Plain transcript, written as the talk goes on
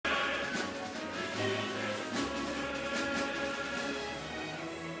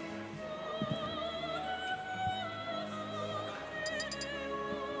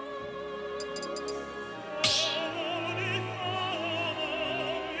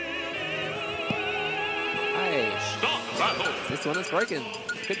This one is broken.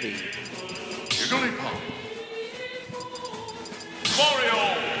 Could be. Jigglypuff. Mario.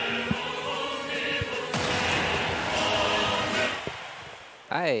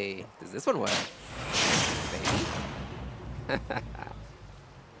 Hey, does this one work? Maybe.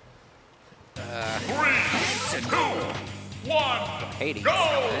 3, 2, 1, Hades. go!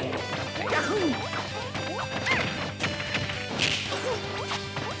 And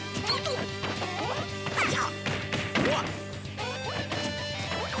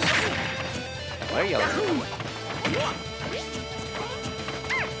Where are you?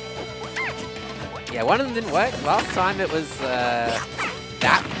 Yeah, one of them didn't work. Last time it was, that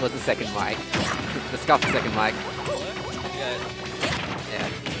was the second mic. The scuffed second mic. Yeah.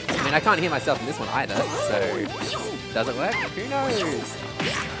 I mean, I can't hear myself in this one either, so... Does it work? Who knows?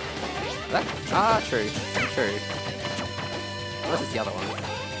 That? Ah, true. True. Unless it's the other one.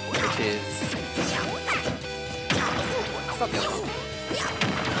 Which is... It's not the other one.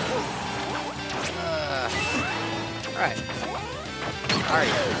 Alright.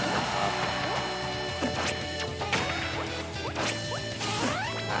 Alright.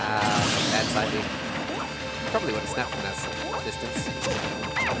 Bad side B. Probably would have snapped from that distance.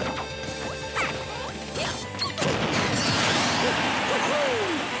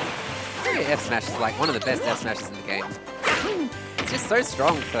 F smash is like one of the best F smashes in the game. It's just so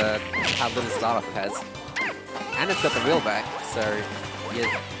strong for how little start off it has. And it's got the wheel back, so you...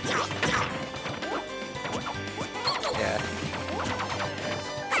 Yeah.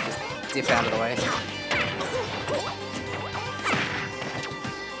 Just dip out of the way.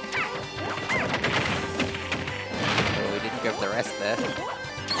 Oh, we didn't go for the rest there.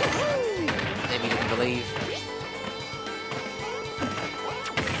 Maybe didn't believe.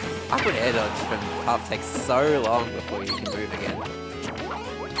 Upward air dodge from Puff takes so long before you can move again.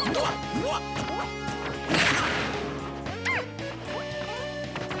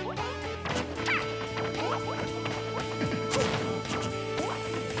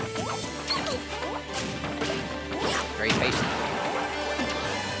 Very patient.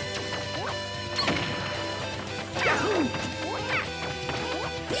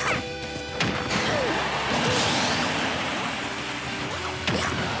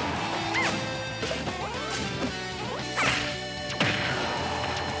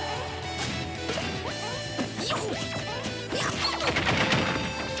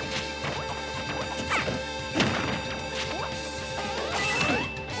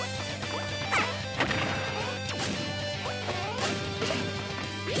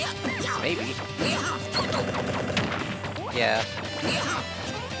 Maybe. Yeah.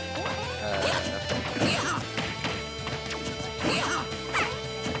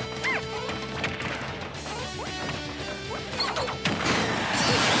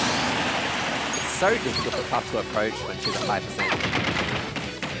 It's so difficult for Puff to approach when she's at 5%.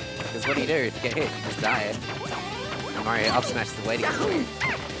 Because what do? If you get hit, you just die. And Mario up smash is waiting for you.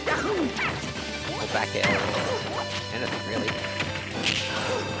 Or back air, or anything really.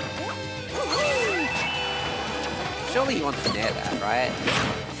 Surely he wants to nair that, right?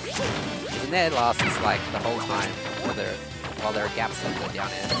 The nair lasts like the whole time while there are gaps in the down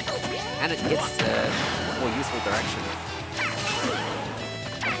air. And it hits a more useful direction.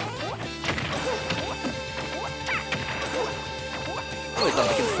 Always love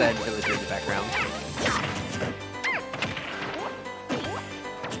the concerned villager in the background.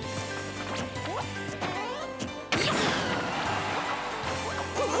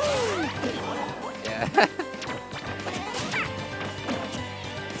 Yeah.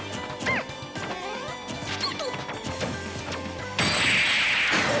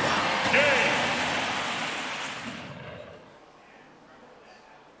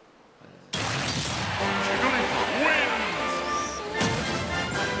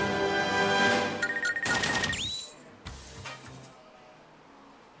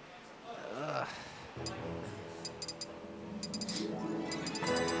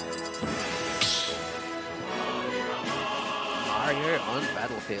 Mario on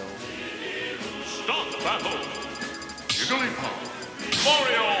Battlefield. Start the battle. Jigglypuff.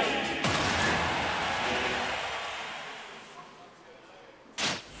 Mario.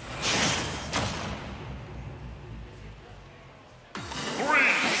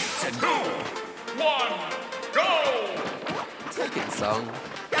 Three, 2, 1, go! Taking song.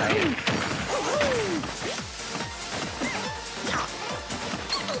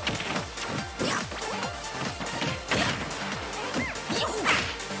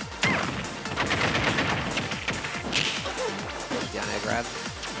 Down air grab.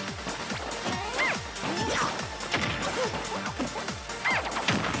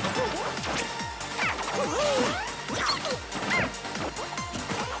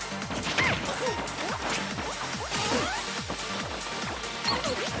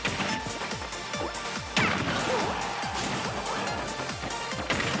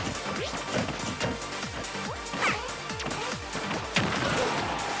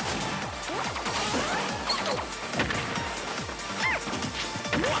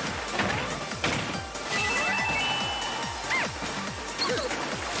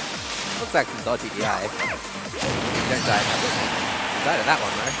 Looks like some dodgy DI. Don't die to that. Die to that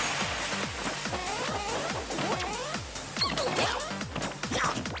one though.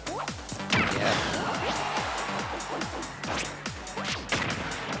 Yeah.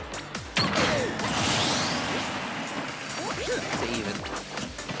 It's even.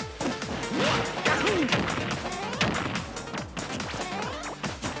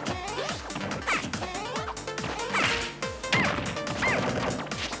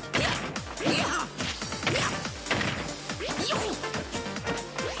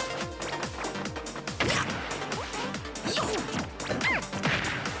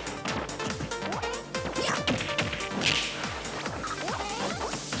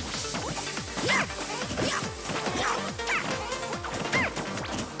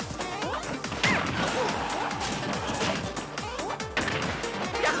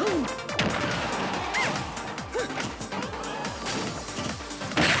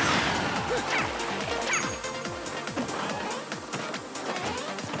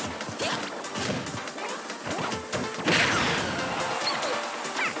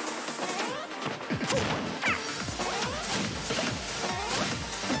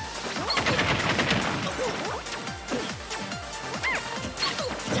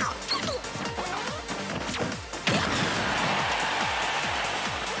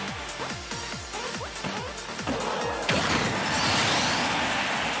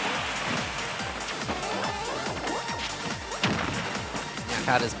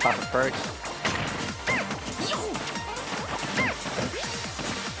 How does Puff approach?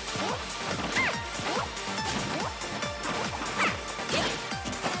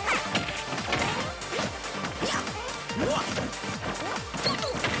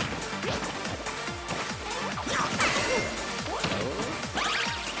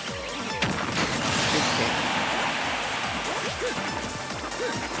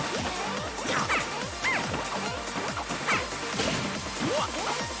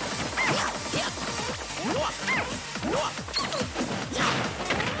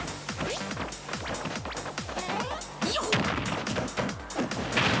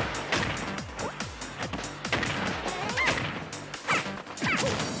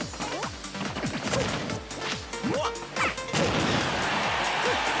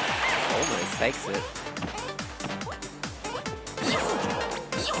 Takes it.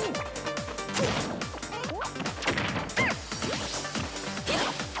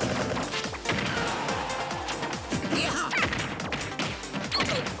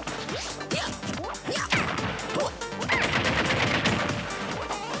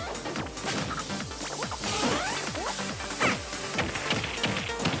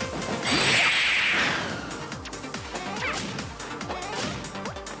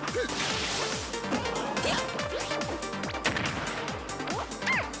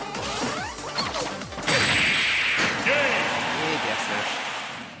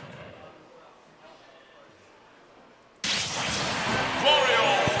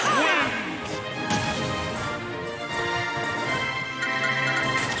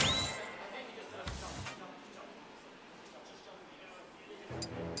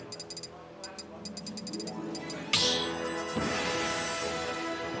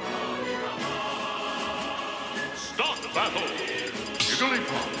 Battle.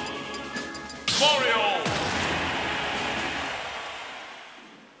 Jigglypuff. Mario.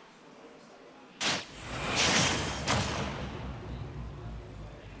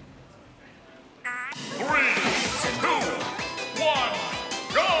 3, 2,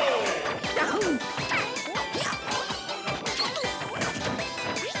 1, go!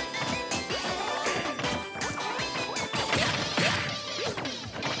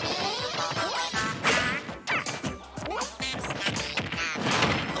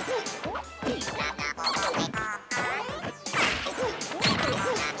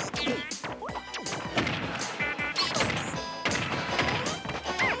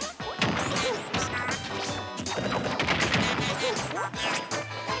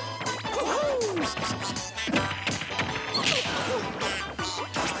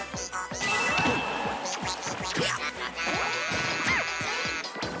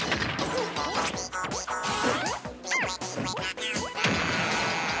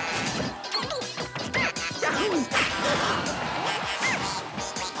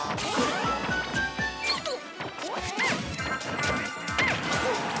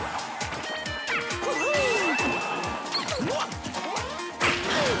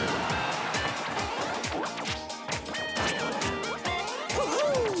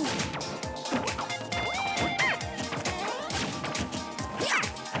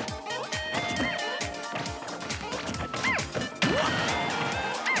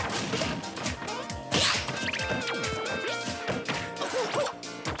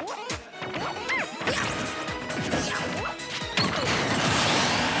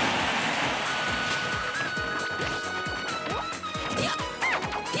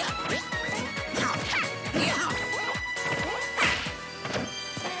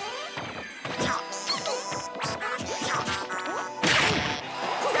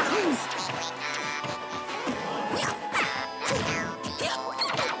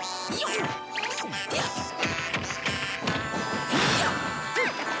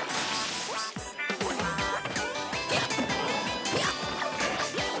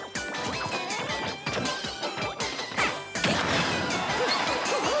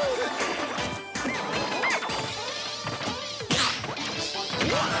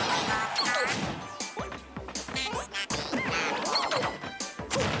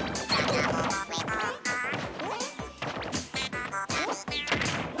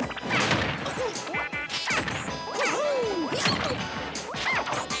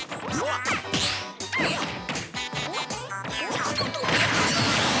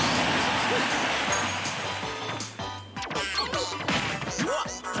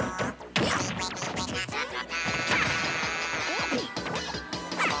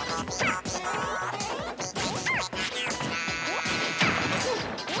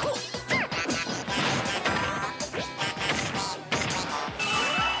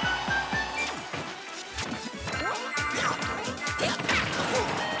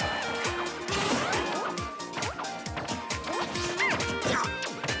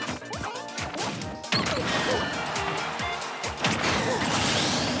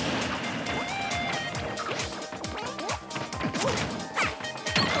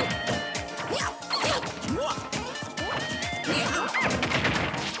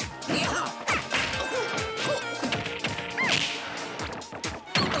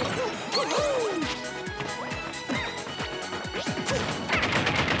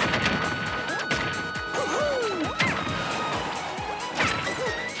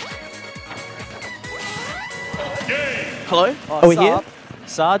 Hello? Oh, Are we sup? here?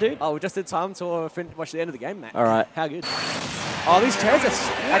 Sa, dude? Oh, we just did time to watch the end of the game, mate. All right. How good? Oh, these chairs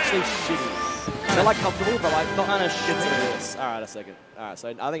are actually shitty. They're like comfortable, but like not Kinda shit to shitty. this. All right, a second. All right,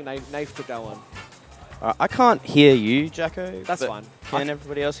 so I think Nath took that one. I can't hear you, Jacko. That's but fine. Can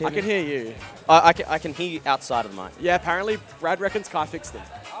everybody else hear I me? can hear you. I can hear you outside of the mic. Yeah, apparently Brad reckons Kai fixed them.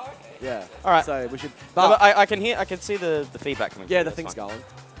 Yeah. All right. So we should. No, But, but I can see the feedback coming. yeah, through, the that's thing's fine. going.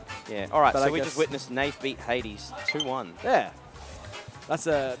 Yeah. All right. But So I we guess- just witnessed Nath beat Hades 2-1. Yeah. That's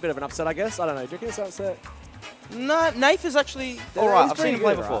a bit of an upset, I guess. I don't know. Do you reckon it's an upset? No, Nath is actually all Yeah, right. he's I've seen pretty him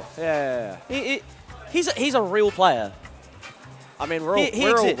play good, before. right? Yeah. He's a real player. I mean, we're all, He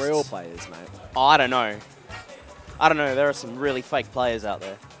we're all exists. real players, mate. Oh, I don't know. There are some really fake players out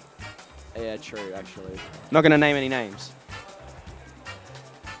there. Yeah, true, actually. Not going to name any names.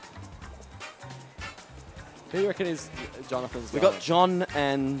 Who do you reckon is Jonathan's We going? got John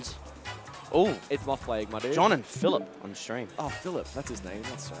and It's Moth Plague, my dude. John and Philip on stream. Oh, Philip. That's his name.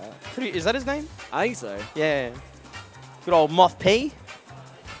 That's right. Is that his name? I think so. Yeah. Good old Moth P.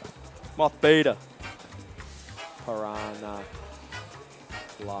 Moth Beta. Piranha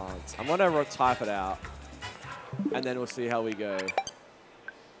Plants. I'm going to type it out, and then we'll see how we go.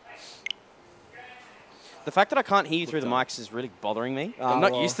 The fact that I can't hear you through the mics is really bothering me. Ah, I'm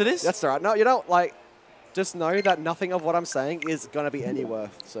not well, used to this. That's all right. No, you don't, like, just know that nothing of what I'm saying is going to be any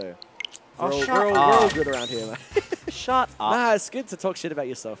worth, so. Oh, We're all, shut we're all up. good around here, mate. Shut up. Nah, it's good to talk shit about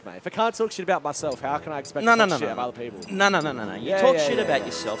yourself, mate. If I can't talk shit about myself, how can I expect No, to no, talk no, shit no, about no. other people? No. You Yeah, talk yeah, shit yeah, about yeah.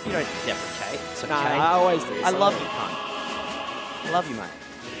 yourself. You don't deprecate. It's okay. Nah, I always do. I so- love you, cunt. I love you, mate.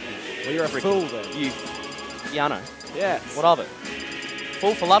 Well, you're a fool, then. Yeah, I know. Yeah. What of it?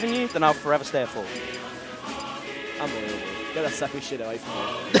 Fool for loving you, then I'll forever stay a fool. Unbelievable. Get that sappy shit away from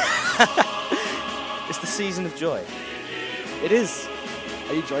me. It's the season of joy. It is.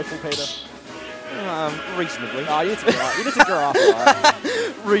 Are you joyful, Peter? Reasonably. Oh, you need to grow up. You need to grow up,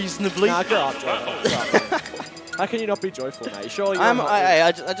 alright? Reasonably. Nah, grow up, grow up. Grow up. How can you not be joyful, mate? Surely you're not.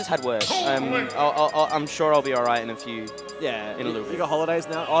 I just had work. I'm sure I'll be all right in a few. Yeah, in a little You bit. got holidays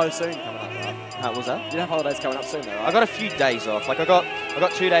now? Oh, soon coming up, right? How was that? You have holidays coming up soon, though, right? I got a few days off. Like I got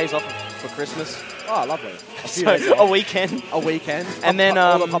 2 days off for Christmas. Oh, lovely. A few So days off. a weekend. A weekend. And then,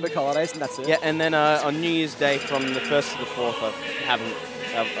 all the public holidays, and that's it. Yeah, and then on New Year's Day from the 1st to the 4th, I'm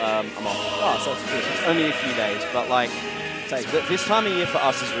off. Oh, so it's good. It's only a few days, but like this time of year for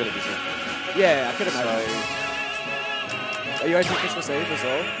us is really busy. Yeah, I could imagine. Are you open Christmas Eve as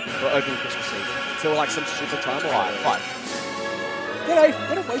well? We're open Christmas Eve. Till like some stupid time or Five. Get away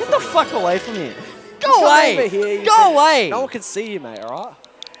Get from the me. fuck away from here. Go Come away. over here, you Go think- away. No one can see you, mate, alright?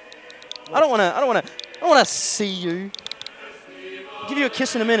 I don't wanna see you. I'll give you a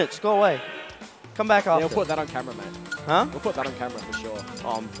kiss in a minute. Just go away. Come back Yeah, after. we'll put that on camera, mate. Huh? We'll put that on camera for sure.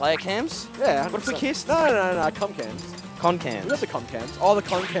 Player cams? Yeah, What if we 100%. kissed? No, com cams. Con We got cams. the com cams. Oh, the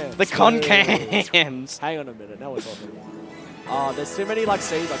con cams. The con Yeah. cams. Hang on a minute, now we're talking. Oh, there's too many like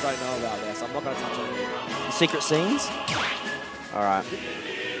scenes I don't know about there, so I'm not going to touch on it. The secret scenes. All right.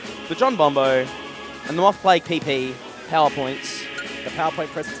 The John Bombo and the Moth Plague PP PowerPoints. The PowerPoint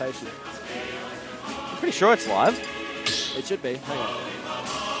presentation. I'm pretty sure it's live. It should be. Hang on.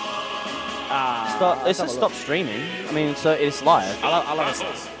 Stop. It let's have says a stop look. streaming. I mean, so it's live. I love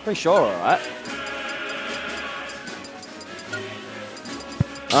it. Pretty sure, all right.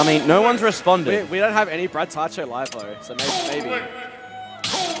 I mean, no one's responded. We don't have any Brad Taicho live though, so maybe.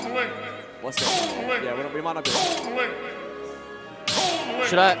 What's it? Yeah, we might not be.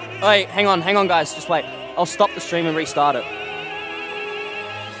 Should I? Wait, hang on, guys. Just wait. I'll stop the stream and restart it.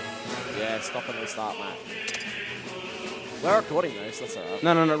 Yeah, stop and restart, mate. We're recording though, so that's alright.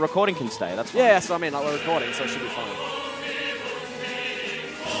 No. Recording can stay. That's fine. Yeah, so I mean, like we're recording, so it should be fine.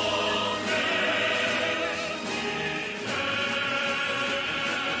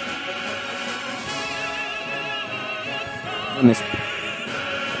 And this.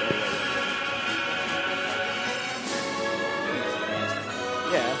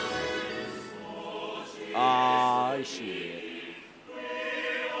 Yeah. Ah, shit.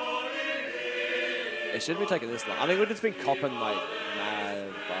 It shouldn't be taking this long. I think we've just been copping like mad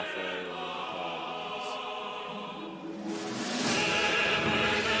buffer.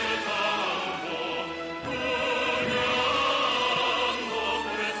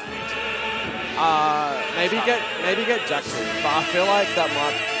 Maybe get Jackson, but I feel like that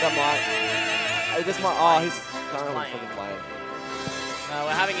might. It just might. Oh, he's currently fucking playing. No,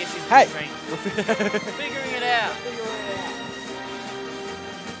 we're having issues with Hey! the stream. Figuring it out.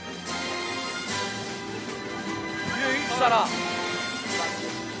 You shut up.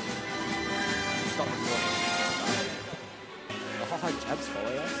 Stop recording. Oh, Jabs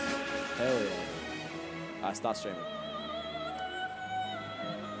follow us? Hell yeah. Alright, start streaming.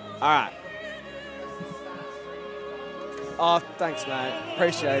 All right. Oh, thanks, mate.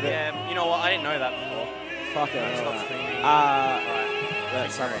 Appreciate it. Yeah, you know what? I didn't know that before. Fuck it. Stop Alright. streaming.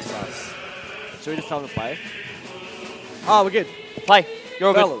 That's so much nice. Should we just tell them to play? Oh, we're good. Play. You're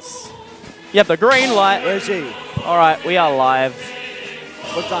all good. Fellas, Yep, the green light. where's G? All right, we are live.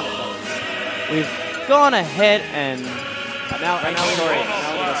 We've done it, fellas. We've gone ahead and Now we're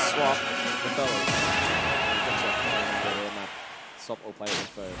gonna swap the fellas. Swap or play with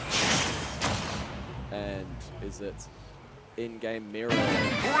first. And is it in-game mirror?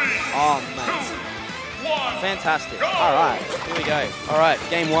 Oh, mate. fantastic. All right. Here we go. All right,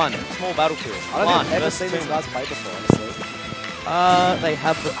 game 1. Small battlefield. I don't think I've ever seen these guys play before, honestly. They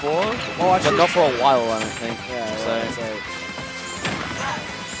have before, Well, actually, but not for a while, I don't think. Yeah, So-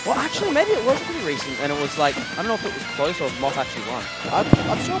 Well, actually, maybe it was pretty recent, and it was like, I don't know if it was close or if Moth actually won.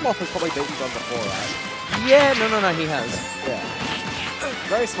 I'm sure Moth has probably beaten John before, right? Yeah, no, he has. Yeah.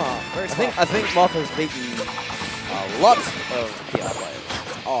 Very smart. Very smart. I think Moth has beaten a lot of PR players.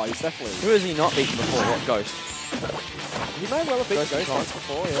 Oh, he's definitely. Who has he not beaten before? What, Ghost? He may well have beaten Ghost Ghost once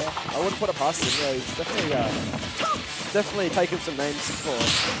before, yeah. I wouldn't put it past him, yeah. He's definitely taken some names before.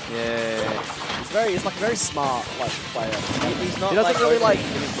 Yeah. He's like a very smart player. He's not He doesn't really like.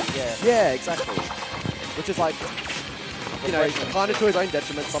 Yeah. Yeah, exactly. Which is like, you know, kind of to his own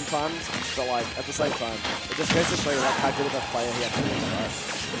detriment sometimes, but like at the same time, it just goes to show you like how good of a player he actually is, right?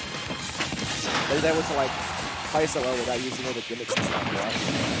 But he's able to like play so well without using all the gimmicks and stuff, right?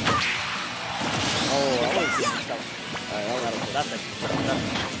 Oh, that was just That's it.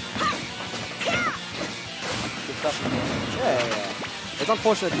 Good stuff. yeah. It's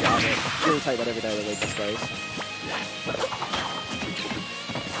unfortunate you have it. You really take that every day of the week, I suppose.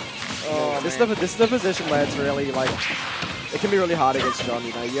 Oh, This is the position where it's really like, it can be really hard against John,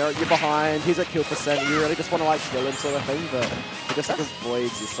 you know, you're behind, he's at kill percent, you really just want to like kill him sort of thing, but he just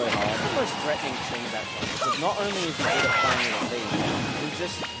avoids is so hard. That's the most threatening thing about him, because not only is he good at playing in the lead,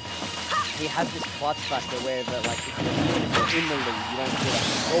 he has this clutch factor where that like if you're in the lead, you don't feel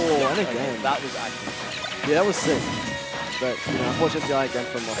that. Oh, and again. That was actually Yeah, that was sick. But, you know, unfortunately I again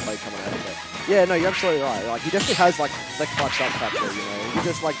from off play coming out of it. Yeah, no, you're absolutely right. Like, he definitely has, like, the clutch up factor, you know. He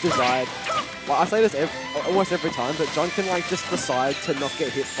just, like, desired... Like, I say this almost every time, but John can, like, just decide to not get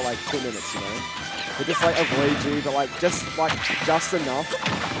hit for, like, 2 minutes, you know. He just, like, avoids you, but, like, just enough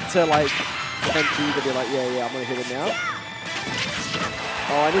to, like, tempt you to be like, yeah, I'm gonna hit him now.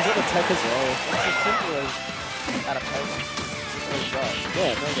 Oh, and he's got the tech as well. it's as simple as adaptation.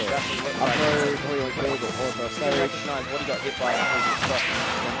 Yeah, no, no. So recognize what he got hit by and who's shot.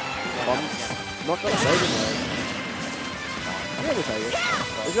 Bombs. Not gonna save him though. Yeah, we'll take it.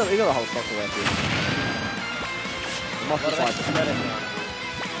 He's got a whole stock to work with. The Moth is like...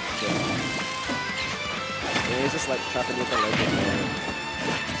 Yeah, he's just like trapping with the legend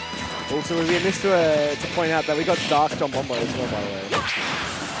there. Also, we missed to point out that we got Dark John Bombo as well, by the way.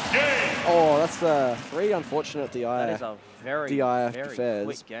 Oh, that's the 3 unfortunate DI. That is a very fairs.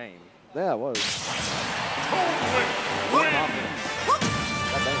 quick game. Yeah, it was.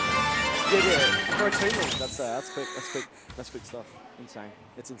 Yeah. For a team league, that's quick. That's quick stuff. Insane.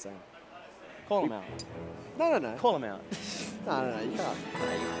 It's insane. Call him out. No. Call him out. No, you can't.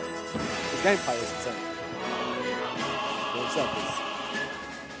 His gameplay is insane. Himself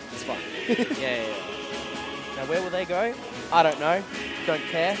it's fun. yeah. Now where will they go? I don't know. Don't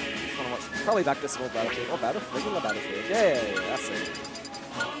care. Just want to watch. Probably back to small battlefield. Or battlefield. Regular battlefield. Yeah, that's it.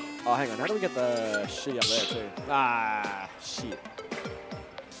 Oh, hang on. How do we get the shit up there too? Ah, shit.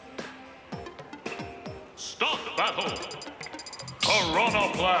 Start battle.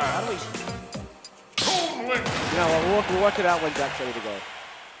 Corona Flag. How do we? You know what? We'll work it out when Jack's ready to go.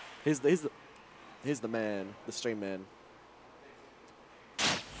 He's the man, the stream man.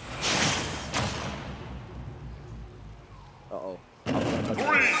 Uh-oh. 3, 2,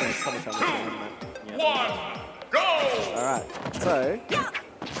 1, go! Alright, so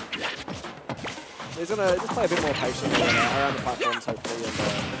he's gonna just play a bit more patient around the platforms, hopefully, and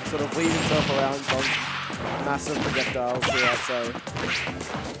sort of weave himself around John's massive projectiles here, I'd say.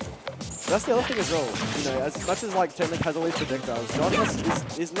 That's the other thing as well, you know, as much as like Technic has all these projectiles, John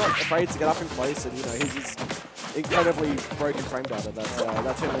is not afraid to get up in place, and you know, he's incredibly broken frame data that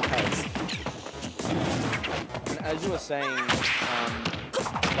Technic has. And as you were saying,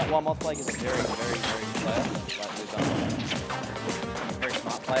 like while Mothblake is a very good player, like who's a very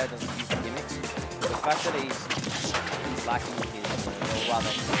smart player, doesn't use the gimmicks. The fact that he's lacking his, or rather,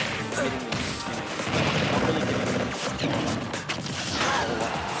 hitting with his gimmicks, not really giving him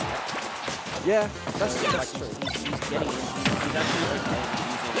Yeah, that's true. He's getting in. He's actually okay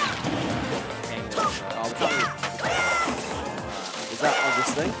using Is that of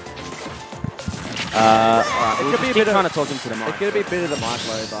this thing. It could be a bit of kind of talking to the mic. It could be a bit of the mic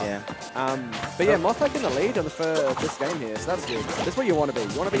low, but yeah. Moth taking the lead on for this game here, so that's good. That's what you want to be.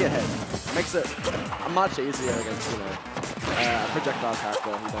 You want to be ahead. Makes it much easier against a projectile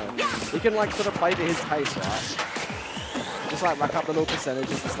character. He can like sort of play to his pace, right? Just like rack up the little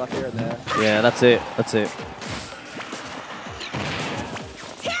percentages and stuff here and there. Yeah, that's it. That's it.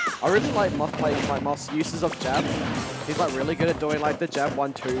 I really like Moth's uses of jab. He's like really good at doing like the jab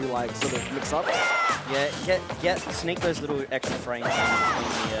 1-2 like sort of mix up. Yeah, sneak those little extra frames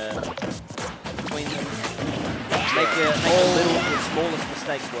between them. Make the smallest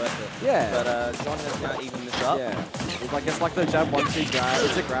mistakes worth it. Yeah. But John has now evened this up. Yeah. It's like the jab 1-2 grab.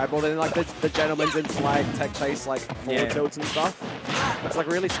 It's a grab, or then like the gentleman's into like tech chase like forward tilts and stuff. It's like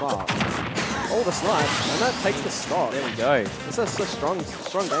really smart. Oh, the snipe, and that takes the stock. There we go. It's a strong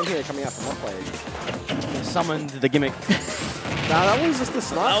game here coming out from Moth players. Summoned the gimmick. Nah, that was just the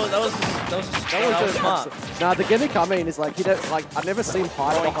snipe. That was just smart. Nah, the gimmick I mean is like I've never seen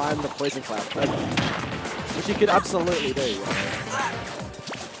hide behind the poison cloud, which you could absolutely do. You know?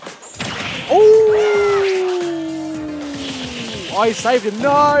 Oh, he saved him.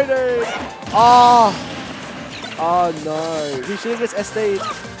 No, dude. Oh no. He should have just SD'd.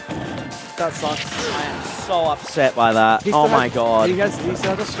 That sucks. I am so upset by that. Oh my god. He still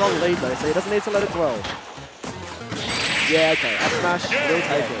has a strong lead though, so he doesn't need to let it dwell. Yeah, okay. Up smash, we'll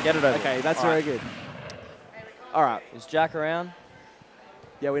take it. Get it over. Okay, that's very good. Alright. Is Jack around?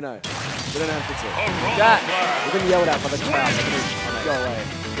 Yeah, we know. We don't have to fix it. Jack! We've been yelled at by the crowd. Go away.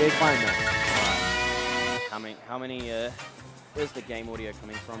 Yeah, he's fine now. How many, where's the game audio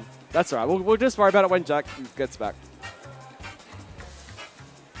coming from? That's alright. We'll just worry about it when Jack gets back.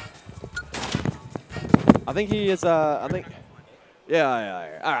 I think he is, yeah.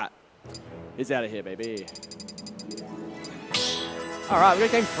 Alright. He's out of here, baby. Alright, we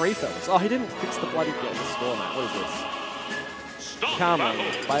got game 3, fellas. Oh, he didn't fix the bloody the score, man. What is this? Come on,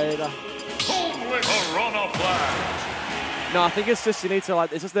 beta. No, I think it's just you need to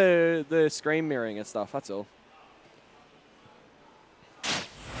like, it's just the screen mirroring and stuff, that's all.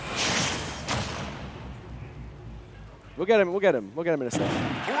 We'll get him in a second.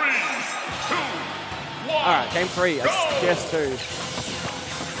 3, 2, 1. Alright, game 3, PS2.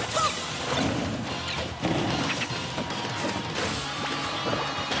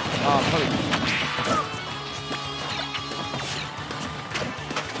 Oh, probably.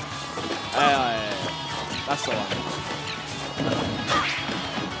 That's the one.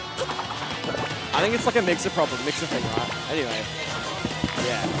 I think it's like a mixer problem, mixer thing, right? Anyway.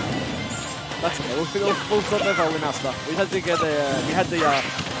 Yeah. That's okay. We'll sort that out in our stuff. We had to get we had the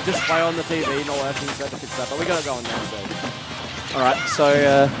display on the TV not working, so we had to fix that, but we got it going now, so. Alright, so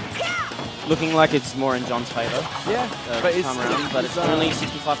looking like it's more in John's favour. Yeah, but it's around, but it's only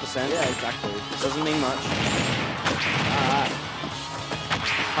 65%. Yeah, exactly. Doesn't mean much.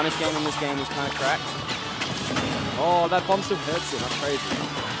 Punish game in this game is kind of cracked. Oh, that bomb still hurts him. That's crazy.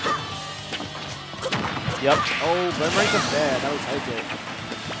 Yep. Oh, Boomerang's up there. That'll take it.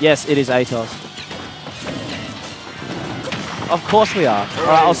 Yes, it is Atos. Of course we are.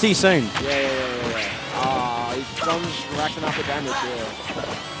 Alright, I'll see you soon. Yeah. Ah, John's racking up the damage here.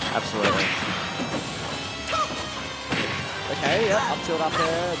 Absolutely. Okay, yeah, up tilt up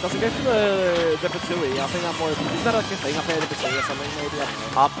there. Doesn't go for the Patui. I think that more. Is that like a thing up there, the Patui or something? Maybe I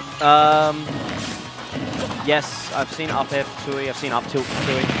don't know. Up. Yes, I've seen up air Patui. I've seen up tilt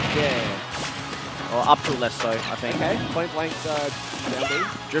Patui. Yeah. Or up tilt less so, I think. Okay, point blank down B.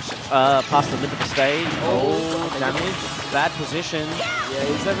 Just past the lip of the stage. Oh, damage. Bad position. Yeah,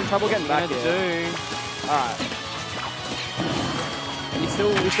 he's having trouble getting back here. Alright. He's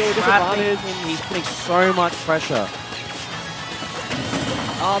still disadvantaged. He's putting so much pressure.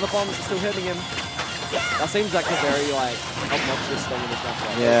 Ah, the bombs are still hitting him. That seems like a very like obnoxious thing in this match.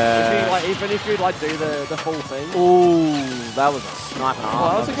 Like Yeah. Even if you'd like do the full thing. Ooh, that was a snipe and a half.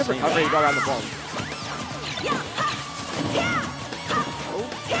 Oh, that was a good recovery. He got around the bomb. Oh,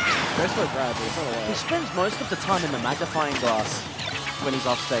 goes for a grab, but it's not He spends most of the time in the magnifying glass when he's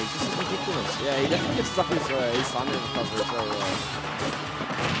off stage. This is ridiculous. Yeah, he definitely gets stuck into his thunder recovery very well.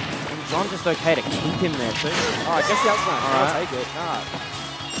 And John just okay to keep him there too. Oh, I guess the out smash. Alright. I'll take it. Nah.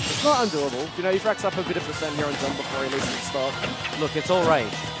 It's not undoable. You know, he racks up a bit of percent here on John before he loses his stock. Look, it's all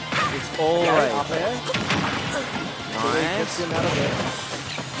rage. It's all rage. Up there. Nice. Gets him out of there.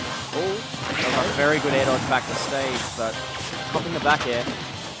 Oh. A very good air dodge back to stage, but popping the back air.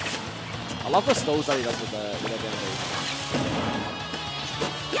 I love the stalls that he does with that damage.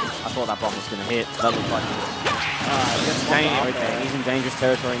 I thought that bomb was going to hit. That looked like it was. Okay, he's in dangerous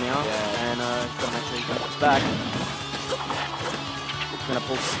territory now. Yeah. And got to make sure he gets back.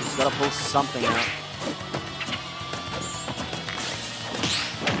 He's got to pull something out.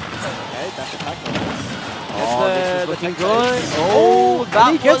 Okay, back attack. Oh, this is looking good. Oh,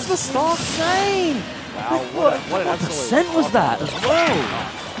 that he gets the was stock. insane. Wow, what an absolute percent was that as well?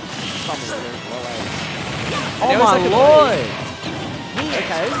 Oh There was my like a lord. He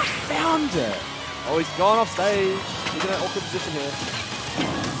Okay. found it. Oh, he's gone off stage. He's in an awkward position here.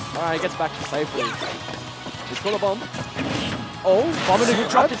 All right, he gets back to safely. He's called a bomb. Oh, bomb in a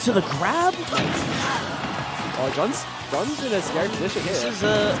Dropped it to the grab. Oh, John's in a scary position This here. is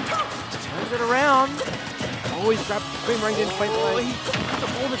turned it around. Oh, he's grabbed, boomeranged in faint lane.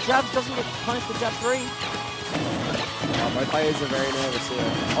 All the jabs doesn't get punished for jab 3. Oh, both players are very nervous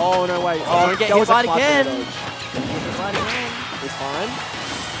here. Oh, no, wait. Oh, don't get that hit was a by it clutch again. dodge. He's fine.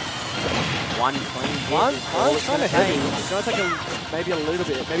 One clean hit. One, All it's it's kind gonna of heavy. take. It's going to take maybe a little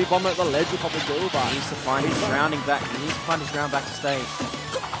bit. Maybe bomb at the ledge will probably do, but He needs to find his grounding back. He needs to find his ground back to stage.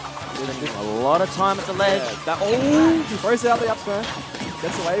 Spending a lot of time at the ledge. oh, he throws it out the up smash.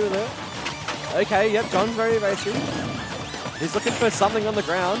 Gets away with it. Okay, yep, John's very racy. He's looking for something on the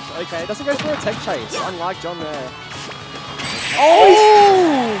ground. Okay, doesn't go for a tech chase, unlike John there.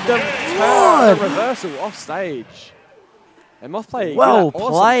 Oh, the reversal off stage. And Moth playing Well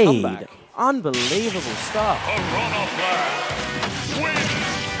awesome played. comeback. Unbelievable stuff. Piranha Flag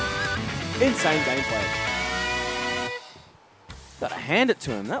wins. Insane gameplay. Gotta hand it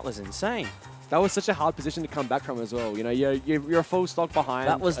to him. That was insane. That was such a hard position to come back from as well. You know, you're a full stock behind.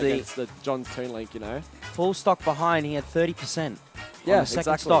 That was against the John's Toon Link. You know. Full stock behind. He had 30%. Yeah, on the second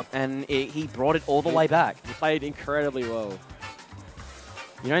exactly. stock, and he brought it all the way back. He played incredibly well.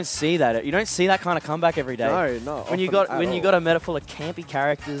 You don't see that. You don't see that kind of comeback every day. No, not When you often got at a meta full of campy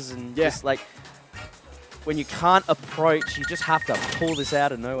characters and Yeah. just like when you can't approach, you just have to pull this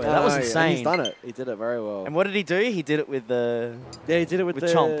out of nowhere. all. That was No, insane. and he's done it. He did it very well. And what did he do? He did it with the Yeah, he did it with the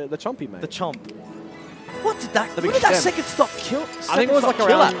Chomp. The Chompy, mate. the chomp. What did that? The What big did that stem. second stock kill? I think it was like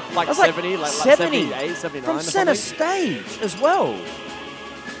around like That's 70, like 70 78, 79 from or center something. stage as well.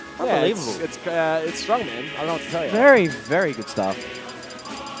 Yeah, Unbelievable. it's strong, man. I don't know what to tell you. Very, very good stuff.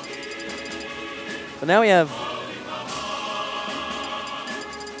 But now we have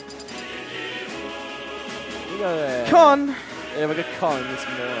We got, Con Yeah, we got Con this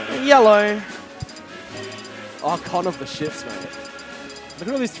morning. in yellow. Oh, Con of the shits, mate. Look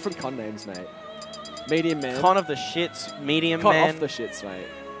at all these different Con names, mate. Medium man. Con of the shits, medium Con man, off the shits, mate.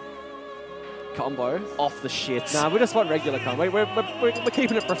 Combo. off the shits. Nah, we just want regular Con. We're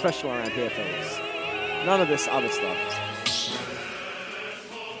keeping it professional around here, fellas. None of this other stuff.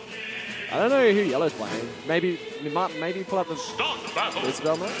 I don't know who Yellow's playing. Maybe we might pull out the Start the battle.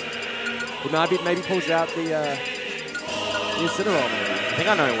 Isabel, mate. He maybe pulls out the Incineroar, maybe. I think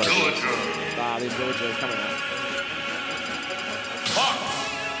I know what it is. Villager. Nah, the Villager is coming out. Fox.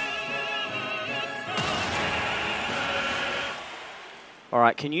 All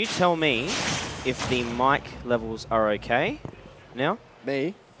right, can you tell me if the mic levels are okay now?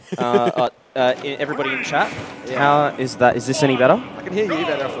 Me? Everybody in chat, Yeah. how is that? Is this any better? I can hear you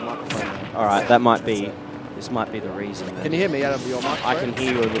better off the microphone now. All right, that might be. This might be the reason. Then. Can you hear me out of your microphone? I can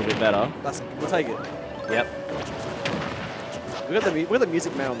hear you a little bit better. We'll take it. Yep. We got the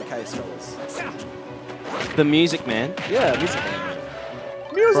music man on the case, fellas. The Music Man. Yeah, music man.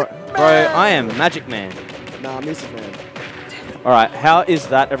 Music man! Bro, I am Magic Man. Nah, music man. All right, how is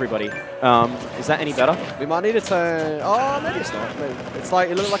that, everybody? Is that any better? We might need to turn. Oh, maybe it's not. Maybe. It's like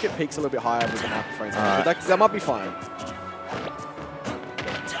it looks like it peaks a little bit higher with the microphones. Alright. But that might be fine.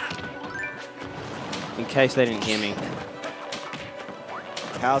 In case they didn't hear me.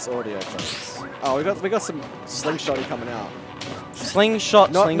 How's audio, folks? Oh, we got some slingshotty coming out.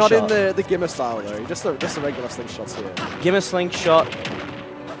 Slingshot, Not slingshot. in the Gimmer style though. Just the regular slingshots here. Give a slingshot.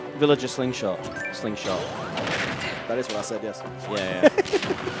 Villager slingshot. Slingshot. That is what I said. Yes.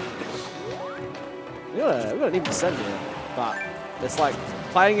 Yeah. We got an even percent here, but it's like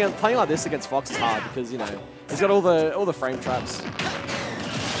playing like this against Fox is hard because you know he's got all the frame traps.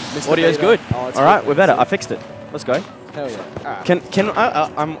 Mr. Audio's Beta. good. Oh, it's All right, good, we're man. better. I fixed it. Let's go. Hell yeah.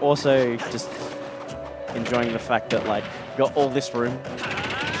 Alright. I'm also just enjoying the fact that like got all this room.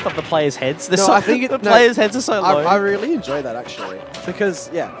 Stop the players' heads. No, I think the players' heads are so low. I really enjoy that actually because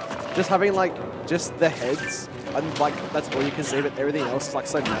yeah, just having like just the heads and like that's all you can see, but everything else is like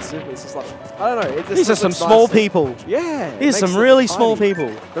so massive. It's just like I don't know. It just These are some looks small nice. people. Yeah. it These are makes some them really tiny. small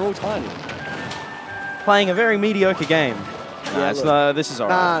people They're all tiny. playing a very mediocre game. Yeah, Nah, look. this is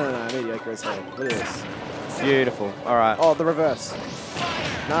alright. No, mediocre as hell. Look at this. Beautiful. All right. Oh, the reverse.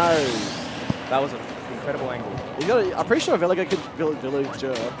 No. That was an incredible angle. I'm pretty sure Villager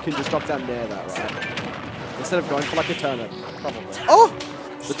can just drop down near that, right? Instead of going for like a turnip. Probably. Oh!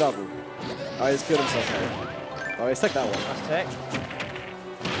 The double. Oh, he's killed himself there. Oh, he's take that one. Nice tech.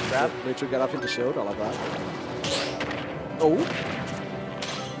 Grab. Neutral get up into shield. I love that. Oh!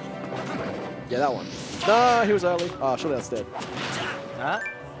 Yeah, that one. No, he was early. Oh, surely that's dead. Huh?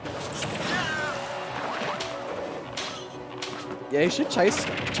 Yeah, he should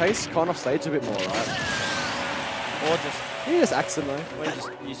chase Con off stage a bit more, right? Or just... He just axe him though. Or just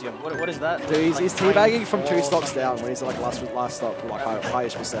use your... What is that? Dude, he's Like teabagging from 2 flame stocks something? down when he's at like last stop, like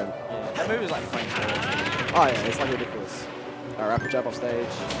highest percent. Yeah, that move is like flame forward. Oh yeah, it's like ridiculous. Rapid jab off stage.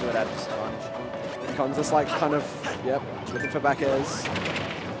 Do it at disadvantage. Con's just like kind of, yep, looking for back airs.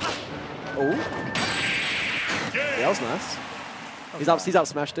 Oh. Yeah, that was nice. He's up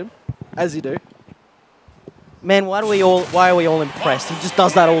smashed him, as you do. Man, why are we all impressed? He just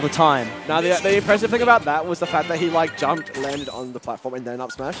does that all the time. Now the impressive thing about that was the fact that he like jumped, landed on the platform, and then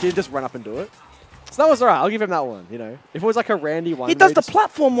up smash. He didn't just run up and do it. So that was alright. I'll give him that one. You know, if it was like a Randy one, He does the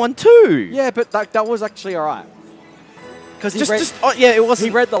platform one too. Yeah, but that was actually alright. Because he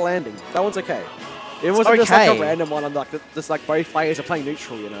read the landing. That one's okay. It wasn't just like a random one on like just like both players are playing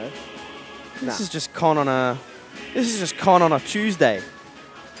neutral. You know. This is just con on a. This is just con on a Tuesday.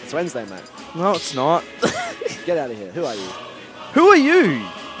 It's Wednesday, mate. No, it's not. Get out of here. Who are you? Who are you?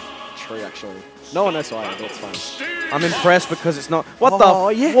 True, actually. No one knows who I am, but it's fine. I'm impressed because it's not.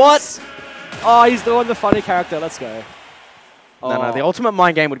 What yes. What? Oh, he's doing the funny character. Let's go. No, the ultimate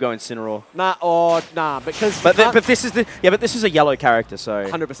mind game would go Incineroar. Nah, because... But this is but this is a yellow character, so...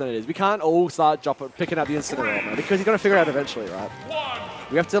 100% it is. We can't all start picking up the Incineroar, man, because you're going to figure it out eventually, right?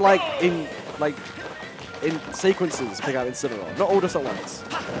 We have to, in sequences, pick up Incineroar. Not all just at once.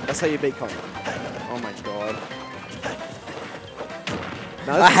 That's how you beat Con. Oh my god.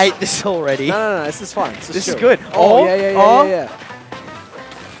 No, I hate this already. No, this is fine. This is good. Oh, yeah.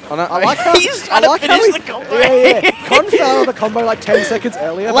 Oh, no. I like how he's trying to finish the combo. Yeah. Con found the combo like 10 seconds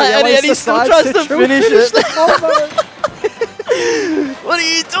earlier, and he still tries to finish it. The combo. What are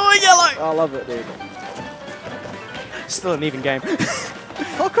you doing, Yellow? I love it, dude. Still an even game.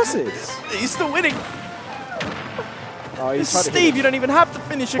 Oh, of course it is. He's still winning. Oh, he's Steve, you don't even have to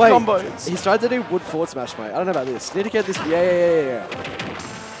finish your combos. He's tried to do wood forward smash, mate. I don't know about this. Need to get this. Yeah.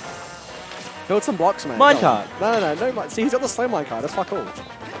 Build some blocks, mate. Minecart. No. See, he's got the slow minecart. That's fuck cool.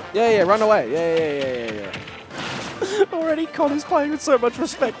 Yeah, run away. Yeah. Already, Con is playing with so much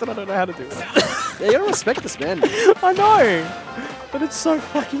respect and I don't know how to do it. Yeah, you gotta respect this man. I know, but it's so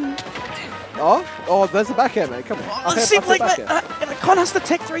fucking... Oh, there's the back air, mate. Come on. It seems like that. Con has to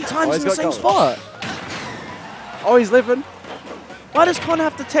tech 3 times in the same spot. Oh, he's living. Why does Con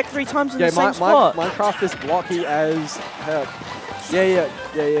have to tech 3 times in the same spot? Minecraft is blocky as hell.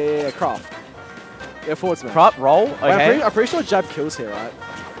 Yeah, craft. Yeah, forward smash. Prop, roll, okay. Wait, I'm pretty sure jab kills here, right?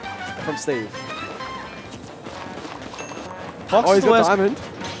 From Steve. Fox he's got diamond.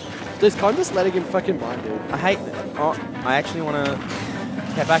 This Con just letting him fucking mine, dude. I hate that. Oh, I actually want to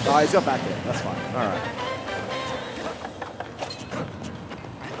get back. Oh, he's got back there. That's fine. Alright.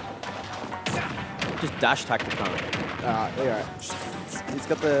 Just dash attack the Con. Alright. He's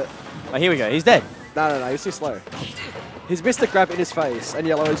got the... Oh, here we go. He's dead. No, he's too slow. He's missed a grab in his face, and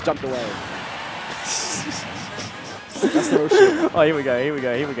Yellow has jumped away. That's the real shit. Oh, here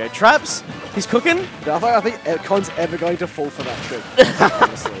we go. Traps. He's cooking. No, I think Con's ever going to fall for that trick.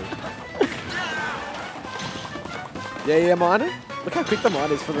 Honestly. Yeah, miner. Look how quick the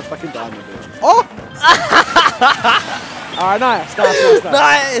mine is for the fucking diamond, dude. Oh! Alright, nice.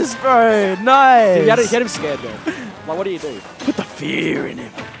 Nice, bro. Nice. Dude, you had him scared, though. Like, what do you do? Put the fear in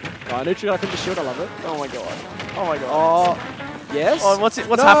him. Oh, neutral got him to shield. I love it. Oh my god. Oh, yes. Oh, what's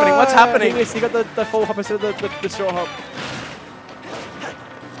happening? What's happening? He got the full hop instead of the short hop.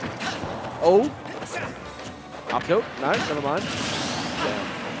 Oh. Up tilt. No, never mind. Yeah.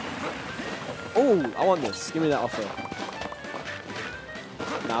 Oh, I want this. Give me that offer.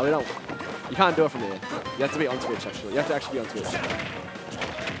 No, we don't. You can't do it from here. You have to be on Twitch, actually. You have to actually be on Twitch.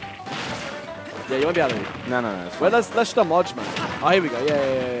 Yeah, you won't be able to. No. Well, let's just a mod, man. Oh, here we go.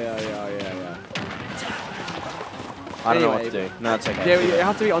 Yeah. I don't know what to do. No, it's okay. Yeah, you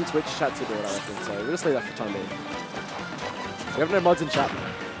have to be on Twitch chat to do it, I reckon. So we'll just leave that for time being. We have no mods in chat,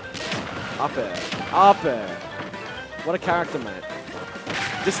 man. Up air. What a character, mate.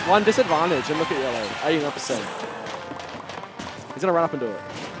 Just one disadvantage, and look at Yellow. 89%. He's gonna run up and do it.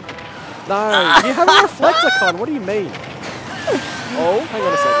 No, you have a reflector, Con. What do you mean? Oh, hang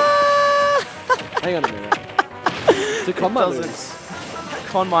on a second. Hang on a minute. So Con might lose.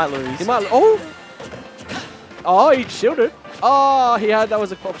 Con might lose. He might. Oh, he shielded. Oh, that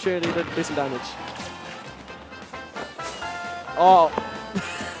was an opportunity to do some damage. Oh.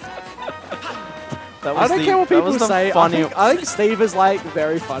 That I was don't care what people say. Funny. I think Steve is like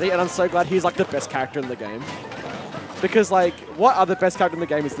very funny, and I'm so glad he's like the best character in the game. Because like, what other best character in the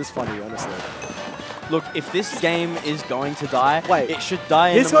game is this funny, honestly? Look, if this game is going to die, Wait, it should die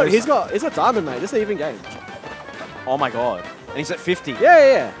in he's got diamond, mate. This is an even game. Oh my god. And he's at 50.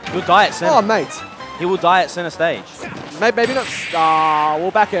 Yeah. He'll die at center. Oh, mate. He will die at center stage. Maybe not.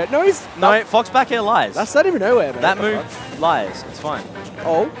 We'll back air. No, he's... No, Fox back air lies. That's not even nowhere, man. That move lies. It's fine.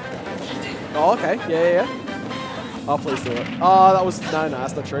 Oh. Oh, okay. Yeah. Oh, please do it. Oh, that was... No,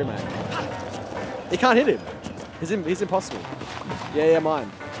 that's not true, mate. He can't hit him. He's impossible. Yeah,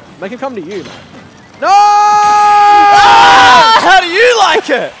 mine. Make him come to you, man. No! Ah! How do you like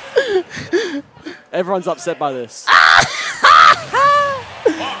it? Everyone's upset by this.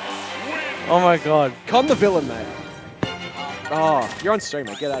 Oh my god. Con the villain, mate. Oh, you're on stream,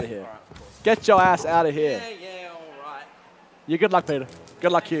 mate. Get out of here. Get your ass out of here. Yeah, alright. You good luck, Peter.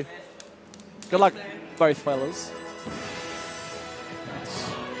 Good luck, you. Good luck, both fellas.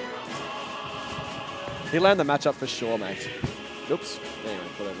 He learned the matchup for sure, mate. Oops. Anyway,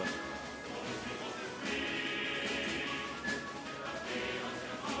 whatever.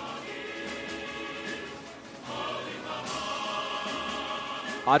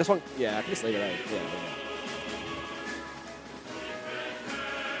 I just want... Yeah, I can just leave it out. Yeah.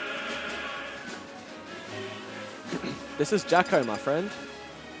 This is Jacko, my friend.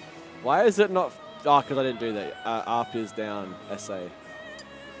 Why is it not... Oh, because I didn't do that. ARP is down, SA.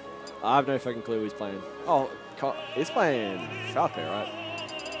 I have no fucking clue who he's playing. Oh, he's playing Falco, right?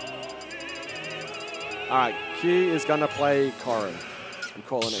 Alright, Q is going to play Corrin. I'm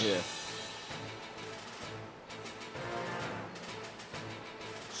calling it here.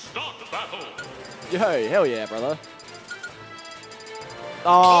 Start the battle. Yo, hell yeah, brother.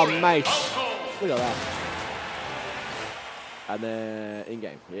 Oh, mate. Look at that. And then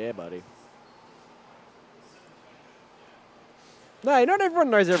in-game. Yeah, buddy. No, not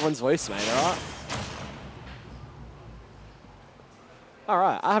everyone knows everyone's voice, mate, alright?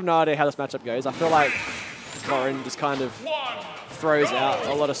 Alright, I have no idea how this matchup goes. I feel like Corrin just kind of throws out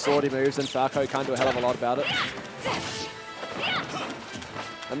a lot of swordy moves and Falco can't do a hell of a lot about it.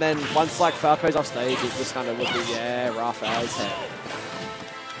 And then once like Falco's off stage, it just kind of would be, yeah, rough as hell.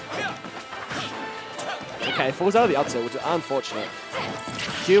 Okay, falls out of the up tilt, which is unfortunate.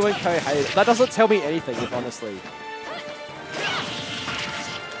 Q and Ko hate it. That doesn't tell me anything, if honestly.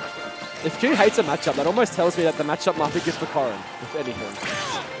 If Q hates a matchup, that almost tells me that the matchup might be good for Corrin, if anything.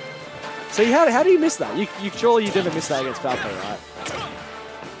 See, how do you miss that? Surely you never miss that against Falco, right?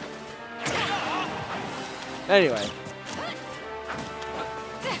 Anyway.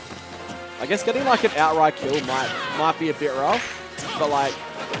 I guess getting like an outright kill might be a bit rough, but like,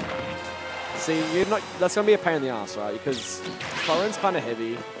 see, that's gonna be a pain in the ass, right? Because Corrin's kind of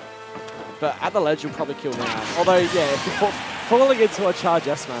heavy, but at the ledge you'll probably kill now. Although, yeah, if you falling into a charge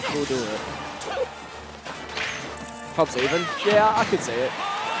F smash, we'll do it. Probs even. Yeah, I could see it.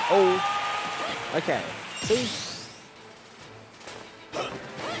 Oh, okay. See. All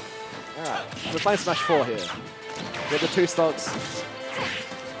right, we're playing Smash 4 here. We have the 2 stocks.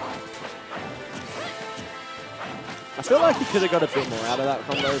 I feel like he could have got a bit more out of that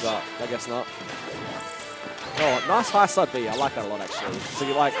combo, but I guess not. Oh, nice high side B. I like that a lot, actually. So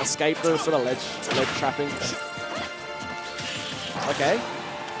you like escape the sort of ledge trapping. Okay.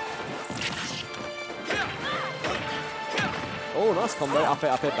 Oh, nice combo. Up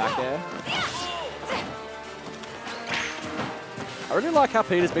air, back air. I really like how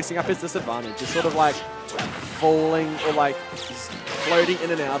Peter's mixing up his disadvantage. He's sort of like falling or like floating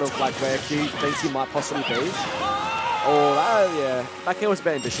in and out of like where Q thinks he might possibly be. Oh, yeah. That kill was a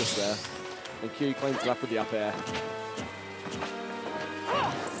bit ambitious there. And Q cleans it up with the up air.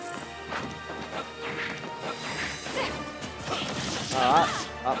 Alright.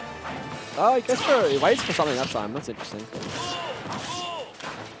 Up. Oh, he waits for something that time. That's interesting.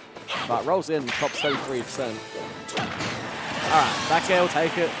 But rolls in, top 33%. Alright, back air will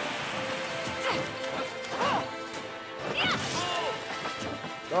take it.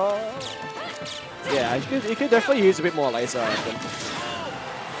 Oh. Yeah, he could definitely use a bit more laser, I reckon.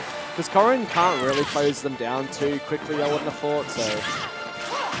 Because Corrin can't really close them down too quickly, I wouldn't have thought, so...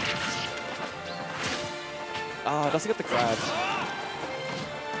 Oh, doesn't get the grab.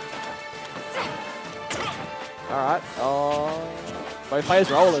 Alright, oh... Both players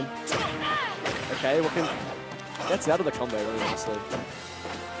rolling. Okay, gets out of the combo, really honestly.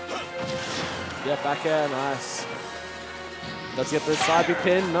 Yeah, back air, nice. Does he get the side B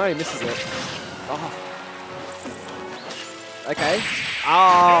pin? No, he misses it. Oh. Okay.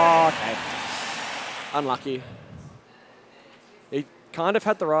 Oh, okay. Unlucky. kind of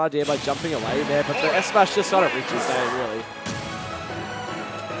had the right idea by jumping away there, but the S smash just sort of reaches there, really.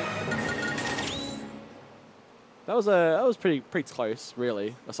 That was pretty close,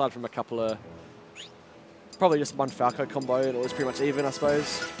 really. Aside from a couple of, probably just one Falco combo, and it was pretty much even, I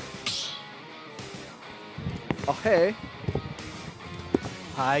suppose. Oh hey.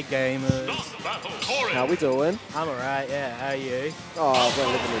 Hi gamers. How we doing? I'm alright, yeah. How are you? Oh, we're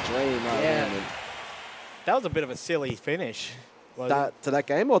living the dream right Yeah. now. That was a bit of a silly finish. To that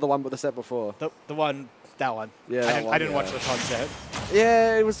game or the one with the set before? The one, that one. Yeah, I didn't watch the concept.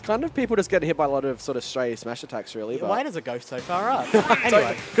 Yeah, it was kind of people just getting hit by a lot of sort of stray smash attacks, really. Yeah, why does it go so far up?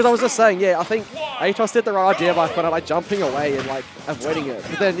 Anyway. Because I was just saying, yeah, I think Atos did the right idea by kind of like jumping away and like avoiding it.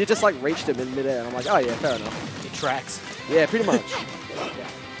 But then you just like reached him in midair, and I'm like, oh yeah, fair enough. It tracks. Yeah, pretty much. Yeah.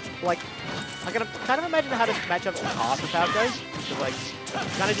 Like, I can kind of imagine how to match up half of Falco. Because like, you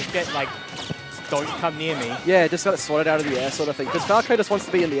kind of just get like, don't come near me. Yeah, just got it sorted out of the air sort of thing. Because Falco just wants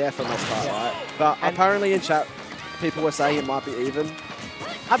to be in the air for the most part, right? But apparently in chat, people were saying it might be even.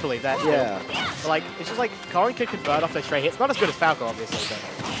 I believe that. Yeah. But, like, it's just like, Corrin can convert off those straight hits. Not as good as Falco, obviously, but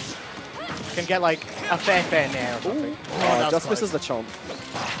can get like a fair nair or something. Oh, just misses the chomp.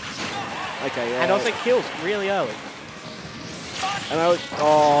 Okay, yeah. And also kills really early. And okay,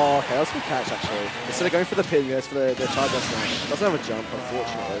 that was a good catch actually. Instead of going for the pin, goes for the charge up smash. Doesn't have a jump,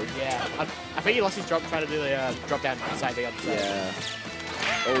 unfortunately. Yeah, I think he lost his drop trying to do the drop down side B on the side. Yeah.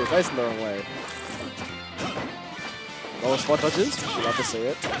 Oh, he's facing the wrong way. Oh, spot dodges. You love to see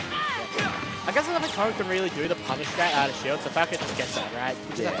it. Yeah. I guess another Corrin can really do the punish strat out of shield, so Falco just gets that, right?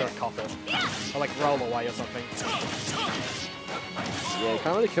 You just have to cough it. Or like roll away or something. Yeah, you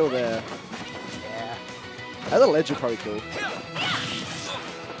can't really kill there. Yeah. At the ledge, you'll probably kill.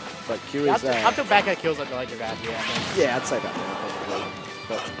 But Q is there. Up till back air kills at the ledge of out here, I think. Yeah, I'd say that now, probably.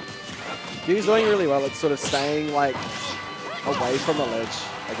 But Q's doing really well. It's sort of staying like away from the ledge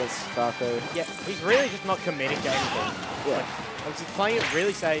against Falco. Yeah, he's really just not committing to anything. Yeah. Like, he's playing it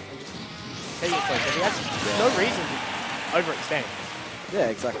really safe and just taking it slow. Because he has no reason to overextend. Yeah,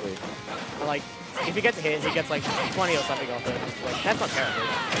 exactly. And, like, if he gets a hit, he gets like 20 or something off it. Like, that's not terrible.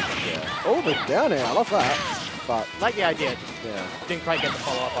 Yeah. Oh, the down air. I love that. But like the idea, just yeah. didn't quite get the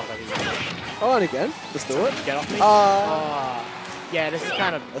follow up off it. Oh, and again, just do it. Get off me. Yeah, this is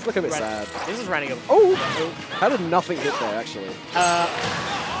kind of. Let's look a bit sad. This is running a. Oh, how did nothing hit there actually?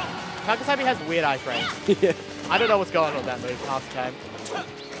 Takasabi has weird iframes. Yeah. I don't know what's going on with that move half the time.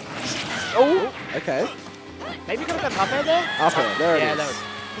 Oh, okay. Maybe could have got up air there. Up air, there it is. There it is.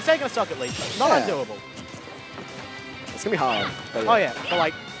 He's taking a stock at least. Not undoable. It's gonna be hard. Oh yeah, but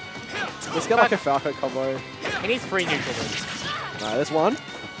like. Let's get like a Falco combo. He needs 3 neutral moves. Alright, there's one.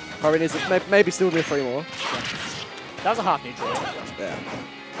 Probably needs maybe still need 3 more. Yeah. That was a half neutral. Yeah.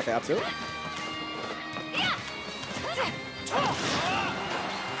 Okay, up to it.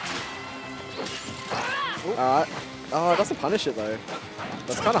 Alright. Oh, it doesn't punish it though.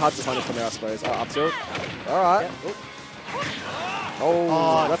 That's kind of hard to punish from there, I suppose. Oh, up to it. Alright. Yeah.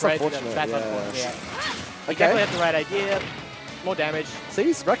 Oh, that's unfortunate. That's yeah. unfortunate, yeah. Okay. You definitely have the right idea. More damage. See,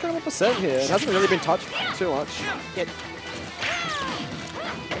 he's racking up a % here. It hasn't really been touched too much. Yeah.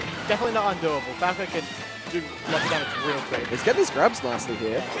 Definitely not undoable. Falco can do lots of damage real quick. He's getting his grabs nicely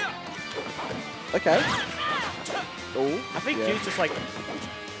here. Okay. Oh, I think Q's just like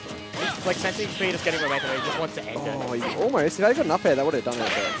sensing speed is getting momentum. He just wants to end it. Oh, he almost. If he had got an up air, that would have done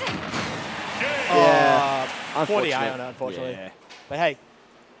it. But Yeah. 40 on it, unfortunately. Yeah. But hey.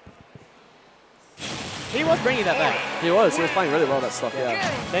 He was bringing that back. He was playing really well that stuff,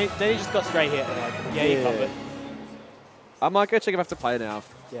 yeah. Then he just got straight hit and like, yeah, you pop it. I might go check if I have to play now.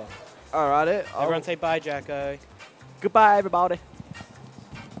 Yeah. Alrighty. Everyone say bye, Jacko. Goodbye, everybody.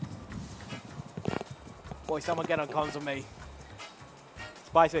 Boy, someone get on comms with me.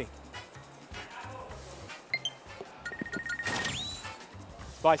 Spicy.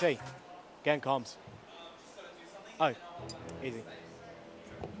 Spicy. Get on comms. Oh, easy.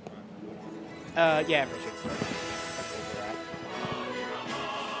 Yeah, for sure.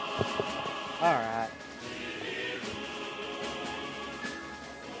 Alright.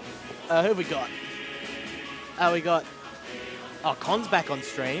 Who have we got? We got... Oh, Con's back on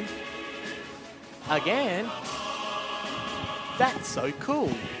stream. Again. That's so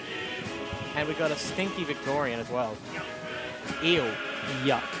cool. And we got a stinky Victorian as well. Ew.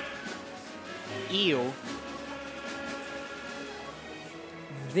 Yuck. Ew.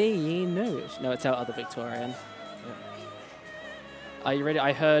 The news. No, it's our other Victorian. Yeah. Are you ready?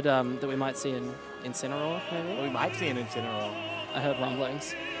 I heard that we might see an Incineroar, maybe? We might see an Incineroar. I heard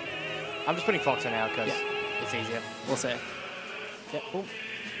rumblings. I'm just putting Fox in now because it's easier. We'll see. Yep. Boom.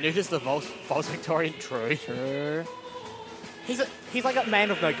 Notice the false Victorian. True. Sure. He's like a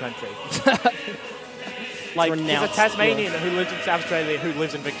man of no country. Like, he's a Renounced, Tasmanian who lives in South Australia who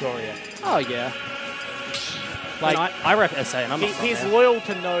lives in Victoria. Oh, yeah. Like, I rep SA and I'm not from He's there. loyal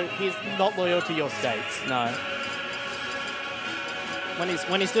to he's not loyal to your states. No.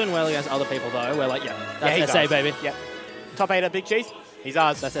 When he's doing well against other people, though, we're like, yeah, that's he SA, does. baby. Yep. Top 8 at Big Cheese, he's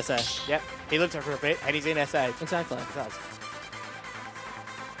ours. That's SA. Yep. He lived there for a bit, and he's in SA. Exactly. He does.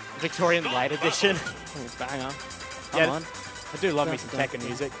 Victorian Light Edition. It's a banger. Come Yeah. on. I do love me some Tekken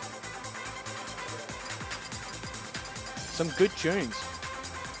music. Some good tunes.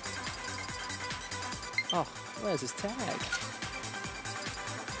 Oh, where's his tag?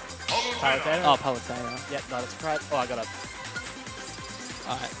 Palutena. Oh, Palutena. Yep, not a surprise. Oh, I got a...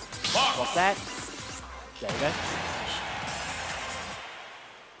 Alright. What's that? There you go.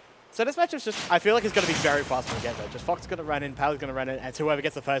 So this match is just... I feel like it's going to be very fast to get there. Just Fox is going to run in, Pal's going to run in, and whoever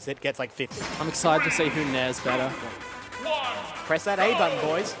gets the first hit gets like 50. I'm excited to see who nares better. Press that A button,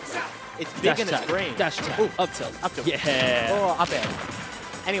 boys. It's big and it's green. Dash attack. Up tilt. Up tilt. Yeah. Oh, up air.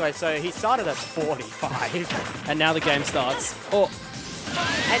 Anyway, so he started at 45. And now the game starts. Oh,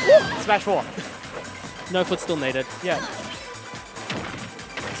 And smash 4. no foot still needed. Yeah.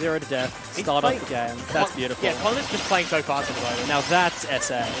 0 to death. He's Start playing- off the game. That's beautiful. Yeah, Connor's just playing so fast at the moment. Now that's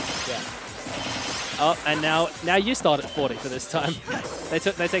SA. Yeah. Oh, and now you start at 40 for this time. They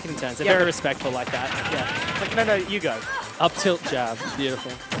take it in turns. They're Yeah, very but- respectful like that. Yeah. It's like, no, you go. Up tilt jab.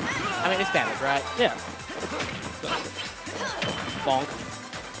 Beautiful. I mean, it's damage, right? Yeah. Bonk.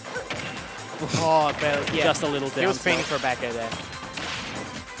 Oh, barely. Yeah. Just a little down. He was spinning for a back air there.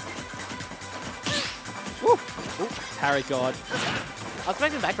 Woo. Parry God. I was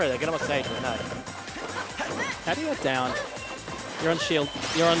expecting back air there. Get him on stage, but no. How do you get down? You're on shield.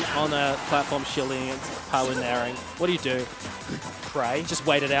 You're on a platform shielding against Palu naring. What do you do? Pray. Just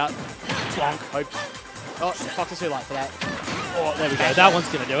wait it out. Bonk. Hope. Oh, Fox is too light for that. Oh, there we go. That one's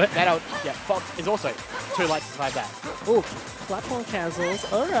gonna do it. That out. Yeah, Fox is also too light to survive that. Ooh, platform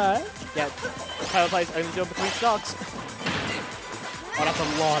cancels. All right. Yeah, Taylor plays only do it between stocks. Oh, that's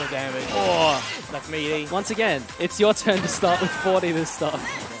a lot of damage. Oh, That's meaty. once again, it's your turn to start with 40 this stuff.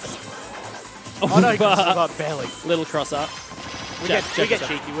 Oh no, because barely. Little cross up. We Jab, get jab, jab.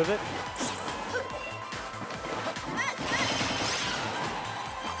 cheeky with it.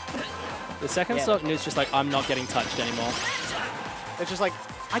 The second Yeah. stock news just like, I'm not getting touched anymore. It's just like,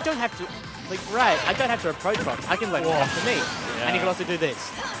 I don't have to, like, right, I don't have to approach Fox. I can let him come to me. And he can also do this.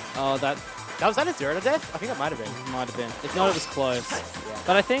 Oh, that Was that a 0 to death? I think it might have been. might have been. If not, it was close.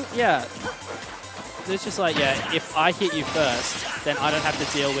 But I think, yeah, it's just like, yeah, if I hit you first, then I don't have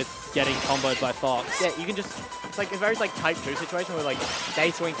to deal with getting comboed by Fox. Yeah, you can just, it's like a very like type 2 situation where like they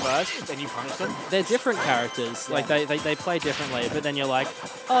swing first and you punish them. They're different characters. Like, they play differently, but then you're like,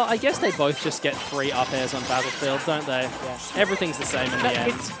 oh, I guess they both just get 3 up airs on Battlefield, don't they? Yeah. Everything's the same in No, the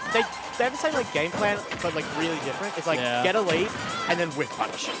end. they have the same like game plan, but like really different. It's like get a lead and then whip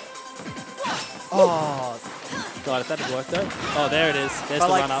punish. Oh, God, if that had worked though. Oh, there it is. There's but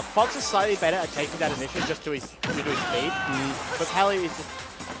the like run up. Fox is slightly better at taking that initiative just due to his speed. But Hartley is just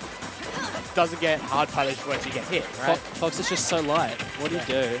doesn't get hard punished when she gets hit, right? Fox is just so light. What do you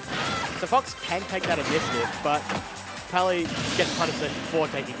do? So Fox can take that initiative, but Pally gets punished for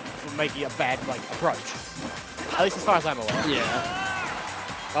making a bad like approach. At least as far as I'm aware. Yeah.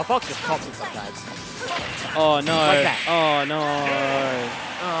 Well, Fox just pops it sometimes. Oh, no. Like that. Oh,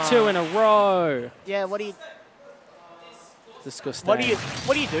 no. 2 in a row. Yeah, what do you Disgusting. do there?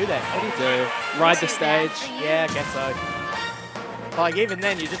 What do you do? Ride the stage? Yeah, I guess so. But like even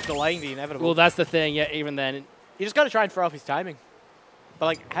then, you're just delaying the inevitable. Well, that's the thing. Yeah, even then, You just got to try and throw off his timing. But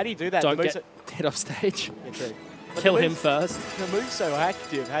like, how do you do that? don't The get move's hit off stage. yeah, true. But Kill the him move's- first. The move's so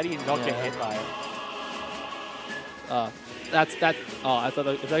active. How do you not get Yeah. hit by it? Oh, I thought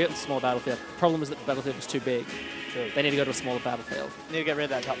if they get a small battlefield. The problem was that the battlefield was too big. True. They need to go to a smaller battlefield. You need to get rid of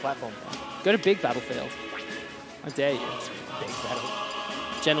that top platform. Go to big battlefield. I dare you. Big battle.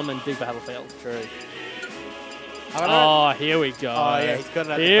 Gentlemen, big battlefield. True. Oh, here we go. Oh yeah, he's got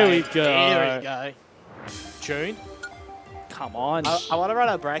it. At the Here we back. go. Here we go. Tune. Come on. I want to run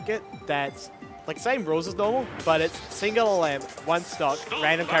a bracket that's like same rules as normal, but it's single lamp, 1 stock,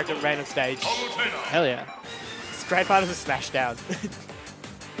 random character, random stage. Hell yeah. Straight fighters a smash down.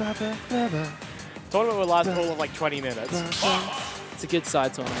 Tournament will last all of like 20 minutes. It's a good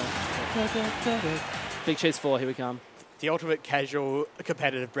side tournament. Big Cheese 4, here we come. The ultimate casual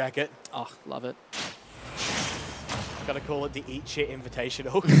competitive bracket. Oh, love it. Gotta call it the Eat Shit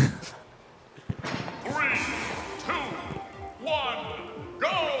Invitational. 3, 2, 1, go!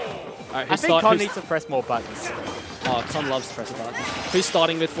 All right, I think Con needs to press more buttons. Oh, Con loves to press a button. Who's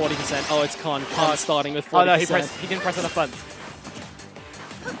starting with 40%? Oh, it's Con. Con's starting with 40%. Oh no, he didn't press enough buttons.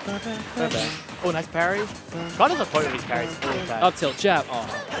 Oh, nice parry. Con doesn't point with his parries. It's really bad. Up tilt, jab. Oh,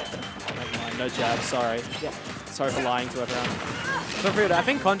 never mind. No jab, sorry. Yeah. Sorry for lying to everyone. So for real, I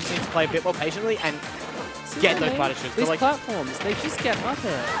think Con just needs to play a bit more patiently and get those punishes. These Like, platforms, they just get up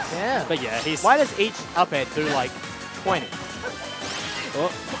there. yeah. But yeah, he's... Why does each up air do like 20?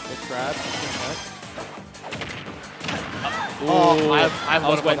 Oh, good grab. Oh, I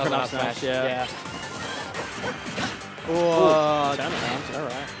was would waiting have for an up up smash, yeah. Oh, Turn around,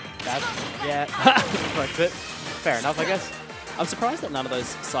 alright. that's, yeah. Correct it. Fair enough, I guess. I'm surprised that none of those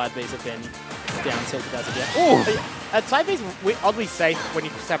side Bs have been down tilted as of yet. Oh! At side B's oddly safe when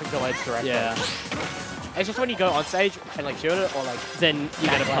you step into the ledge directly. Yeah. It's just when you go on stage and like shoot it or like Then you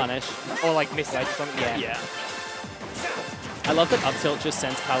get a back punish. or like miss ledge or something. Yeah. Yeah. I love that up tilt just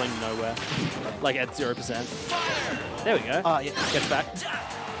sends Paling nowhere. Like at 0%. There we go. Oh, yeah. Gets back.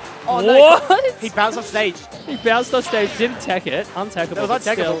 Oh, no. What? He bounced off stage. He bounced off stage, didn't tech it. Untackable. It was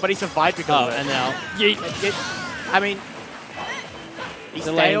untechable, but he survived because Oh, of it. and now. Yeet. I mean, he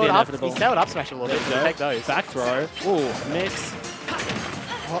Delaying stayed the up. inevitable. He stayed up smash a little bit. There we Take go. those. Back throw. Ooh, mix.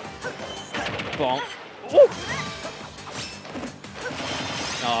 Bonk.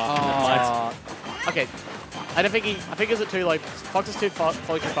 Oh, never mind. Okay. I don't think he. I think it was too low. Fox is too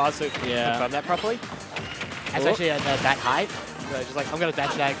fully too fast to confirm that properly. Especially at that height. So just like I'm gonna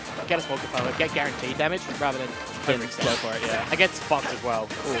dash tag, get a small component, get guaranteed damage rather than Then go overextend. for it, yeah. Against Fox as well.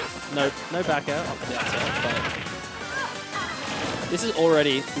 Ooh. No back out. But this is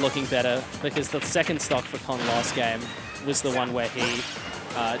already looking better because the second stock for Con last game was the one where he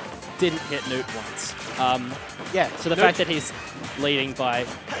didn't hit Newt once. Yeah. So the fact that he's leading by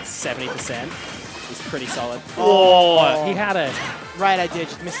 70% is pretty solid. Oh. He had it. Right idea,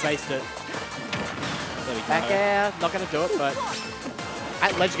 just misplaced it. There we go. Back air, not gonna do it, but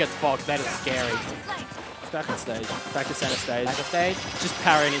at ledge against Fox, that is scary. Back on stage. Back to center stage. Back on stage, Just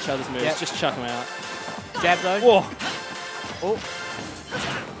parrying each other's moves. Yep. Just chuck them out. jab though. Whoa. Oh.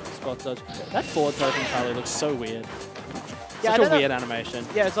 Spot dodge. That forward throw from Hartley looks so weird. Yeah, I Such don't a know. weird animation.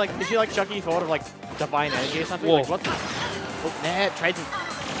 Yeah, it's like, is she like chucking forward of like divine energy or something? Whoa. Like what? Oh, nair, trades.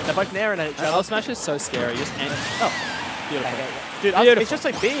 They're both nairing at each other. Up smash is so scary. Just oh, beautiful. Dude, Beautiful. it's just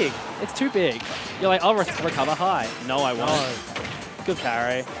so big. It's too big. You're like, I'll recover high. No, I won't. No. Good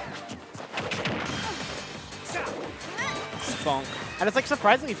parry. Bonk. And it's like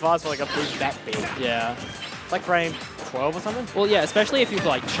surprisingly fast for like a boost that big. Yeah. It's like frame 12 or something. Well, yeah, especially if you've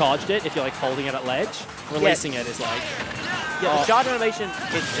like charged it, if you're like holding it at ledge, releasing it is like, Yeah, Oh. the charge animation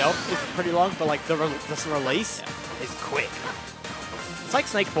itself is pretty long, but like the release is quick. It's like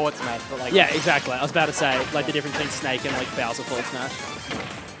Snake forward smash, but like... yeah, exactly. I was about to say, like the difference between Snake and like Bowser forward smash.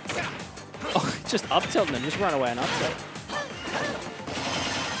 Oh, just up tilting them, just run away and up tilt.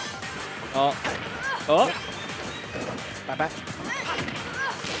 Oh. Oh. Back.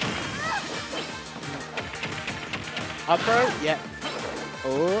 Up throw? Yeah.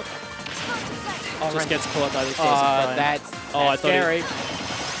 Oh. Oh, Just gets caught by the explosive that's I thought scary.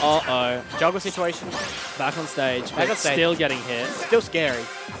 Uh-oh. Juggle situation. Back on stage, Back but on stage. still getting hit. Still scary.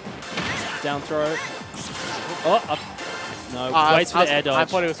 Down throw. Oh, up. No, waits for the air I dodge.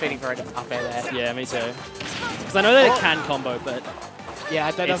 thought he was feeding for an up air there. Yeah, me too. Because I know that it can combo, but Yeah,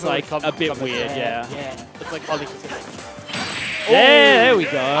 I don't know It's if it like would a bit come weird, there. yeah. Yeah. It's like oddly consistent. yeah, there we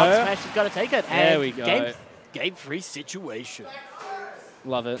Up go. smash has got to take it. There and we go. Game 3 situation.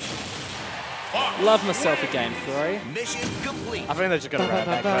 Love it. Love myself a game 3. Mission complete. I think they're just going to rat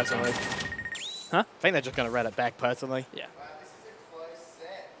it back personally. Huh? I think they're just going to rat it back personally. Yeah.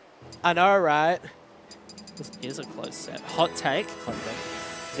 I know, right? This is a close set. Hot take.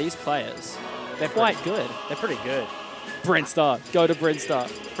 These players, They're quite good. They're pretty good. Brinstar. Go to Brinstar.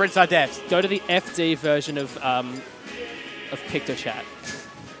 Prince are devs. Go to the FD version of PictoChat.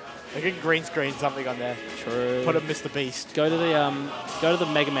 They can green screen something on there. True. Put a Mr. Beast. Go to the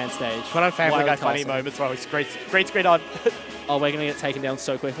Mega Man stage. Put on Family Wild Guy funny Castle. moments while he's green screen on. Oh, we're gonna get taken down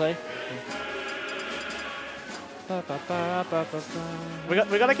so quickly. we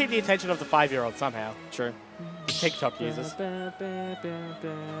got to keep the attention of the 5-year-old somehow. True. TikTok users. Start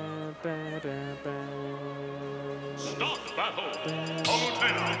battle.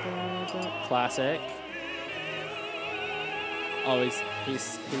 Classic. Oh,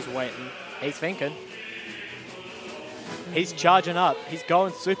 he's waiting. He's thinking. He's charging up. He's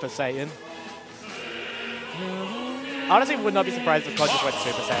going Super Saiyan. Honestly, would not be surprised if Con just went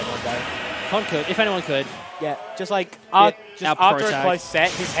Super Saiyan one day. Con could, if anyone could. Yeah, just like our after a pro close set,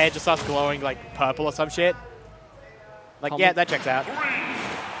 his hair just starts glowing like purple or some shit. Like, yeah, that checks out.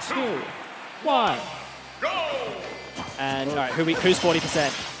 2, 1. And all right, who's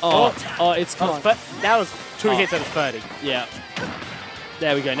 40%? Oh, it's Con. But that was 2 hits at a 30. Yeah.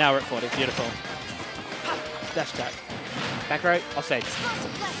 There we go. Now we're at 40. Beautiful. Dash attack. Back row, offstage.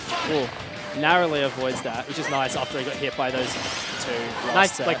 Cool. Narrowly avoids that, which is nice after he got hit by those two.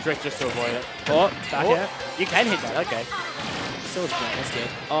 Nice, like, drift just to avoid it. Oh, back Oh, here. you can hit that, okay. Still a jump. That's good.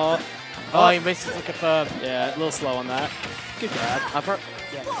 Oh, Oh, he misses the confirm. yeah, a little slow on that. Good grab. Up front.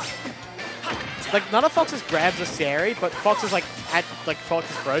 Yeah. Like, none of Fox's grabs are scary, but Fox is, like, at, like,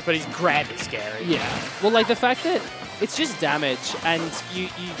 Fox's throat, but his grab is scary. Yeah. Well, like, the fact that it's just damage, and you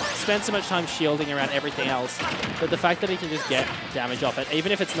spend so much time shielding around everything else, but the fact that he can just get damage off it,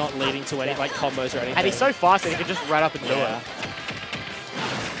 even if it's not leading to any, like, combos or anything. And he's so fast that he can just run up and do it.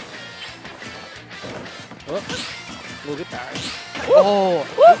 Oh, little bit parry. Oh,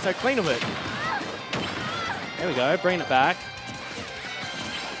 he's so clean of it. There we go, bringing it back.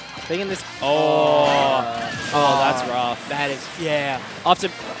 Being in this. Oh, that's rough. That is, yeah. After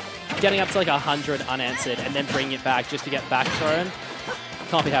getting up to like 100 unanswered and then bringing it back just to get back thrown,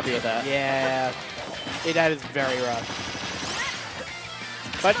 can't be happy with that. Yeah. That is very rough.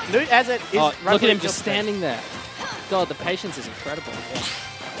 But Newt, as it is, look at him just standing there. God, the patience is incredible. Yeah.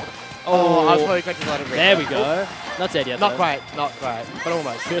 Oh, I was probably expecting a lot of There we go. Not dead yet. Not though. quite, but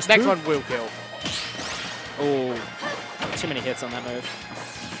almost. First Next two. one will kill. Oh, too many hits on that move.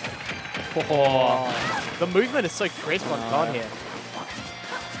 Oh. The movement is so crisp on Con here.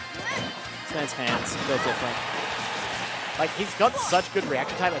 This man's hands, they're different. Like, he's got such good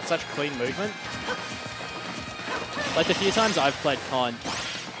reaction time and such clean movement. Like the few times I've played Con,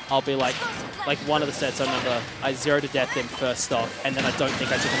 I'll be like one of the sets I remember, I 0 to death him first stock, and then I don't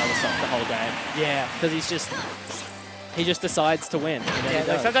think I took another stock the whole game. Yeah. Because he just decides to win. And then Yeah, he like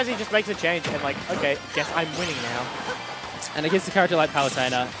does. sometimes he just makes a change and like, okay, guess I'm winning now. And against a character like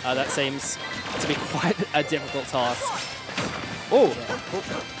Palutena, that seems to be quite a difficult task. Oh!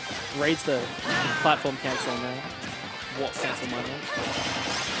 Reads the platform cancel there. What cancel my name?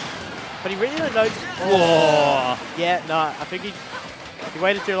 But he really knows. Whoa! Yeah, no, I think he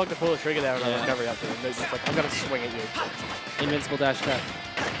waited too long to pull the trigger there on the Yeah. recovery up to him. He's just like, I'm going to swing at you. Invincible dash attack.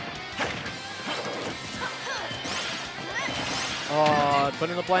 Oh, put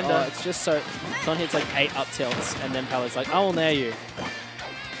in the blender. Oh, it's just so... Con hits like 8 up tilts, and then Palut's like, I will nair you.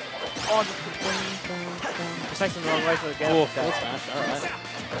 Oh, just takes him the wrong way for the get Oh, up. full smash, alright.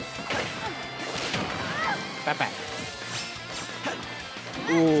 Back.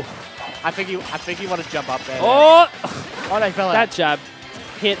 Ooh. I think you want to jump up there. Oh! Oh, they fell out. That jab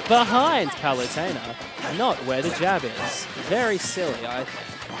hit behind Palutena, not where the jab is. Very silly, I think.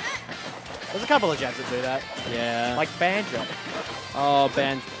 There's a couple of jabs that do that. Yeah. Like Banjo. Oh,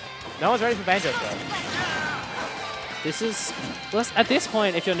 Ban. No one's ready for Banjo though. This is... Well, at this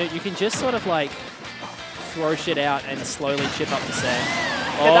point, if you're new, you can just sort of like throw shit out and slowly chip up the set.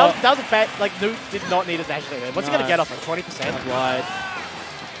 Yeah, Oh, that was a bad, like, Newt did not need a dash there. What's he going to No. get off, like 20%? wide.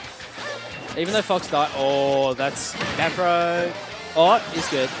 Even though Fox died... Oh, that's... Down throw. Oh, he's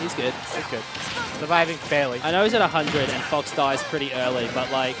good. He's good. It's good. Surviving barely. I know he's at 100 and Fox dies pretty early,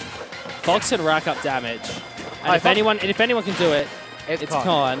 but like, Fox can rack up damage. And Oh, if anyone can do it, it's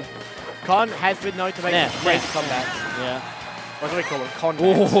Con. Con has been known to make great comebacks. Yeah. What do we call them? Con.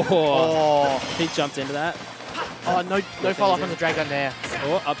 Oh. He jumped into that. Oh, no follow up on the Dragon there.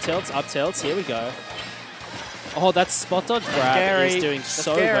 Oh, up tilts. Here we go. Oh, that spot dodge grab scary. is doing That's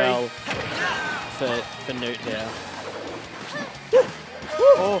so scary. well for Newt here.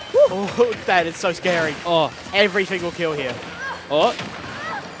 Oh, that is so scary. Oh, Every single kill here. oh,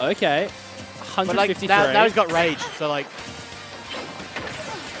 okay. But like, 153. now he's got rage, so like...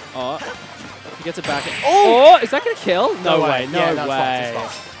 Oh, he gets it back. Oh, is that going to kill? No way, no Yeah, no, way. it's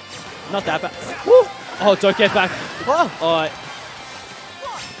Fox. Not that bad. Woo! Oh, don't get back. Oh, Oh,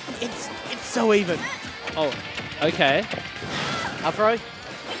 it's so even. oh, okay. Up throw.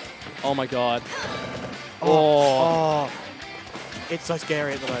 Oh my god. Oh. It's so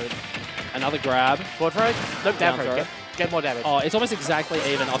scary at the moment. Another grab. Forward throw. Nope, down Down throw. throw. Get more damage. Oh, it's almost exactly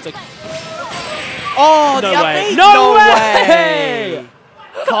even after. Oh, No the up way. B. No way.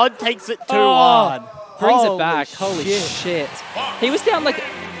 Con takes it 2-1. Brings Holy it back. Holy shit. He was down like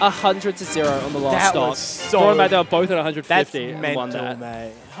 100 to 0 on the last That stock. was so- Brought him back, they were both at 150 That's and mental, won that.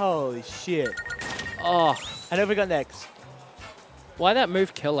 mate. Holy shit. Oh, And who we got next? why that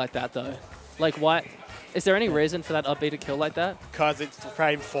move kill like that though? Like why? Is there any reason for that up B to kill like that? Because it's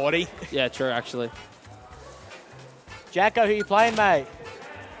frame 40. Yeah, true actually. Jacko, who you playing, mate?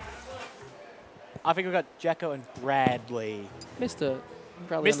 I think we've got Jacko and Bradley. Mr.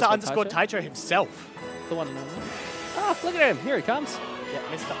 Bradley Mr. underscore Taicho himself. The one and only. Ah, look at him. Here he comes. Yeah,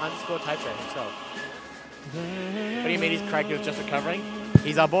 Mr. underscore Taicho himself. What do you mean he's cracked? He was just recovering?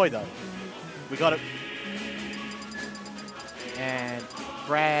 He's our boy, though. We got it. And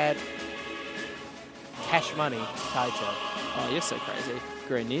grab cash money, Taicho. Oh, you're so crazy.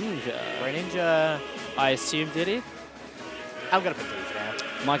 Greninja. Greninja. I assume Diddy I'm going to put these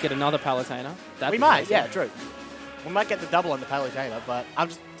now. might get another Palutena. That'd We be might, crazy. yeah, true. We might get the double on the Palutena, but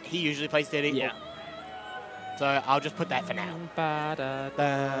he usually plays Diddy. Yeah. So I'll just put that for now.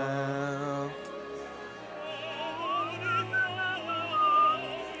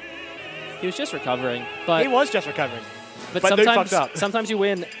 He was just recovering, but He was just recovering. But But dude fucked sometimes, up. sometimes you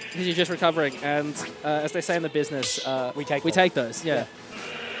win because you're just recovering, and as they say in the business, We take we them. take those. Yeah.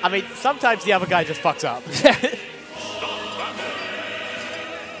 I mean, sometimes the other guy just fucks up.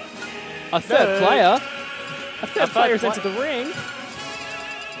 A third player. A third third player has pla- entered the ring.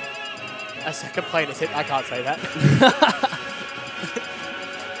 A second plane is hit. I can't say that.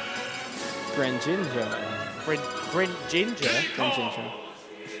 Greninja. Green ginger. Greninja.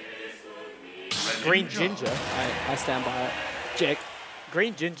 Green ginger. I stand by it. Jake.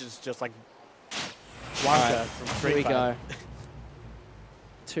 Green ginger's just like Wonka Alright, from here Street we Fighter. go.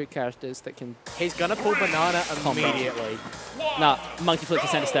 Two characters that can... He's gonna pull banana Combo. immediately. Nah, monkey flip to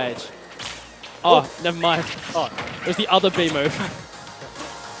center stage. Oh, never mind. Oh, It was the other B move.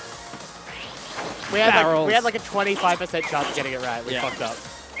 we had Barrels. like a 25% chance of getting it right. We Yeah. fucked up.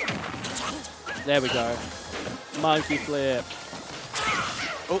 There we go. Monkey flip.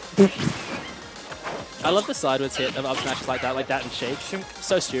 Oh, I love the sideways hit of up smashes like that and Sheik.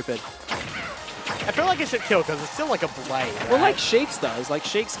 So stupid. I feel like it should kill because it's still like a blade. Well, right? like Sheik's does. Like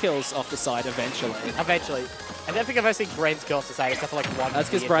Sheik's kills off the side eventually. Eventually. I don't think I've ever seen Brad's kill off the side except for like one. That's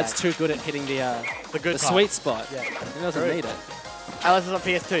because weird Brad's attack. too good at hitting the good part. sweet spot. Yeah. He doesn't True. need it. Unless it's on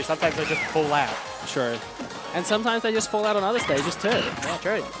PS2, sometimes they just fall out. True. And sometimes they just fall out on other stages too. Yeah,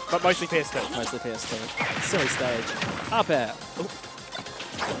 true. But mostly PS2. Mostly PS2. Silly stage. Up air.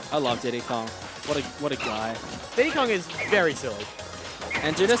 I love Diddy Kong. What a guy. Diddy Kong is very silly.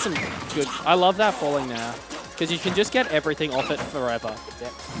 And dude, there's some good... I love that falling now. Because you can just get everything off it forever.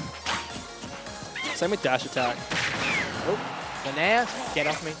 Yep. Same with dash attack. Oh, so now, get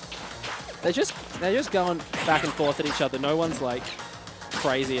off me. They're just going back and forth at each other. No one's like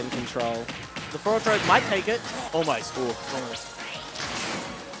crazy in control. The forward throw might take it. Almost. Ooh, almost.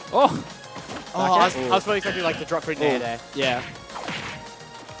 Oh! Oh, I was really expecting like the drop through there. Yeah.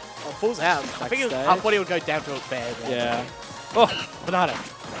 Oh, falls out. I think I thought he would go down to a bear. Yeah. Oh! Banana.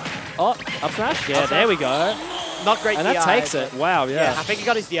 Oh! Up smash? Yeah, there we go. Not great And DI, that takes but- it. Wow, Yeah, yeah. I think he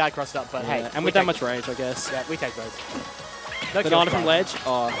got his DI crossed up, but hey. Yeah, and we with that take- much rage, I guess. Yeah, we take those. No Banana kills, from bro. ledge.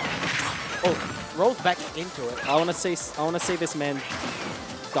 Oh, Oh, rolls back into it. I want to see this man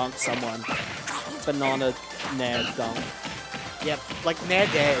dunk someone. Banana nair dunk. Yep, like Nair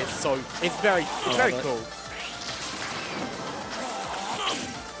there is so it's very love it. cool.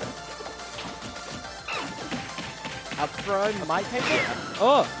 Up throw might take it.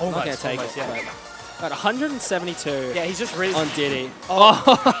 Oh, Almost, not gonna take almost, it. yeah. But at 172 Yeah, he's just really on Diddy. Oh,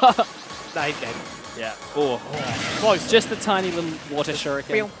 no, he's dead. yeah. Oh, Close. just the tiny little water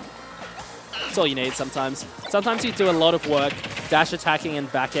shuriken. That's all you need sometimes. Sometimes you do a lot of work dash attacking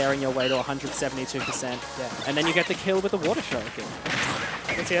and back airing your way to 172%. Yeah. And then you get the kill with the water shuriken.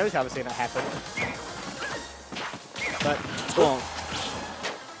 That's the only time I've seen that happen. But Oh,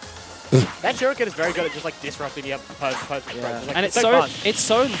 that shuriken is very good at just like disrupting the opponent's yeah. approach. Like, And fun. it's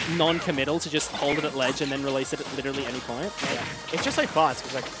so non-committal to just hold it at ledge and then release it at literally any point. Yeah. It's just so fast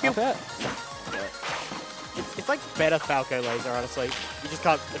because like I bet. it's like better Falco laser, honestly. You just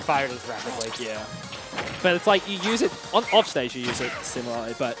can't fire it as rapidly. Yeah. But it's like you use it on off stage. You use it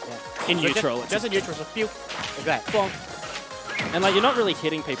similarly, but in But neutral, Just it's in neutral, it's a few like that. bonk. And like you're not really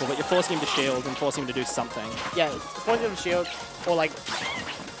hitting people, but you're forcing him to shield and forcing him to do something. Yeah, it's pointing of shield or like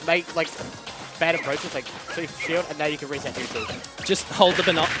make like bad approaches, like so you shield and now you can reset neutral. Just hold the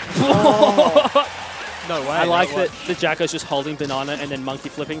banana. No way. I like that the Jacko's just holding banana and then monkey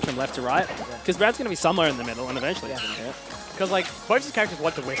flipping from left to right. Because Brad's going to be somewhere in the middle and eventually he's going to hit. Because like both his characters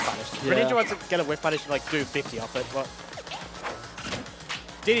want to whiff punish. Yeah. Greninja wants to get a whiff punish and like do 50 off it. But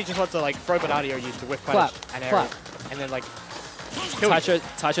Diddy just wants to like throw banana or use to whiff punish and air it. And then like kill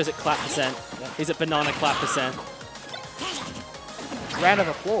Taicho's at clap percent. Yeah. He's at banana clap percent. round of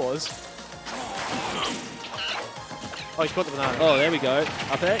applause. Oh, he's caught the banana. Oh, there we go.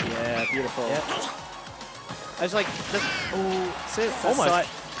 Up there? Yeah, beautiful. Yeah. I was like, oh, See, that's almost. like-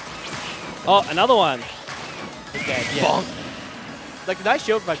 oh, another one. He's dead. Yeah. Like nice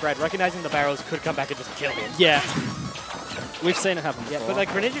shield by Brad, recognizing the barrels could come back and just kill him. Yeah. We've seen it happen before. Yeah, but like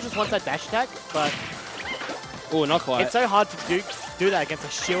Greninja just wants that dash attack, but Oh, not quite. It's so hard to do that against a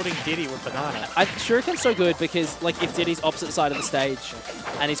shielding Diddy with banana. Shuriken's so good because, like, if Diddy's opposite side of the stage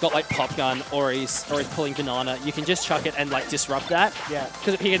and he's got, like, pop gun or he's pulling banana, you can just chuck it and, like, disrupt that. Yeah.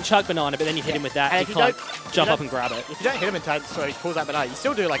 Because he can chuck banana, but then you hit him with that and And he if you can't jump up and grab it. If you don't hit him in time, so he pulls that banana, you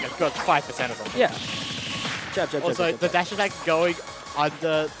still do like a good 5% or something. Yeah. Jab, jab, Also, jab, the jab. dash attack going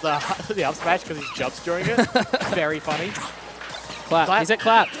under the up smash because he jumps during it. Very funny. Clap. Clap. He's at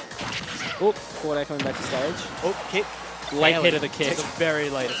clap. Oh, forward air coming back to stage. Oh, kick. Late Barely. hit of the kick. It's a very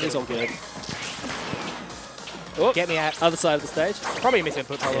late. He's all good. Oh, Get me out. other side of the stage. Probably a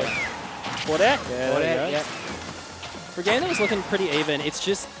misinput, probably. Forward air. Yeah, Forward air, yeah. For a game that was looking pretty even, it's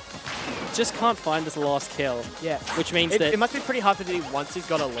just can't find this last kill. Yeah. Which means It that... must be pretty hard for Diddy once he's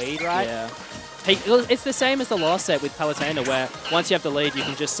got a lead, right? Yeah. It's the same as the last set with Palutena, where once you have the lead, you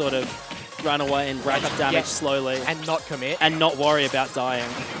can just sort of run away and rack up damage slowly. And not commit. And not worry about dying.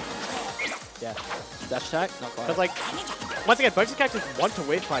 Yeah. Dash attack? Not quite. Because, like, once again, both these characters want to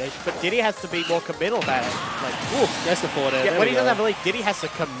win punish, but Diddy has to be more committal about it. Like, Ooh, there's the forward air. yeah, There when we he doesn't go. have a lead, Diddy has to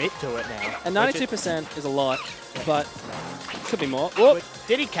commit to it now. And which is- 92% is a lot, but could be more. Whoop. which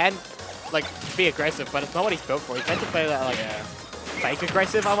Diddy can, like, be aggressive, but it's not what he's built for. He tends to play that, like, fake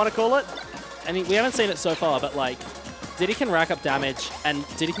aggressive, I want to call it. And we haven't seen it so far, but like, Diddy can rack up damage and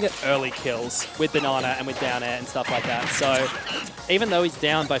Diddy can get early kills with banana and with down air and stuff like that. So even though he's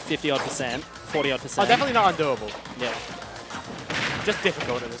down by 50-odd%, 40-odd%. Oh, definitely not undoable. Yeah. Just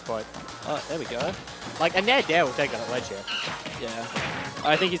difficult at this point. Oh, there we go. Like, and Nair Dare will take on a ledge here. Yeah.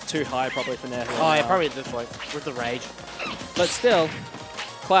 I think he's too high probably for Nair. Oh, yeah, probably at this point, with the rage. But still,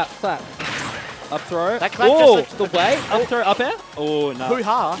 clap, clap. Up throw. That clap oh, just the way. Up throw, up air. Oh, no.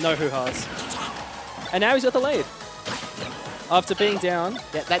 Hoo-ha. No hoo-has. And now he's got the lead. After being down,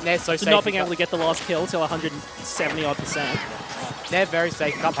 Yeah, that Nair's so safe. not being able to get the last kill till 170-odd%. Nair very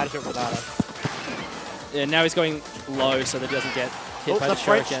safe, can't punish it with banana. Yeah, now he's going low so that he doesn't get hit Oh, by the the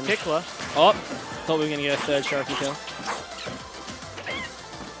French shuriken. tickler. Oh, thought we were going to get a third shuriken kill.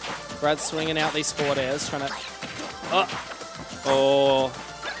 Brad's swinging out these forward airs, trying to... Oh,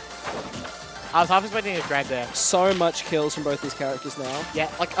 I was half expecting a grab there. so much kills from both these characters now.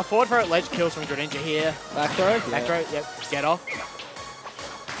 Yeah, like a forward throw at ledge kills from Greninja here. Back throw? Back throw, yep, get off.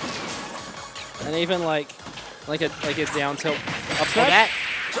 And even like a down tilt up Oh, smash. that,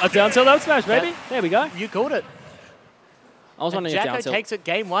 A down tilt up smash, baby. Yeah. There we go. you called it. I was And wondering if down Jacko tilt. takes it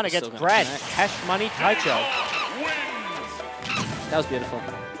game one Still against gonna Brad. connect. Cash money Taicho. That was beautiful.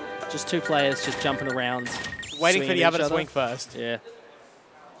 Just two players just jumping around. Waiting for swinging the at other each to other. swing first. Yeah.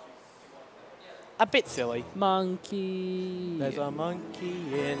 A bit silly. Monkey. There's a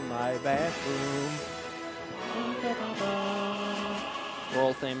monkey in my bathroom.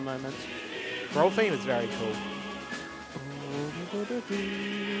 Brawl theme moment. Brawl theme is very cool.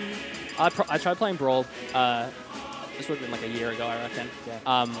 I tried playing Brawl. This would have been like a year ago, I reckon.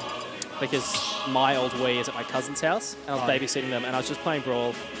 Yeah. Because my old Wii is at my cousin's house, and I was babysitting them, and I was just playing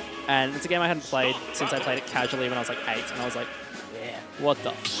Brawl. And it's a game I hadn't played since I played it casually when I was like 8, and I was like, Yeah. what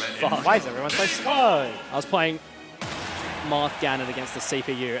the fuck? Why is everyone so slow? I was playing Marth Ganon against the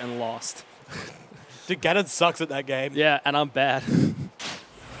CPU and lost. Dude, Ganon sucks at that game. Yeah, and I'm bad.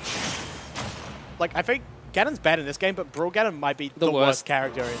 Like, I think Ganon's bad in this game, but Brawl Ganon might be the worst worst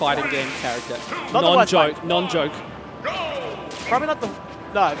character in Fighting game character. Not the worst Non-joke. Non-joke. Probably not the...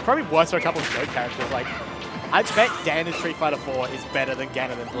 No, it's probably worse for a couple of joke characters. Like, I bet Dan in Street Fighter 4 is better than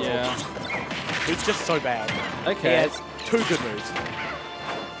Ganon in Brawl. Yeah. He's just so bad. He Okay. has 2 good moves.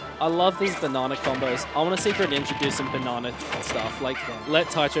 I love these banana combos. I want to see Greninja do some banana stuff. Like, let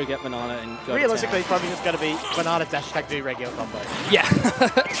Taicho get banana and go Realistically, to it's probably just going to be banana dash attack do regular combo. town. Yeah,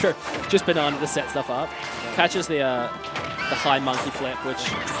 true. Just banana to set stuff up. Catches the high monkey flip, which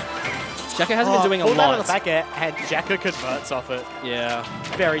Jacko hasn't been doing a pull that on lot. the back air, and Jacko converts off it. Yeah,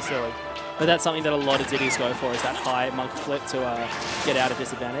 Very silly. but that's something that a lot of Diddy's go for, is that high monkey flip to get out of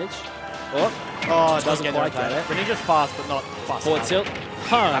disadvantage. Oh, Oh, it Doesn't doesn't quite get get it. Greninja's fast, but not fast forward enough. tilt.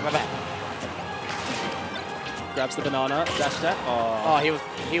 Home. Back. Grabs the banana. Dash attack. Oh, Oh,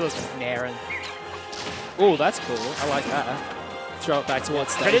 he was naring. oh, that's cool. I like that. Throw it back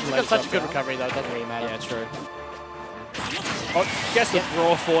towards stage. Greninja's and got let it such a drop good down. recovery, though. It doesn't really matter. Yeah, true. Oh, guess the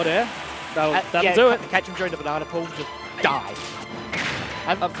raw forward air. That'll Yeah, do it. Catch him during the banana pull, just die.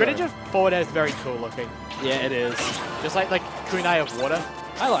 Up throw. Greninja's forward air is very cool looking. Yeah, it is. Just like kunai of water.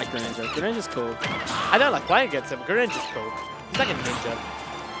 I like Greninja. Greninja's cool. I don't like playing against him, but Greninja's cool. He's like a ninja.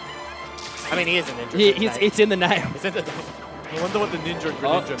 I mean, he is a ninja. It's in the name. It's in the I wonder what the ninja and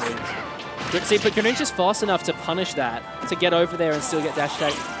Greninja means. See, but Greninja's fast enough to punish that, to get over there and still get dash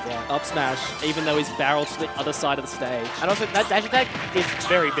attack up smash, even though he's barreled to the other side of the stage. And also, that dash attack is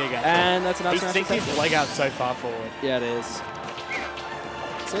very big, actually. And that's an up He smash. sticks his leg out so far forward. Yeah, it is.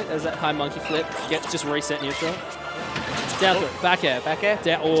 See, there's that high monkey flip. Just reset neutral. Down throw, back air. Back air?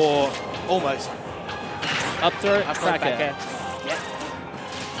 Down, or Almost. up throw, Up throw, back air. Yep.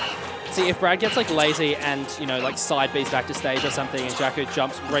 See, if Brad gets like lazy and, you know, like side B's back to stage or something and Jacko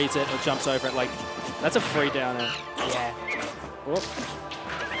reads it or jumps over it, like, that's a free down air. Yeah. Oh.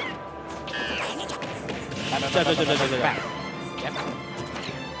 Back. Yep.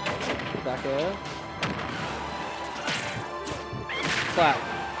 Back air. Flat.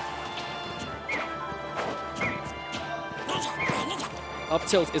 Up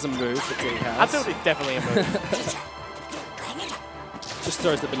tilt is a move that D has. Up tilt is definitely a move. Just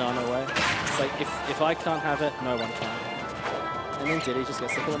throws the banana away. It's like, if I can't have it, no one can. And then Diddy just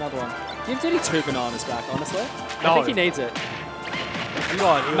gets to pull another one. Give Diddy 2 bananas back, honestly. I think he needs it.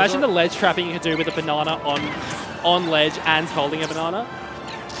 Imagine the ledge trapping you could do with a banana on ledge and holding a banana.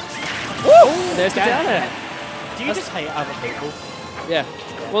 Woo! There's the down air. Do you just hate other people? Yeah.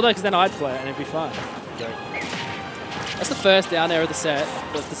 Well, no, because then I'd play it and it'd be fun. That's the first down air of the set.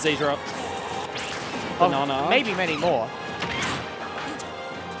 That's the Z drop. Banana. Maybe many more.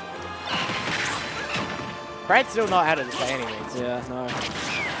 Brad's still not out of this by any means. Yeah, no.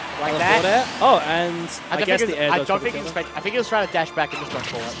 Like that. Oh, and I guess the air I dodge don't would think be he was. better. I think he was trying to dash back and just went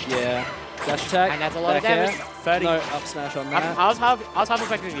for it. Yeah. Dash attack. And that's a lot of back damage. air. 30. No up smash on that. I was half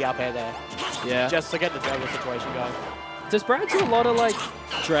expecting the up air there. Yeah. Just to get the juggle situation going. Does Brad do a lot of like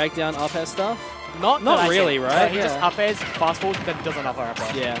drag down up air stuff? Not really, right? He just up airs, fast forward, then does another up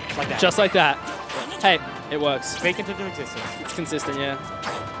air. Yeah. Like that. Just like that. Hey, it works. Speaking to existence. It's consistent, yeah.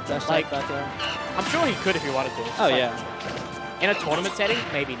 Dash Like- attack back air. I'm sure he could if he wanted to. It's Oh, just yeah. In a tournament setting,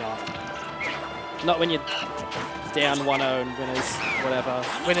 maybe not. Not when you're down 1-0 and winners, whatever.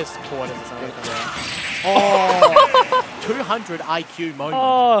 Winners quarters or something. Oh, 200 IQ moment.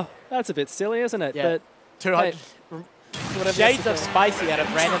 Oh, that's a bit silly, isn't it? Yeah. But 200. whatever Shades of spicy at a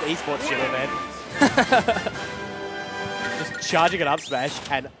random esports shit event. Just charging it up smash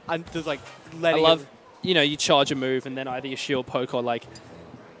and just like letting I love, it. you know, you charge a move and then either you shield poke or like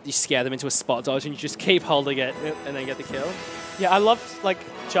you scare them into a spot dodge and you just keep holding it and then get the kill. Yeah, I love like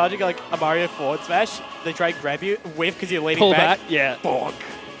charging like a Mario forward smash. They try and grab you with because you're leaning Pull back. back, yeah. Bonk.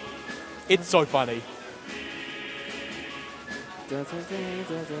 It's so funny.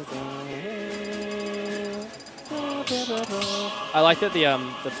 I like that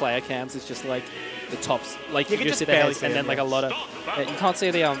the player cams is just like the tops, like You you can just just see their barely heads see and them, then like a yeah. lot of you can't see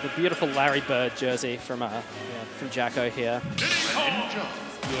the beautiful Larry Bird jersey from Jacko here.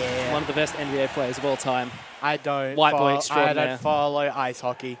 Yeah. One of the best NBA players of all time. I don't. White boy follow, I extraordinaire. don't follow ice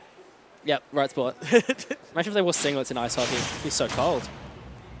hockey. Yep, right spot. Imagine if they wore singlets in ice hockey. It'd be so cold.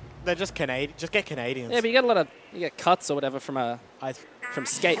 They're just Canadian. Just get Canadians. Yeah, but you get a lot of cuts or whatever from Ice. from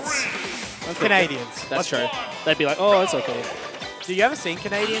skates. Canadians. That's true. They'd be like, oh, it's okay. Do you ever seen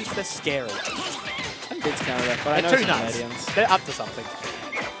Canadians? They're scary. I haven't been to Canada, but I know They're too some nuts. Canadians. They're up to something.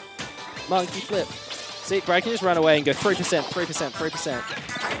 Monkey flip. See, Brad can just run away and go 3%, 3%,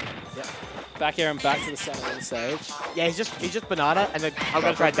 3%. Yep. Back air and back to the center of the stage. Yeah, he's just banana, and then I'm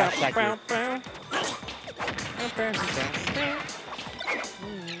gonna try dash attack you.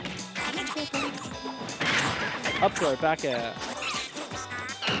 Up throw, back air.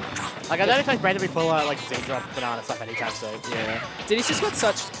 Like I don't expect Brad to be pulling out like Z drop banana stuff anytime soon. Yeah. Did he's just got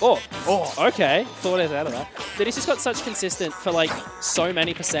such... Oh, okay. Thought it out of that. Did he's just got such consistent for like so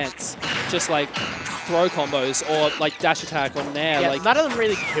many percents. Just like throw combos or like dash attack or nair. Yeah, like none of them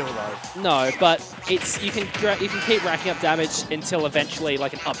really kill though. no, but it's you can keep racking up damage until eventually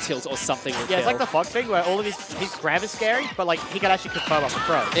like an up tilt or something will Yeah, kill. it's like the Fox thing where all of his grab is scary, but like he can actually confirm off the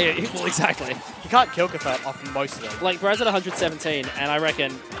throw. Yeah, well, exactly. He can't kill confirm off most of them. Like Brad's at 117, and I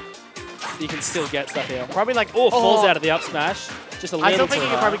reckon you can still get stuff here. Probably like Falls out of the up smash. Just a little I still too think you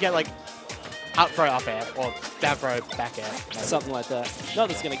can hard. probably get like up throw up air or down throw back air. Maybe. Something like that. Not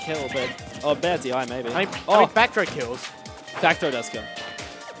that's going to kill, but... Oh, bad DI maybe. I mean back throw kills. Back throw does kill.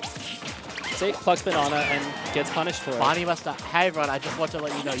 See, plucks banana and gets punished for it. Barney must have... Hey everyone, I just want to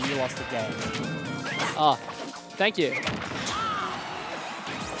let you know you lost the game. Ah, thank you.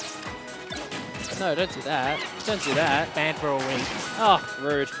 No, don't do that. Don't do that. Banned for a week. Oh,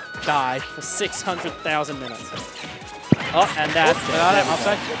 rude. Die. For 600,000 minutes. Oh, and that's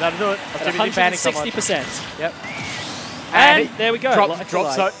That'll do it. at 160%. Yep. And there we go.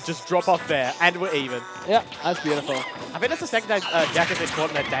 Just drop off there, and we're even. Yeah, that's beautiful. I think that's the second time Jack has been caught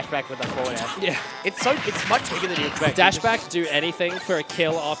in that dash back with the forward air. Yeah. It's much bigger than you expect. Dash back, do anything for a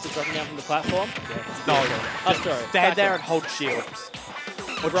kill after dropping down from the platform. No, Up throw. stand there and hold shield.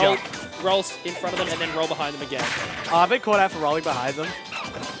 Or Roll, jump. roll in front of them and then roll behind them again. I've been caught out for rolling behind them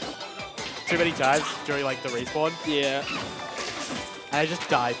too many times during like the respawn, Yeah. and I just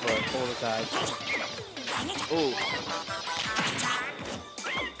die for it all the time. Ooh.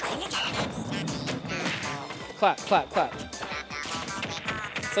 Clap, clap, clap.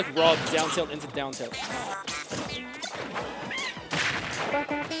 It's like Rob, down tilt into down tilt.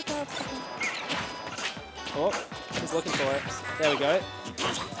 Oh, he's looking for it. There we go.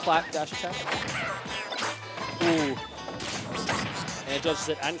 Clap, dash attack. Ooh. And it dodges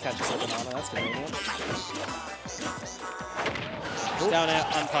it and catches the banana. That's convenient. Down out,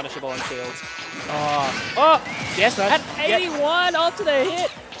 unpunishable on field. Oh! Yes, man. At 81 after the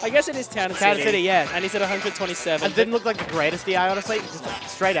hit! I guess it is Town and City. Town and City, yeah. And he's at 127. It didn't look like the greatest DI, honestly. Just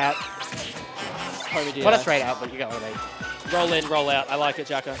straight out. Homie DI. Not a straight out, but you get what I mean. Roll in, roll out. I like it,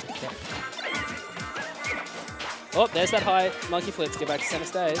 Jacko. Oh, there's that high monkey flip to get back to center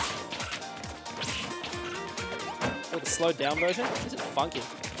stage. Oh, the slowed down version? Is it funky?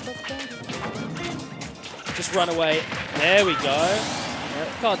 Just run away. There we go.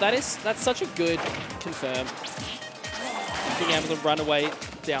 God, that's such a good confirm. Being able to run away,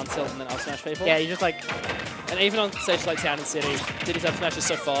 down tilt, and then up smash people. Yeah, you just like... And even on stages like Town and City, Diddy's up smash is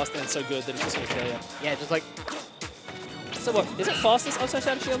so fast and so good that it's just going to kill you. Yeah, just like... So what, is it fastest up smash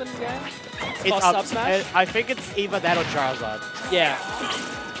out of shield in the game? It's Fastest up smash? I think it's either that or Charizard. Yeah.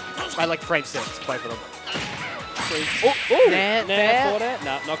 I like frame 6, play for them. Oh, Nair, forward air?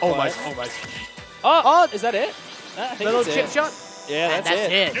 No, not quite. Almost. Oh, is that it? I think Little that's chip it. shot? Yeah, And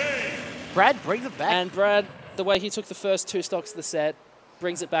that's it. Brad brings it back. And Brad, the way he took the first 2 stocks of the set,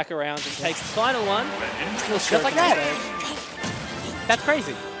 brings it back around and takes the final one. Just like that. That's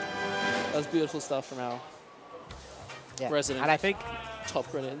crazy. That was beautiful stuff from our resident And I think top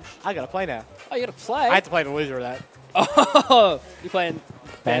Greninja. I gotta play now. Oh, you got to play? I had to play the loser of that. Oh, you playing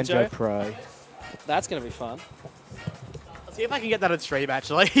Banjo? Pro. That's going to be fun. Let's see if I can get that on stream,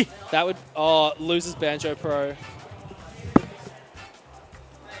 actually. That would, loses Banjo Pro.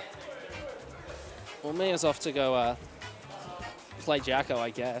 Well, Mia's off to go play Jacko,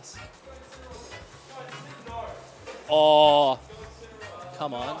 I guess. Oh,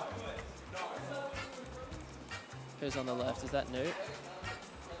 come on. Who's on the left? Is that Newt?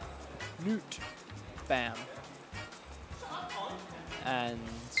 Newt. Bam. And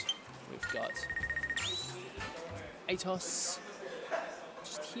we've got Atos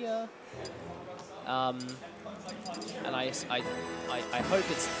just here. And I hope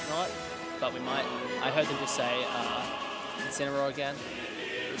it's not, but we might. I heard them just say Incineroar again,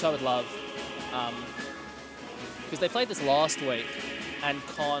 which I would love. Because they played this last week, and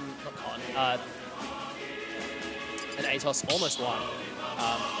and Atos almost won.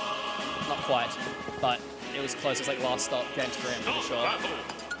 Not quite, but it was close. It was like last stop, game 3, I'm pretty sure.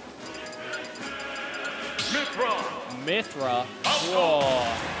 Mithra. Whoa.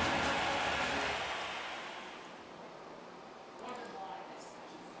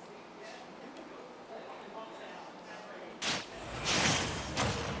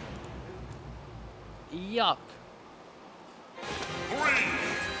 Yuck. 3,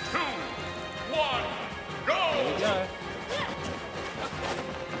 2, 1, go! There we go.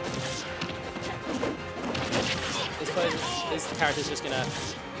 This character's just gonna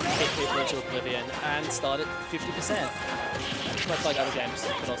hit people into oblivion and start at 50%. Much like other games,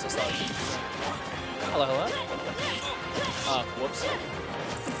 but also start at 50%. Hello, hello. Ah, whoops.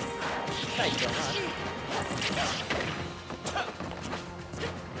 Thank you very much.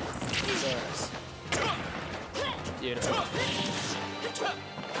 Beautiful.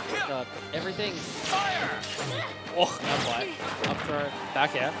 God, everything. Oh, not quite. Up throw,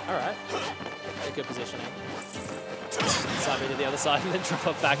 back air. All right. A good positioning. Side me to the other side and then drop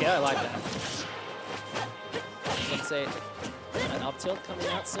off back air. I like that. Let's see an up tilt coming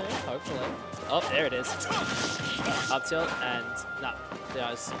out soon, hopefully. Oh, there it is. Up tilt and no,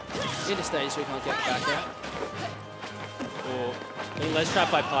 there's into stage so we can't get back air. Oh, the ledge trap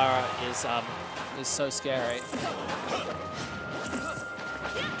by Pyra is so scary.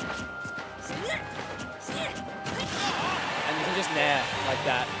 And you can just nair like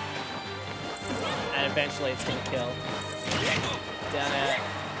that. And eventually it's going to kill. Down air,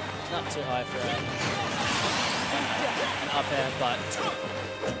 not too high for an up air, but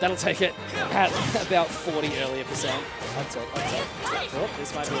that'll take it at about 40 earlier percent. Up tilt, up tilt. Oh,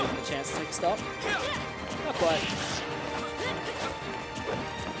 this might be a chance to take a stop. Not quite.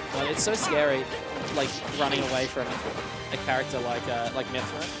 It's so scary, like running away from a character like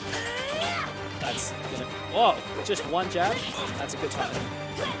Mithra. That's gonna. Whoa! Just one jab. That's a good time.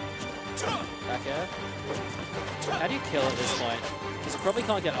 Back air. How do you kill at this point? Because you probably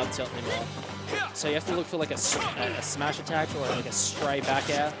can't get up tilt anymore. So you have to look for like a smash attack or like a stray back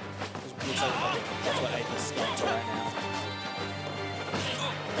air. That's what Apex is going for right now.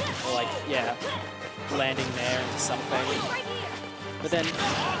 Or like, yeah, landing there into something. But then,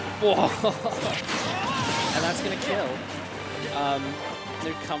 whoa! And that's gonna kill.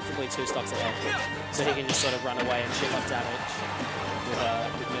 They're comfortably 2 stocks ahead. So he can just sort of run away and chip up damage with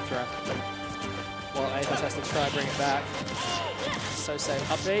Mithra. Well, Apex has to try and bring it back. So safe.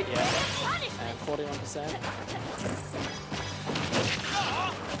 Upbeat, yeah. And 41%.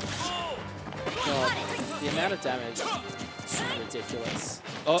 God, the amount of damage is ridiculous.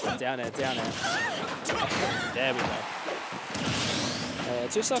 Oh, down air, down air. There we go.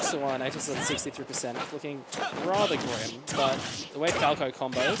 2 stocks to 1, Apex on 63%. Looking rather grim, but the way Falco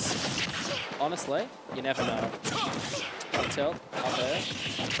combos, honestly, you never know. Up tilt, up air,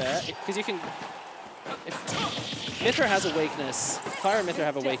 because you can. If Mithra has a weakness, Pyro and Mithra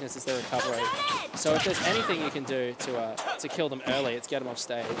have a weakness, it's their recovery. So if there's anything you can do to kill them early, it's get them off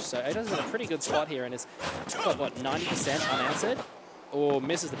stage. So Atos is in a pretty good spot here and is got what 90% unanswered, or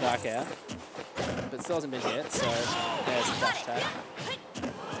misses the back air, but still hasn't been hit. So there's the dash attack,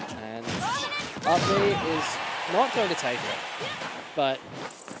 and up B is not going to take it, but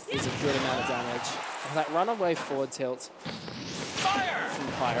is a good amount of damage. And that runaway forward tilt from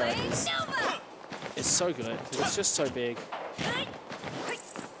Pyro is so good, because it's just so big.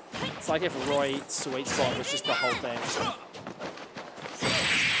 It's like if Roy Sweet Spot was just the whole thing.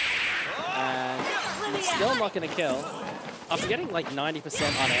 And it's still not going to kill. After getting like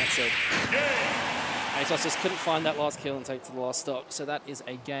 90% unanswered, Atos just couldn't find that last kill and take to the last stock. So that is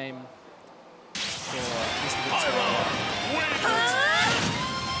a game for Mr. Victoria.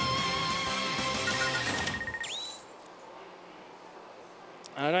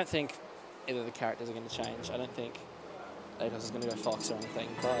 And I don't think either of the characters are going to change. I don't think Atos is going to go Fox or anything,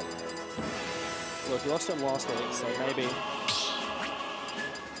 but look, we lost to him last week, so maybe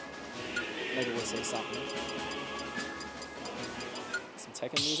we'll see something. Some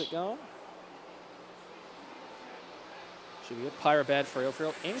Tekken music going. Should be good. Pyro bad for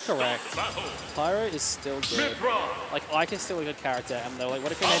real. Incorrect. Pyro is still good. Like, Ike is still a good character, and they're like,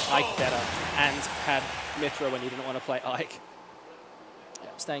 what if you made Ike better and had Mithra when you didn't want to play Ike?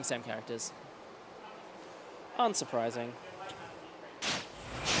 Yeah, staying same characters. Unsurprising.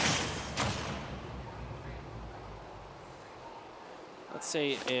 Let's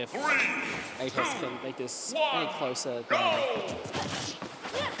see if Apex can make this any closer than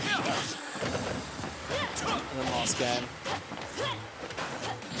last game.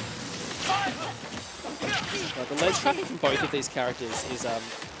 But the ledge trapping from both of these characters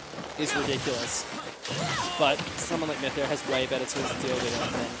is ridiculous. But someone like Mithra has way better tools to deal with it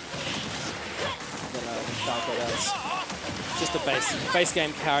than Falco does. Just a base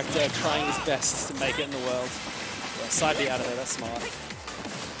game character trying his best to make it in the world. Yeah, side B out of there, that's smart.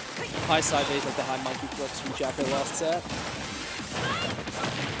 High side B like the high monkey flips from Jacko last set.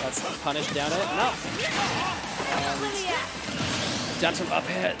 That's punished down it. No! And down from up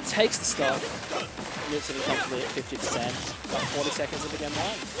here, takes the stock. Moves it comfortably at 50%. About 40 seconds of the game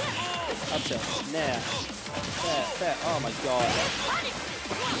line. Up tilt. Nair. Fair. Oh my god.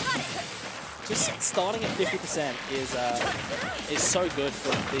 Just starting at 50% is so good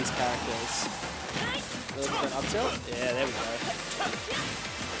for these characters. Looking for an up tilt? Yeah, there we go.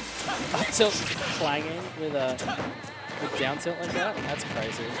 Up tilt clanging with down tilt like that? That's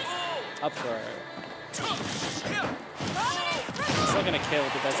crazy. Up throw. It's not going to kill,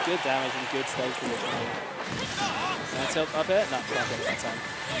 but that's good damage and good stage positioning. Down tilt up it? No, can't get it that time.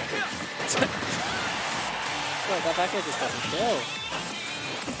 Wait, that back air just doesn't kill.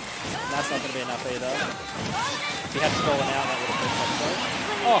 That's not going to be enough either. If he had fallen out, that would have been top throw.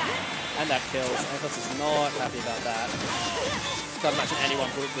 Oh, and that kills. Atos is not happy about that. Can't imagine anyone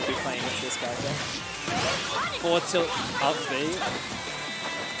would be playing against this character. Forward tilt up B.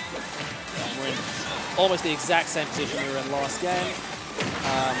 We're in almost the exact same position we were in last game.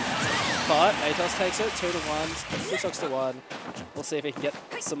 But Atos takes it, 2-1, 2 stocks to 1. We'll see if he can get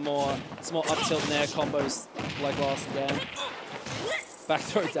some more up tilt and air combos like last game. Back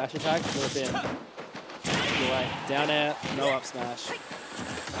throw dash attack would have been away. Down air, no up smash.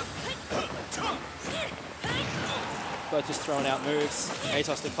 Both just throwing out moves.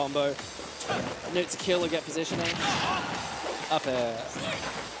 Atos to combo. Newt to kill or get positioning. Up air.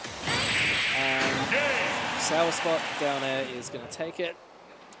 And Sour Spot down air is going to take it.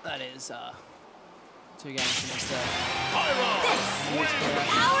 That is 2 games from instead.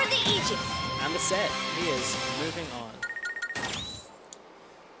 Power the Aegis. And the set. He is moving on.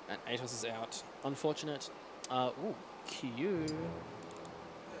 And Atos is out. Unfortunate. Ooh, Q.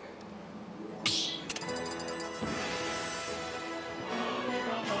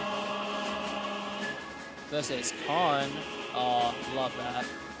 Versus Con. Oh, love that.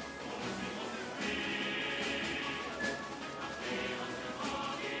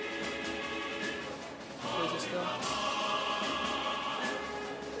 Who is this still? I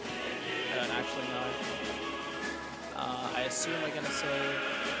don't actually know. I assume we're going to see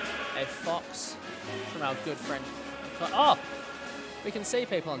a Fox from our good friend. Oh! We can see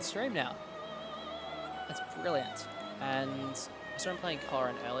people on stream now. That's brilliant. And I started playing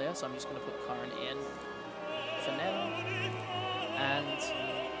Corrin earlier, so I'm just going to put Corrin in for now. And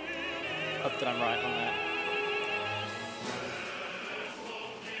hope that I'm right on that.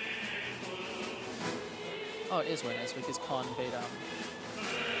 Oh, it is winners because Con beat Miller.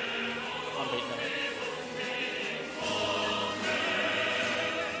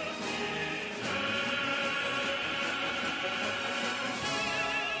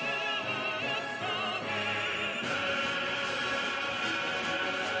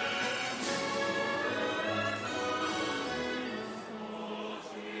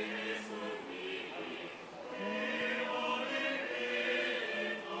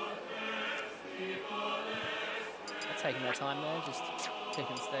 Taking their time there, just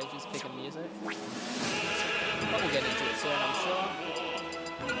picking stages, picking music. But we'll get into it soon, I'm sure.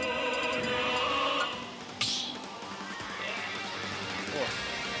 Yeah. Oh.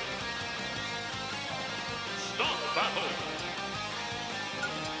 Stop battle.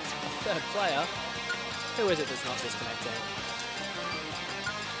 Third player. Who is it that's not disconnecting?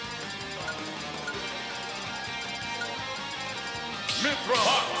 Mithra.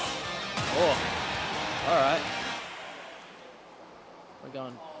 Oh. Alright. We're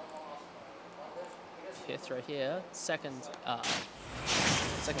going 5th right here. Second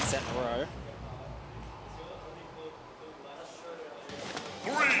set in a row.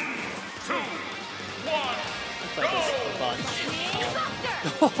 3, 2, 1. I played this a bunch.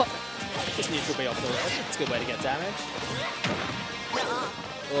 Just neutral B off the red. It's a good way to get damage.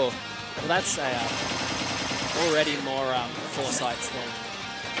 Oh, well that's a already more foresights than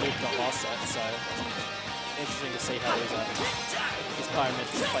we've got last set, so interesting to see how these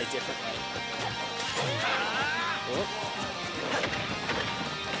pyramids play differently. Oh.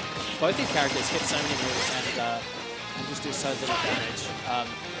 Both these characters hit so many moves and just do so little damage.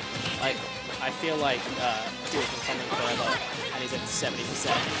 I feel like Q has been coming forever, and he's at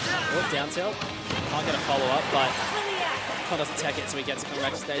 70%. Oh, down tilt. Can't get a follow-up, but Con doesn't tech it, so he gets to come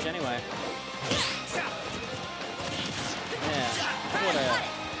back to stage anyway. Yeah, what a...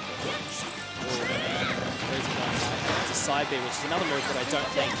 It's a side B, which is another move that I don't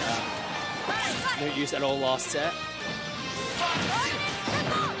think Newt used at all last set.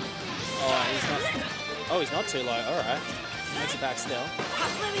 Oh, he's not too low. All right, makes it back still.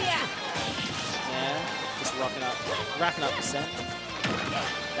 Yeah, just racking up percent.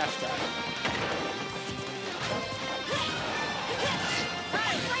 Dash tag.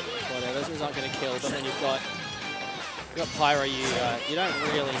 Whatever, those moves aren't going to kill, but then you've got Pyro. You don't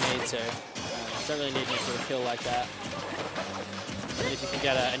really need to. Don't really need to kill like that. And if you can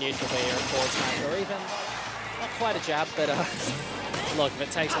get a neutral B or a forward smash, or even not quite a jab, but look, if it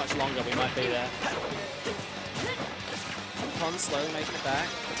takes much longer, we might be there. Con slowly making it back.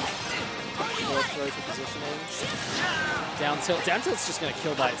 Forward throw for positioning. Down tilt. Down tilt's just going to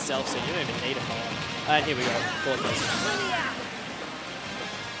kill by itself, so you don't even need a follow. And here we go. Forward throw.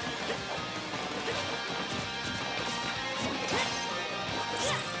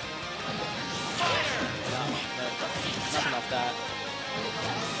 Nothing off that.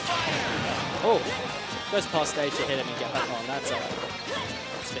 Oh, goes past stage to hit him and get back on. That's a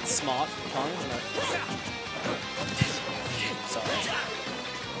bit smart from Con, isn't it? Sorry.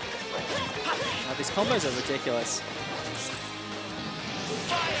 Now, these combos are ridiculous.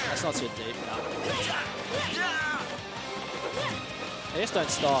 That's not too deep. No. They just don't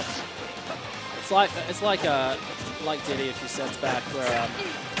stop. It's like Diddy a few sets back, where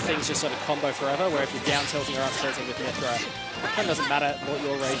things just sort of combo forever, where if you're down tilting or up tilting with Mithra, it kind of doesn't matter what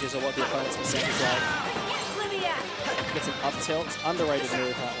your rage is or what the opponent's percent is like. Gets an up tilt, underrated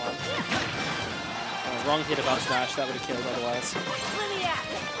move that one. Wrong hit of up smash, that would have killed otherwise.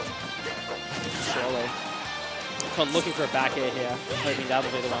 Surely. Con looking for a back air here, hoping that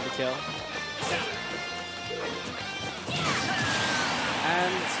will be the one to kill.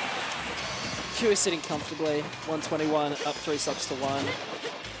 And Q is sitting comfortably, 121, up 3 stocks to 1.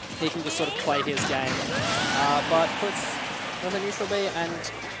 he can just sort of play his game, but puts on the neutral B and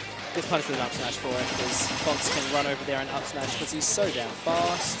gets punished with an up smash for it because Fox can run over there and up smash because he's so damn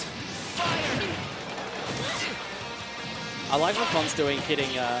fast. I like what Con's doing, hitting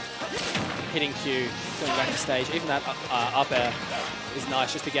Q, going back to stage. Even that up air is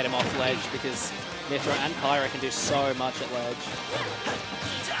nice just to get him off ledge because Mithra and Pyra can do so much at ledge.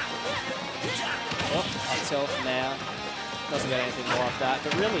 Oh, up tilt from there. Doesn't get anything more off that,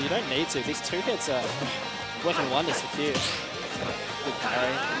 but really you don't need to. These two hits are working wonders for Q. Good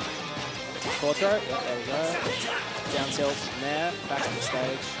parry. Forward throw, yep, there we go. Down tilt from there, back on the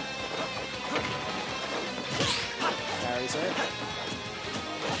stage. Parries it.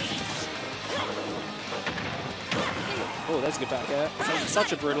 Oh, that's a good back air.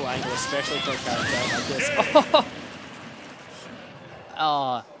 Such a brutal angle, especially for a character like this.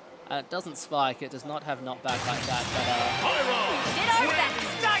 Oh, it doesn't spike. It does not have knockback like that, but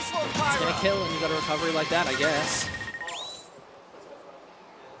it's gonna kill when you got a recovery like that, I guess.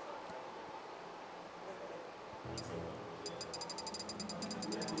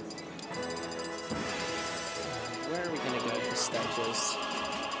 Where are we gonna go for stages?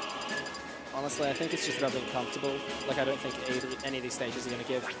 Honestly, I think it's just about being comfortable. Like, I don't think any of these stages are going to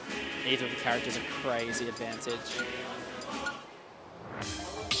give either of the characters a crazy advantage.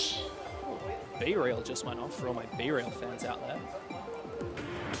 B-Real just went off for all my B-Real fans out there.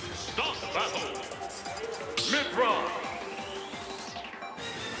 Stop battle. Mithra.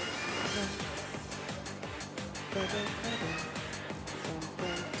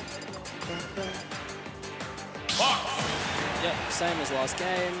 Yep, same as last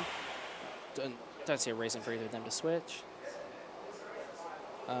game. Don't see a reason for either of them to switch.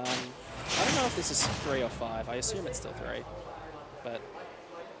 I don't know if this is 3 or 5. I assume it's still 3, but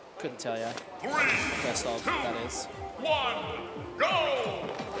couldn't tell you. Best of, that is. 1, go! I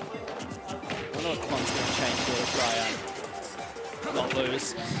wonder what Con's going to change here to try and not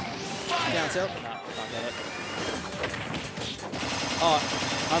lose. Down tilt? No, can't get it. Oh,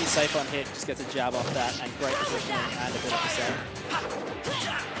 unsafe on hit, just gets a jab off that, and great positioning and a bit of percent.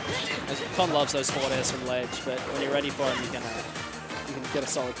 Con loves those forward airs from ledge, but when you're ready for him, you can get a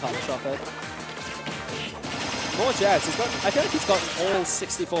solid punish off it. More jabs. I feel like he's gotten all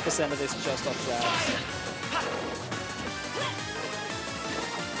 64% of this just off jabs.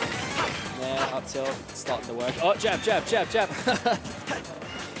 Yeah, up tilt, starting to work. Oh, jab, jab, jab, jab.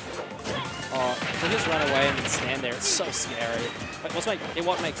 Oh, to just run away and then stand there, it's so scary. But what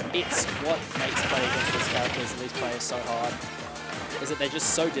makes playing against these characters and these players so hard is that they're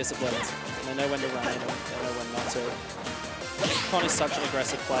just so disciplined. And they know when to run in and they know when not to. Con is such an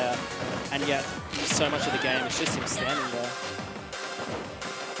aggressive player, and yet so much of the game is just him standing there.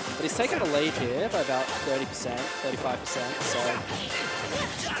 But he's taken the lead here by about 30%, 35%, so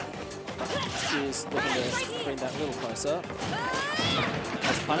he's looking to bring that a little closer.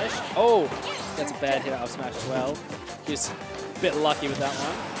 As punish. Oh! Gets a bad hit up smash as well. He's a bit lucky with that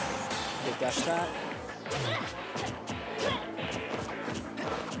one. Big dash attack.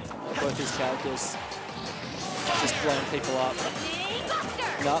 Both these characters just blowing people up.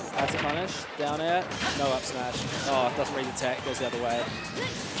 No, that's a punish. Down air. No up smash. Oh, doesn't read the tech. Goes the other way.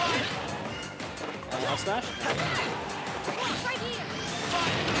 And up smash.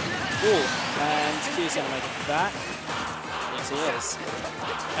 Ooh, and Q's going to make it back. Yes, he is.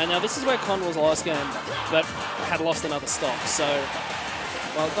 And now this is where Con was last game, but had lost another stock. So,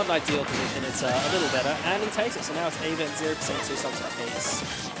 well, it's not an ideal position. It's a little better. And he takes it. So now it's even 0%, 2 stocks apiece.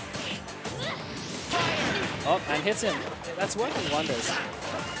 Oh, and hits him. That's working wonders.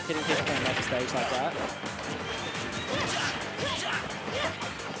 Hitting people playing like a stage like that.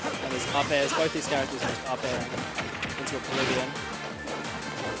 And there's up airs. Both these characters are up airing into a Polybian.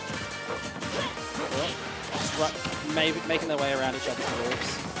 Oh, just making their way around each other's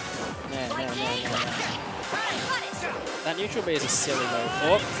moves. No. That neutral B is a silly move.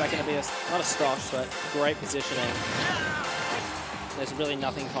 Oh, is that going to be not a stock, but great positioning. There's really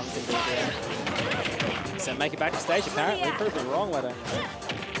nothing Con can do there. So make it back to stage, apparently. Proved me wrong, why don't you?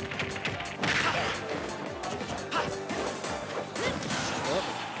 Oh.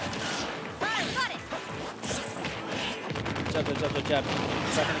 Jab.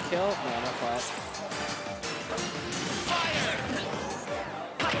 Is that going to kill? No, not quite.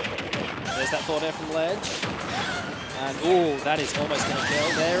 There's that forward air from ledge. And, ooh, that is almost going to kill.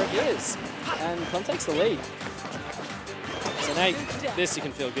 There it is. And Con takes the lead. So now this you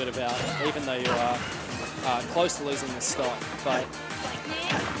can feel good about, even though you are close to losing the stock. But,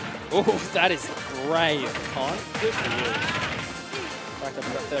 ooh, that is brave, Con. Good for you. Back up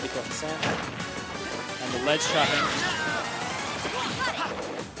about 34%. And the ledge trapping.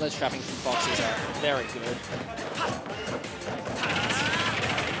 ledge trapping from Fox is very good.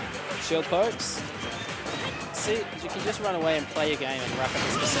 Shield pokes. See, you can just run away and play your game and wrap up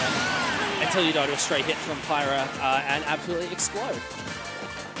this percent until you die to a straight hit from Pyra and absolutely explode.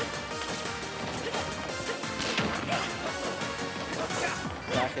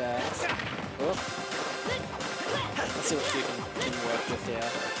 Back oh. Let's see what you can work with here.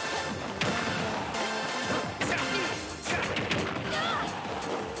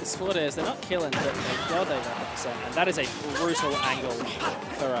 These forward airs, they're not killing, but God, they wrap up percent. And that is a brutal angle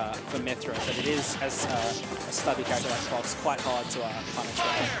for Mithra, but it is, as a stubby character like Fox, quite hard to punish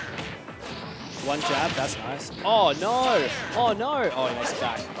that. One jab, that's nice. Oh no! Oh no! Oh, he makes it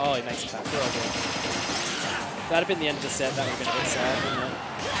back. Oh, he makes it back. Real good. That'd have been the end of the set. That would have been a bit sad, wouldn't it?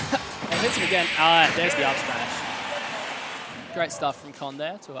 And hits him again. Ah, there's the up smash. Great stuff from Con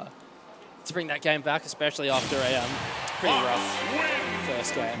there to bring that game back, especially after a pretty rough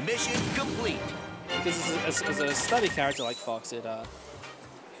first game. Mission complete. Because as a stubby character like Fox, it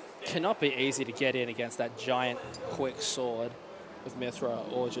cannot be easy to get in against that giant, quick sword of Mithra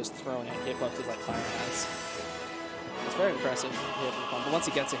or just throwing out hitboxes like Pyra has. It's very impressive here from Con, but once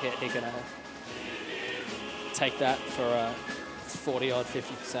he gets a hit, he can take that for 40-odd,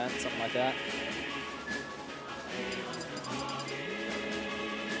 50%, something like that.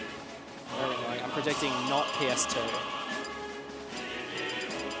 Very annoying. I'm predicting not PS2.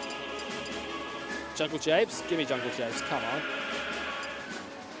 Jungle Japes? Give me Jungle Japes, come on.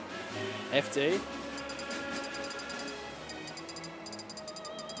 FD.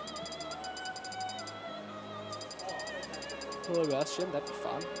 Hello Bastion, that'd be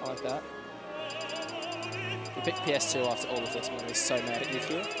fun. I like that. We picked PS2 after all of this when I was so mad at you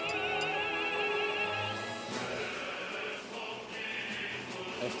two.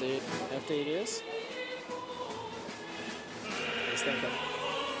 FD it is. He's thinking.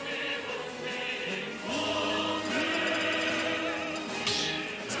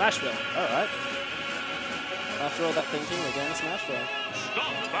 Smashville, alright. After all that thinking, we're going to Smashville.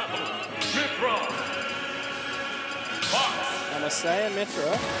 Stop battle. Mithra. Fox. I must say,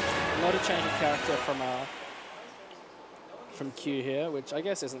 Mithra, not a change of character from Q here, which I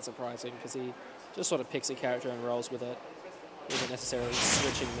guess isn't surprising because he just sort of picks a character and rolls with it, isn't necessarily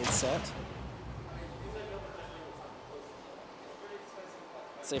switching mid-set.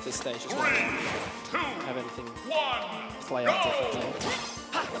 Let's see if this stage is going to have anything play out differently.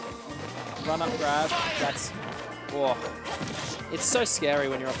 Run up grab, that's... Whoa. It's so scary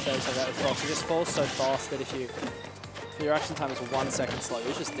when you're up stage like that with Fox. You just fall so fast that if your action time is 1 second slow,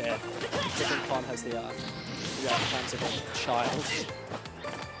 you're just dead. Different Con has the reaction times of a child.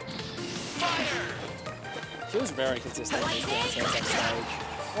 She was very consistent in these down that stage.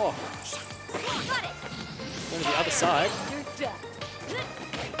 Oh. Going to the other side.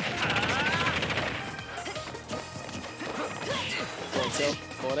 Forward tilt,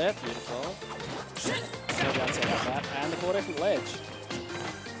 forward air, beautiful. No downside like that. And the forward air from the ledge.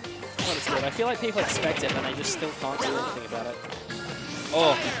 What is good. I feel like people expect it, and they just still can't do anything about it.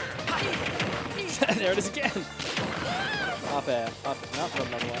 Oh. There it is again. Up air. Up. No, got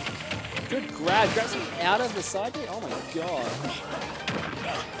another one. Good grab. Grabs him out of the side beat. Oh my god.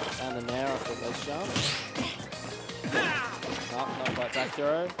 And the nair off the ledge jump. Oh, not quite back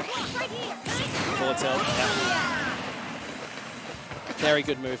throw. Forward tilt. Yeah. Very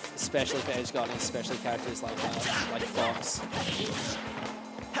good move, especially for edge guarding, especially characters like Fox.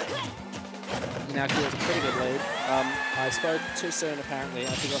 Now Q has a pretty good lead. I spoke too soon apparently.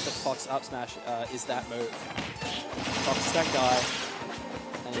 I forgot that Fox up smash is that move. Fox is that guy,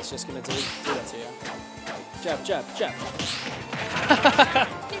 and he's just going to do that to you. Jab, jab, jab.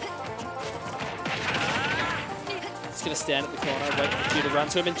 He's going to stand at the corner, wait for Q to run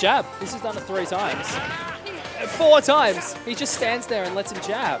to him and jab. This is done it 3 times. 4 times! He just stands there and lets him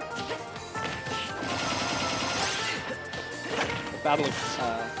jab. The battle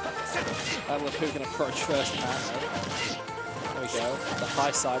of who can approach first, apparently. There we go. The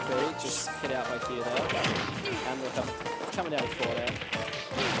high side B, just hit out by Q there. And we're coming down with forward air.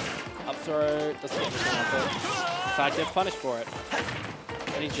 Up throw, doesn't get anything off it. In fact, they're punished for it.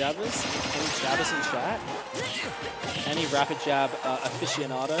 Any jabbers? Any jabbers in chat? Any rapid jab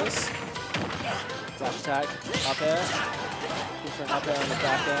aficionados? Flash attack, up air. Different up air on the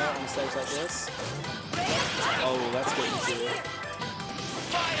back air on a stage like this. Oh, that's good to see.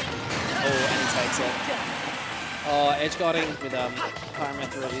 Oh, and he takes it. Oh, edge guarding with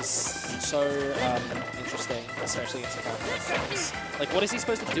Pyra is so interesting, especially against a character like Fox. Like, what is he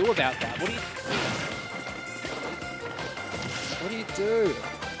supposed to do about that? What do you do?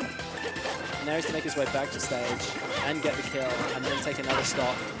 Now he's to make his way back to stage and get the kill, and then take another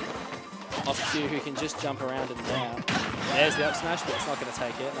stock off Q, who can just jump around and down. There's the up smash, but it's not going to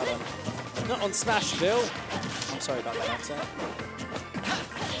take it. Not on Smashville. I'm sorry about that accent.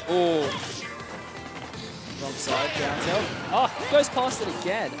 Oh. Wrong side, down tilt. Oh, goes past it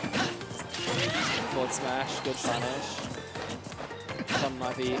again. Forward smash, good punish. Con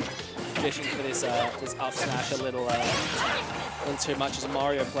might be fishing for this this up smash a little too much. As a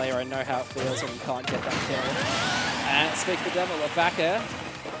Mario player, I know how it feels when you can't get that kill. And speak the devil, a back air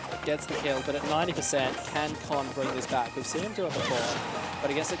gets the kill, but at 90%, can Con bring this back? We've seen him do it before, but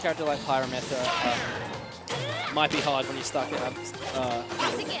against a character like Pyrometha, might be hard when you're stuck in a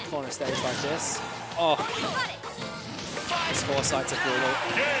corner stage like this. Oh, his foresights are brutal.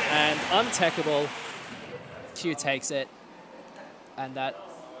 And untechable, Q takes it, and that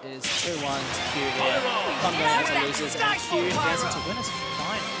is 2-1 to Q there. Con going into losers, and Q gets into winners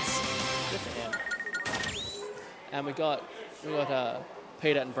finals. Good for him. And we got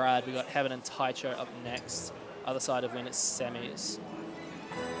Peter and Brad. We got Heaven and Taicho up next. Other side of winners semis.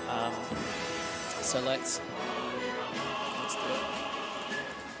 So let's do it.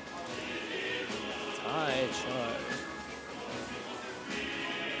 Taicho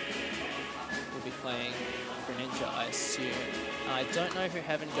will be playing Greninja, I assume. I don't know who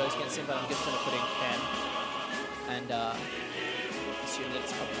Heaven goes against him, but I'm just going to put in Ken and assume that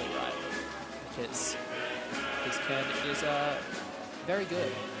it's probably right, because Ken is very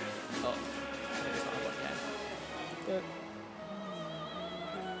good. Oh, maybe it's not what Ken. But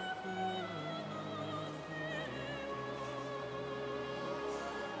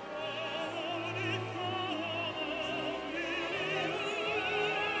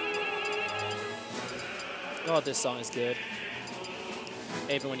oh, this song is good.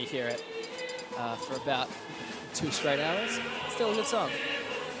 Even when you hear it for about 2 straight hours, it's still a good song.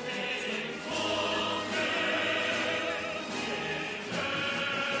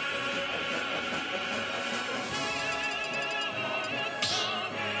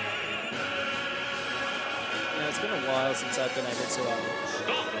 Now, it's been a while since I've been able to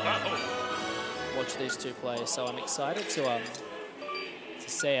watch these two play, so I'm excited to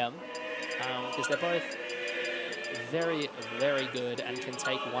see them because they're both very, very good and can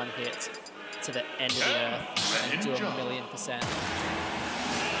take one hit to the end of the earth and do 1,000,000%.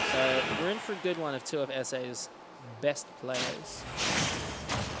 So we're in for a good one of 2 of SA's best players.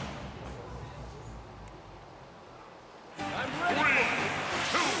 3,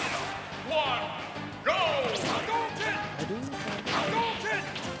 2, 1, go!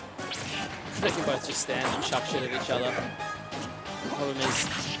 They can both just stand and chuck shit at each other. The problem is,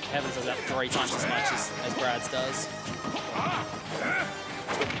 Evans does that 3 times as much as Brad's does.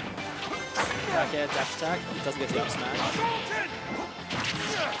 Back air, dash attack, doesn't get the up smash.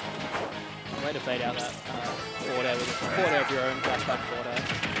 Way to fade out that forward air with a forward air of your own, dash back forward air.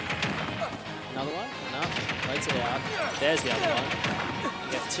 Another one? No, waits it out. There's the other one.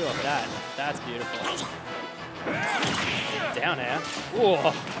 He gets 2 of that. That's beautiful. Down air.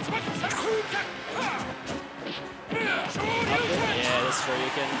 Whoa. Yeah, that's true.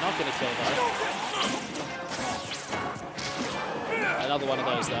 You can not gonna kill though. Another one of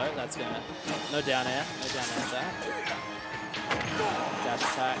those though. That's gonna no down air. No down air there. Dash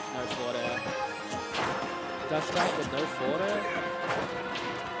attack. No forward air. Dash attack with no forward air.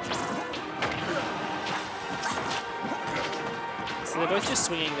 So they're both just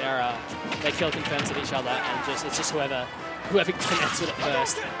swinging their kill confirms at each other, and it's just whoever connects with it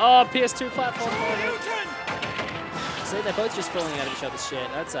first. Oh, PS2 platform. See, they're both just falling out of each other's shit.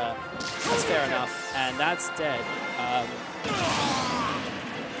 That's fair enough, and that's dead.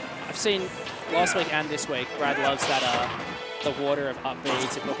 I've seen last week and this week, Brad loves that the water of up B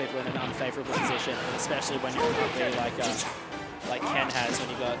to put people in an unfavorable position, and especially when you're up B like Ken has when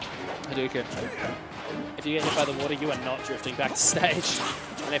you got Hadouken. If you get hit by the water, you are not drifting back to stage,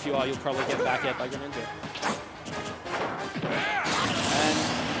 and if you are, you'll probably get back hit by Greninja. And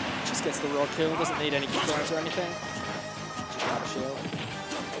just gets the raw kill. Doesn't need any confirms or anything. Shield.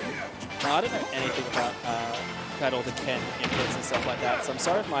 No, I don't know anything about all the Ken inputs and stuff like that, so I'm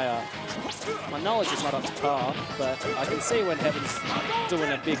sorry if my knowledge is not up to par, but I can see when Heaven's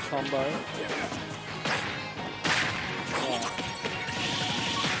doing a big combo. Yeah.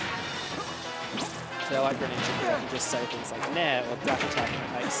 So I like Greninja because I can just say things like Nair or dash attack and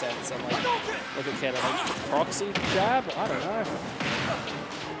it makes sense. I'm like, look at Ken, I'm like, proxy jab? I don't know.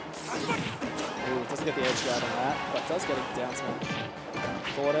 Ooh, doesn't get the edge guard on that, but does get a down smash.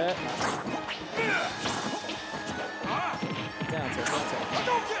 Forward air. Down tilt, down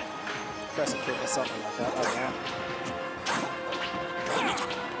tilt. Press and kick or something like that. I don't know.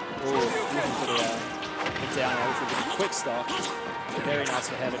 Ooh, for the down air, which will give a quick stock. Very nice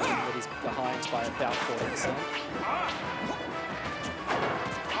for Heaven, even that he's behind by about 40%.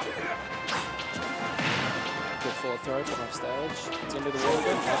 Good forward throw from off stage. It's into the wall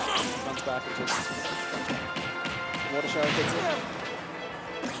again. Runs back and just water shower gets in.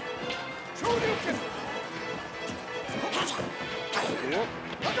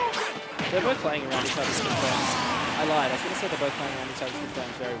 They're both playing around each other's confirms. I lied, I should have said they're both playing around each other's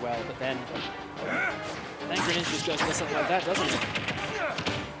confirms very well, but then Greninja just goes into something like that, doesn't it?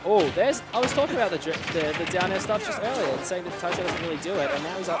 Oh, I was talking about the down air stuff just earlier, and saying that Taicho doesn't really do it, and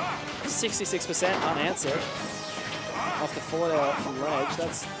now he's up 66% unanswered off the forward air from ledge.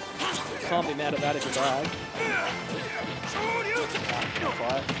 Can't be mad at that if you died.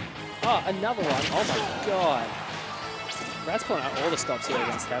 Oh, another one. Oh my god. Brad's pulling out all the stops here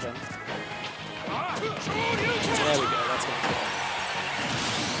against Heaven. There we go, that's going to kill.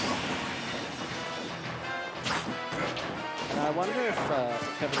 And I wonder if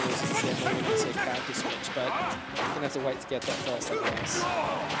Heaven loses this game, maybe we're going to see a character switch, but we're going to have to wait to get that first, I guess.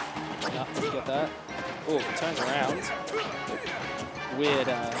 No, didn't get that. Oh, turns around. Weird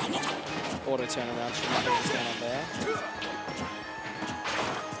auto turnaround, should not be what's going on there.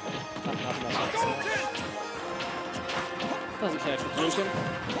 Nothing. Doesn't care for Dukin,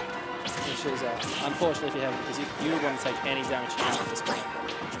 which is unfortunately if you haven't, because you would want to take any damage you can at this point.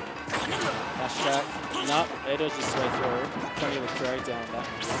 Dash attack. Nope, it dodges its way through. Plenty of a throw down that.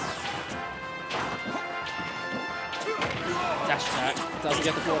 Dash attack. Doesn't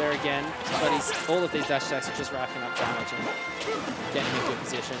get the forward air again, but all of these dash attacks are just racking up damage and getting him into a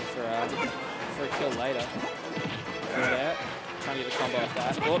position for a kill later. Forward air. Trying to get the combo off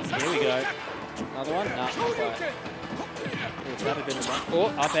that. Oh, here we go. Another one? Nah, not quite. That had been the one. Oh,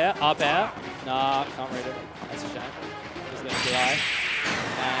 up air. Nah, can't read it. That's a shame. He's going to die.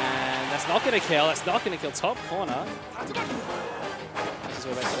 And that's not going to kill. That's not going to kill. Top corner. This is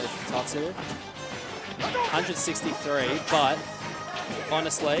where basically Tatsu. 163, but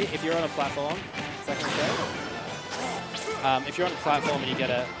honestly, if you're on a platform, is that going to go? If you're on a platform and you get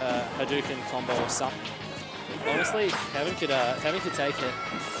a Hadouken combo or something, honestly, Heaven could take it.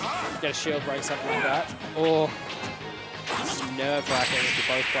 Get a shield break, something like that. Or it's nerve-wracking for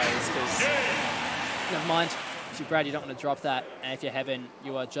both players because, never mind, if you're Brad, you don't want to drop that. And if you're Heaven,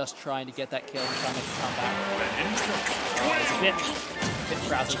 you are just trying to get that kill and trying to make a comeback. It's a bit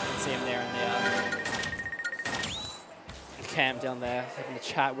frazzled. You can see him there in the cam down there, having a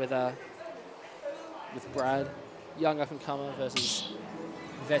chat with Brad. Young up-and-comer versus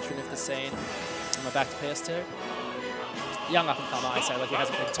veteran of the scene. Am I back to PS2? Young up-and-comer, I say, like he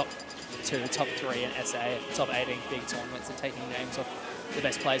hasn't been top 2, top 3 in SA, top 8 in big tournaments and taking names off the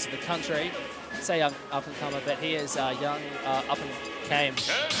best players in the country. Say young up-and-comer, but he is young up-and-came.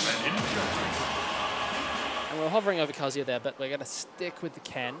 And we're hovering over Kazuya there, but we're going to stick with the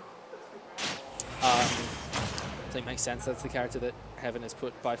Ken. I think it makes sense. That's the character that Heaven has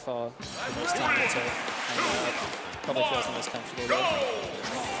put by far the most time into, and probably feels the most comfortable with.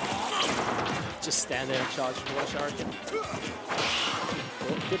 Just stand there and charge for a shuriken.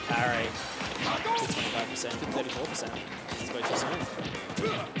 Oh, good parry. Good 25%, good 34%. It's way too soon.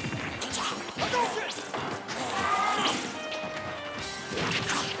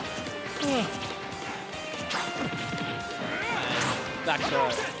 And back to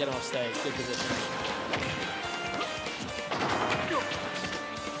get him off stage. Good position.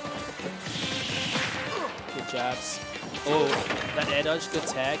 Good jabs. Oh, that air dodge, good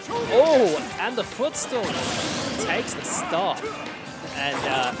tag. Oh, and the footstool takes the stop. And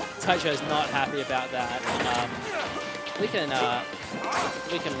Taicho is not happy about that. We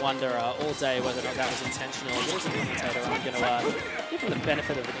can wonder all day whether or not that was intentional. But as a commentator, I'm going to give him the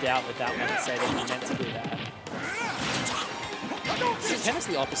benefit of the doubt with that one and say that he meant to do that. It's kind of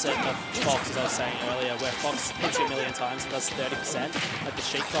the opposite of Fox, as I was saying earlier, where Fox hits you a million times and does 30%, like the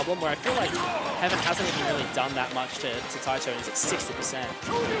Sheik problem, where I feel like Heaven hasn't even really done that much to Taicho, and he's at 60%.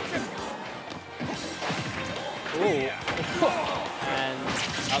 Ooh. And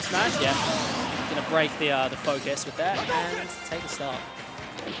up smash, yeah. Gonna break the focus with that and take a stop.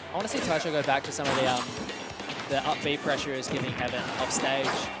 I want to see Taicho go back to some of the upbeat pressure is giving Heaven off stage,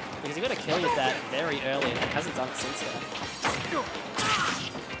 because he got a kill with that very early and he hasn't done it since then.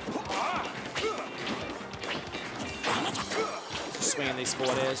 Just swinging these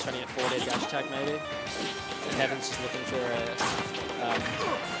forward airs, trying to get forward air dash attack maybe. And Heaven's just looking for a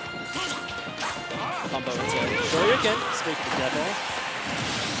combo into Shoryuken, speak of the devil.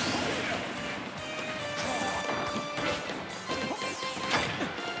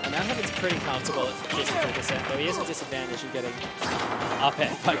 And now Heaven's pretty comfortable at 53%, though he is at disadvantage in getting up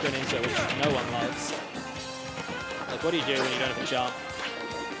air by Greninja, which no one loves. Like, what do you do when you don't have a jump?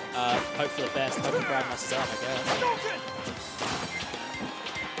 Hope for the best. Hope for Brad messes up, I guess.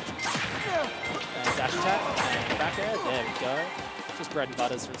 And dash attack and back air. There we go. Just bread and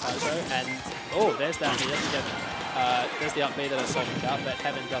butters from Taicho. And oh, there's that. He doesn't get. There's the up B that I was talking about, but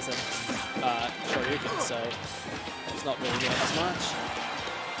Heaven doesn't Shoryuken, so it's not really doing as much.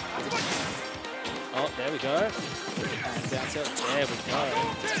 Oh, there we go. And down tilt. There we go.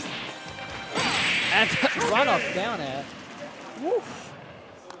 And run off down air. Woof.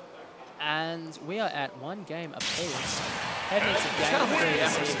 And we are at 1 game apiece. Heading into game 3,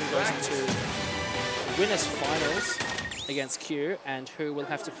 so who goes into winners finals against Q, and who will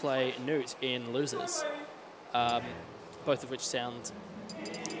have to play Newt in losers. Both of which sound,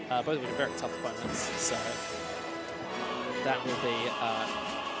 both of which are very tough opponents. So that will be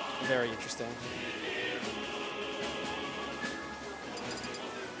very interesting.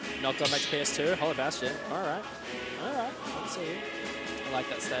 Knocked on makes PS2, Hollow Bastion. Alright. Alright. Let's see. I like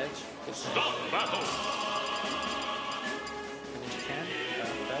that stage. Good stage. Ninja can.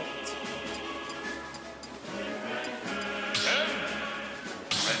 Perfect.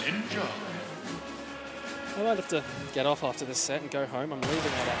 Ninja. I might have to get off after this set and go home. I'm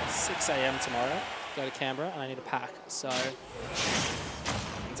leaving at 6 AM tomorrow. Go to Canberra and I need to pack. So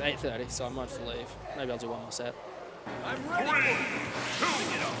it's 8:30, so I might have to leave. Maybe I'll do one more set. 3, 2,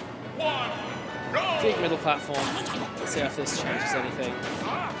 1, go! Big middle platform. Let's see if this changes anything.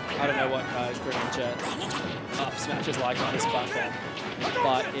 I don't know what Greninja up smash is like on this platform,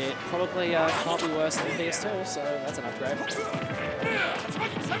 but it probably can't be worse than PS2, so that's an upgrade.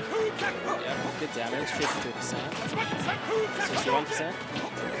 Yep, good damage, 52%, 61%.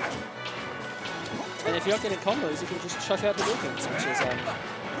 And if you're not getting combos, you can just chuck out the weapons, which is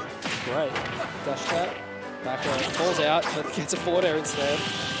great. Dash attack. Back air falls out, but gets a forward air instead.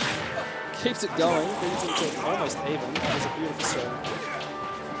 Keeps it going, brings it to almost even. That was a beautiful swing.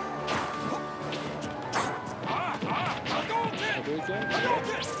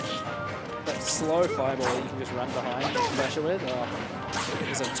 That slow fireball that you can just run behind and pressure with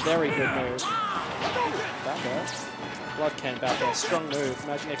is a very good move. Back air. Blood can back air. Strong move.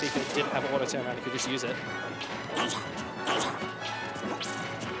 Imagine if he didn't have an auto turn around, he could just use it.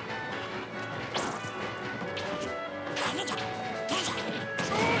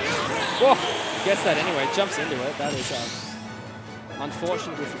 Whoa! Gets that anyway, jumps into it. That is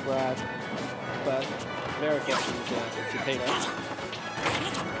unfortunately for Brad, but very fortunate for Peter.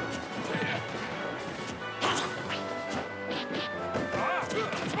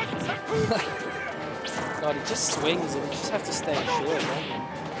 God, he just swings and you just have to stay short, don't you?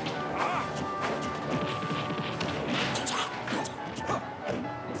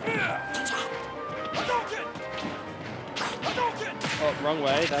 Oh, wrong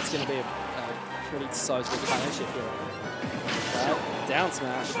way. That's going to be a pretty sizable punish if you're right. Down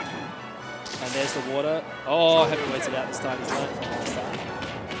smash. And there's the water. Oh, Heavy waits it out this time. He's learned from last time.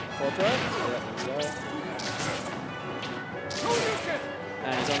 Forward throw. Yeah, there we go.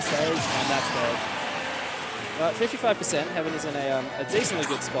 And he's on stage, and that's dead. 55%. Heaven is in a decently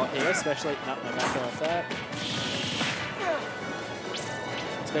good spot here, especially... No macro off that.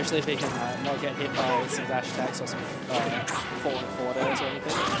 Especially if he can not get hit by some dash attacks or some falling forward airs or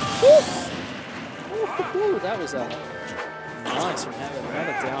anything. Woo! Woo! That was nice from Heaven.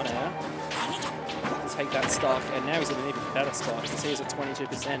 Another down air. Take that stock, and now he's in an even better spot because he's at 22%,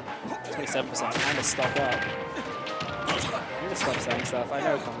 27%, and a stock up. I'm going to stop saying stuff. I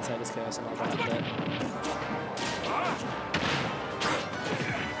know commentators curse and all that, but...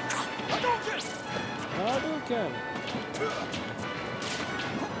 Hadouken!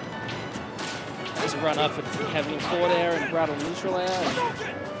 Just run up and having forward air and rattle neutral air.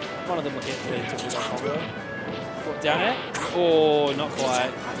 And one of them will hit really to that combo. Down air? Oh, not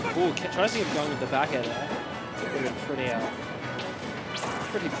quite. Oh, trying to see him going with the back air there. Would have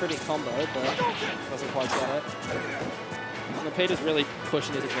been pretty combo, but doesn't quite get it. And Peter's really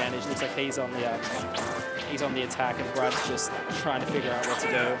pushing his advantage. Looks like he's on the attack, and Brad's just trying to figure out what to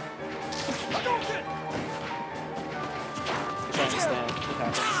do. Which I understand. It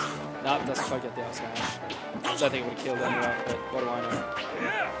happens. Nope, doesn't quite get the up smash. I don't think it would have killed anyway, but what do I know?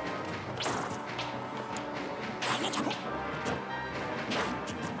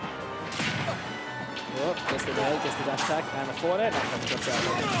 Oh, gets the nail, gets the dash attack, and the forward air.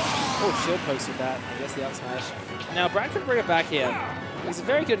 Oh, shield post with that, and gets the up smash. Now, Brad could bring it back here. He's a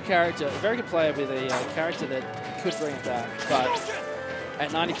very good character, a very good player with a character that could bring it back, but at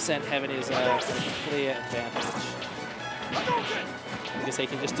 90%, Heaven is a clear advantage. because he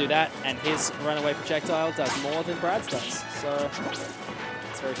can just do that, and his runaway projectile does more than Brad's does. So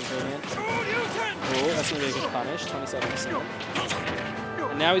it's very convenient. Oh, that's going to be a good punish, 27%.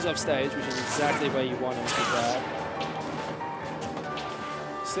 And now he's off stage, which is exactly where you want him for Brad.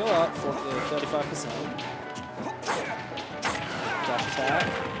 Still up for the 35%. Dash attack.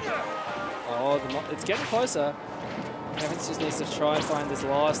 Oh, it's getting closer. Evans just needs to try and find this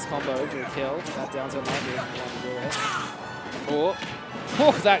last combo to kill. That down to a 90. Oh,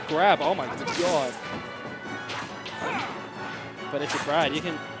 that grab. Oh my god. But if you're Brad,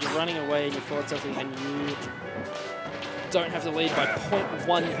 you're running away and you forward something and you don't have to lead by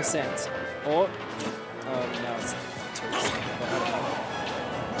 0.1%. Or, no, it's 2%.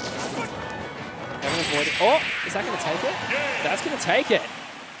 Oh, is that going to take it? That's going to take it.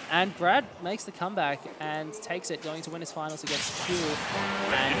 And Brad makes the comeback and takes it, going to win his finals against Q.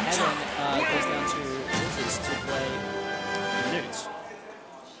 And Heaven goes down to losers to play Newt.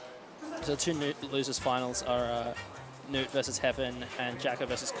 So the two losers finals are Newt versus Heaven and Jacko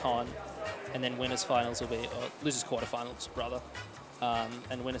versus Con. And then winners finals will be, or losers quarterfinals rather.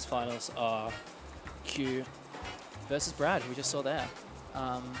 And winners finals are Q versus Brad, who we just saw there.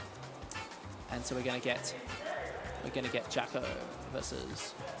 And so we're gonna get Jacko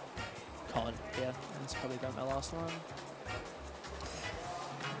versus Con here. That's probably about my last one.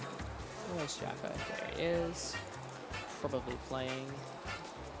 Where's Jacko? There he is. Probably playing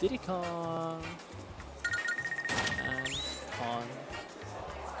Diddy Kong and Con.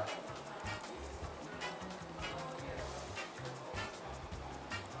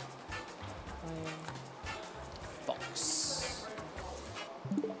 Fox.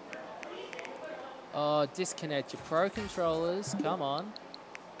 Oh, disconnect your Pro controllers. Come on.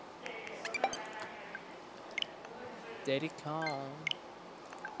 Diddy Kong.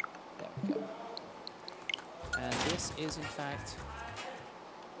 There we go. And this is, in fact,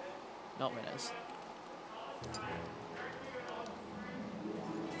 not winners.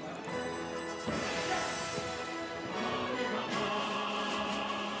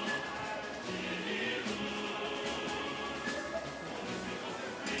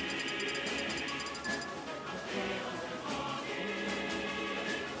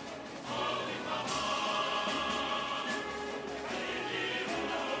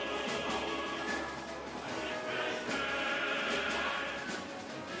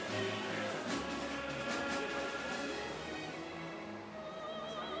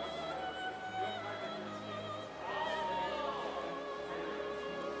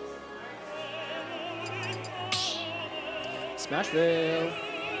 Smashville.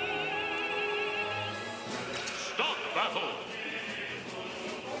 Stop battle.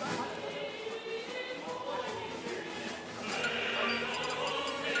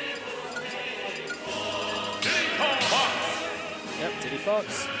 Yep, Diddy Fox.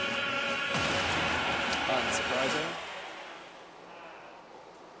 Unsurprising.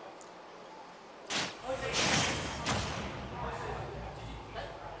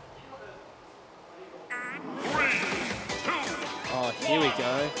 Oh, here we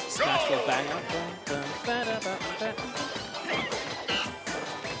go. Smashville banger.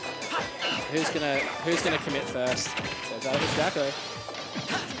 Who's gonna commit first? So that was Jacko.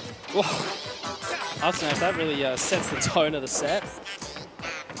 Whoa. Up smash, that really sets the tone of the set.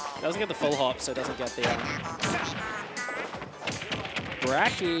 Doesn't get the full hop, so it doesn't get the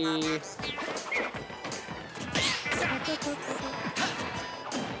Bracky.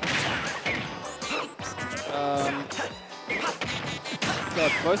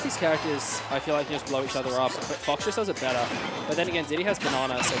 God, both these characters, I feel like just blow each other up, but Fox just does it better. But then again, Diddy has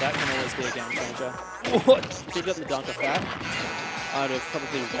Banana, so that can always be a game changer. What? If he'd gotten the dunk off that, I would have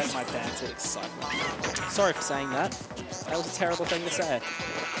probably wet my pants with excitement. Sorry for saying that. That was a terrible thing to say.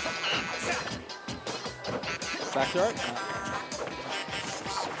 Back throw?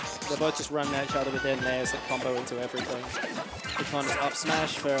 They're both just running at each other with their nairs that combo into everything. The con is up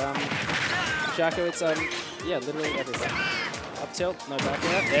smash for Jacko. It's yeah, literally everything. Up tilt, no back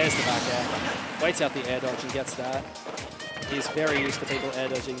air. There's the back air. Waits out the air dodge and gets that. He's very used to people air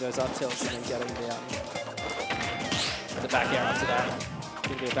dodging those up tilts and then getting the back air after that.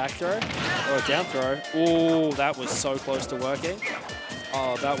 Gonna be a back throw or a down throw. Ooh, that was so close to working.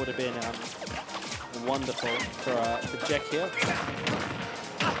 Oh, that would have been wonderful for Jack here.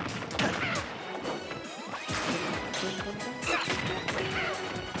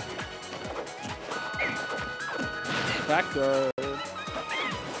 Back throw.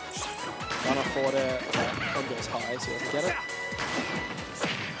 Run off forward air. One goes high, so he doesn't get it.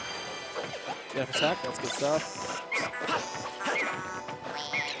 Get attack, that's good stuff.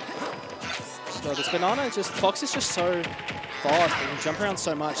 So this Banana is just, Fox is just so fast and can jump around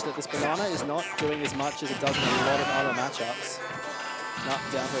so much that this banana is not doing as much as it does in a lot of other matchups. Not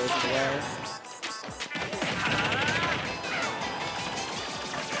down here is the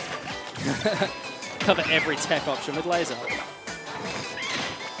way. Cover every tech option with laser.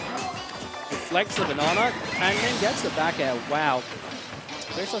 Deflects the banana and then gets the back air. Wow.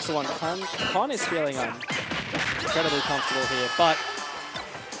 Very close to one. Con is feeling incredibly comfortable here, but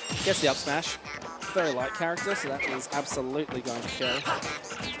gets the up smash. Very light character, so that is absolutely going to kill.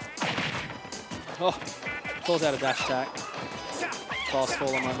 Oh, falls out of dash attack. Fast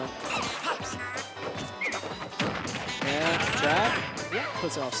fall a moment. Yeah, jab. Yep,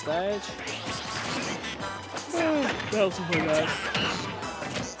 puts it off stage. Relatively bad.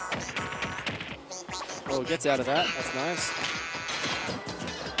 Oh, gets out of that. That's nice.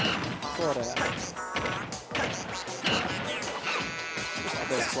 Throw it out. Just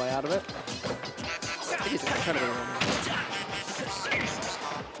there's his way out of it. He's incredible.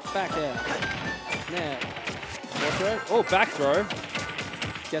 Back air. Now. Throw. Oh, back throw.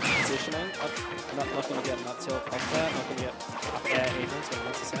 Gets positioning. Not going to get an up tilt off that. Not going to get up air even, so he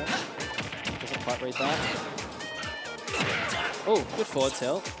wants to say. Doesn't quite read that. Oh, good forward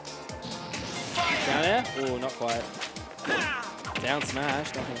tilt. Down air? Oh, not quite. Down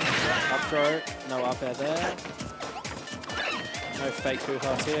smash. Nothing. Up throw. No up air there. No fake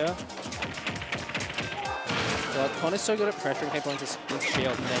hoo-has here. But Con is so good at pressuring people into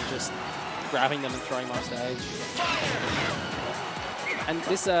shield and then just grabbing them and throwing them off stage. And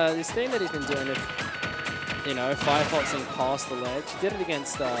this thing that he's been doing of, you know, firefoxing past the ledge, he did it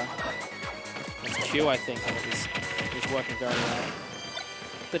against Q, I think, and it was working very well.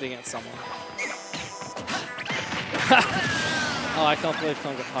 Did it against someone. Oh, I can't believe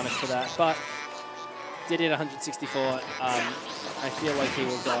Con got punished for that. But did hit 164. I feel like he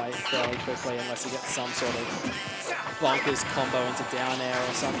will die fairly quickly unless he gets some sort of bonkers combo into down air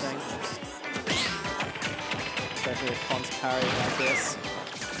or something. Especially if Con's parrying like this.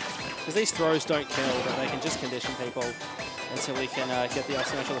 Because these throws don't kill, but they can just condition people until he can get the up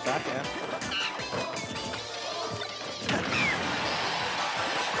smash on the back air.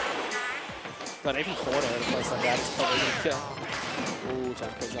 But even forward air at a place like that is probably going to kill. Ooh,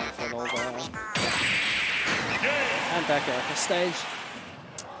 Janko jump for an all there. And back air for stage.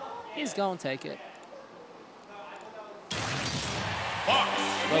 He's going to take it.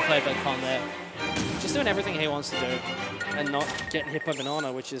 Well played by Con there. Just doing everything he wants to do and not getting hit by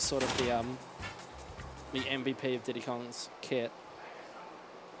banana, which is sort of the MVP of Diddy Kong's kit.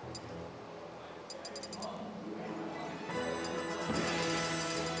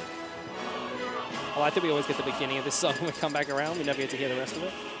 I like that we always get the beginning of this song when we come back around. We never get to hear the rest of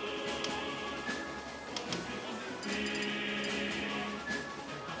it.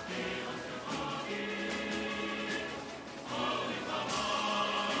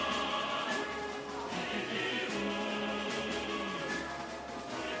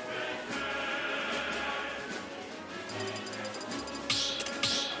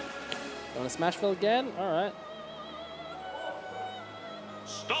 Want to Smashville again? All right.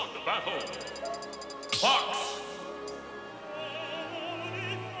 Start the battle. Fox.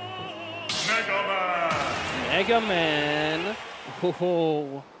 Mega Man. Mega Man.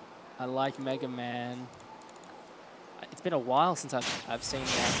 Oh, I like Mega Man. It's been a while since I've seen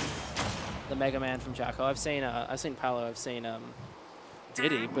the Mega Man from Jacko. I've seen Palo. I've seen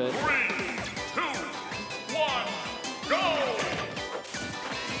Diddy, but 3, 2, 1, go!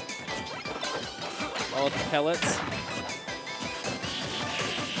 all the pellets.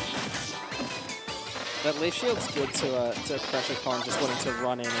 That leaf shield's good to pressure Con just wanting to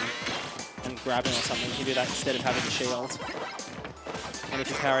run in and grab him or something. You can do that instead of having a shield. And if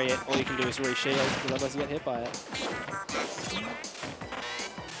you parry it, all you can do is re-shield, because otherwise you get hit by it.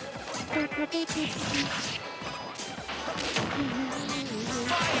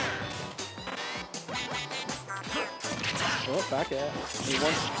 Oh, back air. He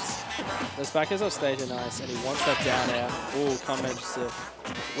wants... Those back airs off stage are nice, and he wants that down air. Ooh, Con manages to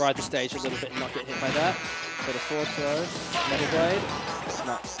ride the stage a little bit and not get hit by that. But a forward throw, Metal Blade.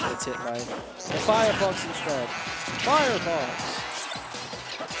 No, gets hit by the Firefox instead. Firefox!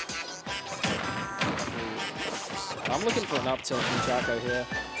 I'm looking for an up tilt from Jacko here.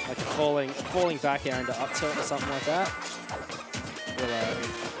 Like a falling back air into up tilt or something like that.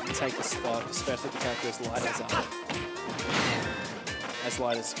 Will take the spot, especially if the character is as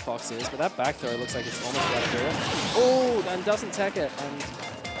light as Fox is. But that back throw looks like it's almost about to do it. Oh, and doesn't tech it, and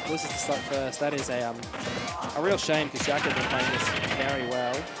loses the start first. That is a real shame, because Jacko's been playing this very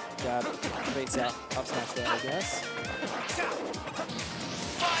well. Jab beats out up smash there, I guess.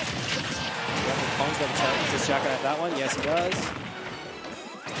 Con's got the tail. Does Jacko have that one? Yes, he does.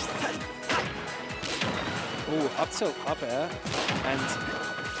 Ooh, up tilt, up air. And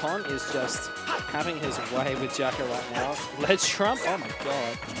Con is just having his way with Jacko right now. Ledge trump? Oh my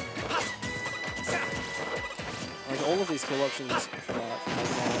god. Like all of these cool options for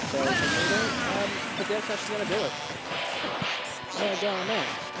but Dev Crash is going to do it. No going in.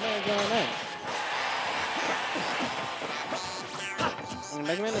 No going in. I mean,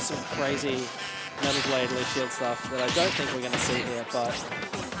 Mega Man has some crazy Metal Blade leaf shield stuff that I don't think we're going to see here, but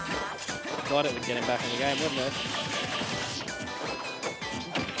God, it would get him back in the game, wouldn't it?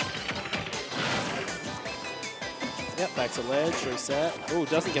 Yep, back to ledge, reset. Oh,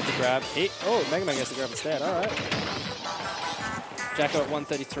 doesn't get the grab. Oh, Mega Man gets the grab instead. All right. Jacko at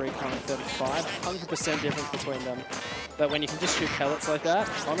 133, Con at 35. 100% difference between them. But when you can just shoot pellets like that,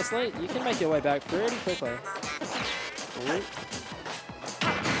 honestly, you can make your way back pretty quickly. Ooh.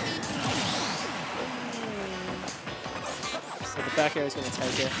 So the back air is going to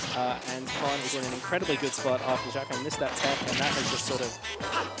take it, and Con is in an incredibly good spot after Jacko missed that tech, and that has just sort of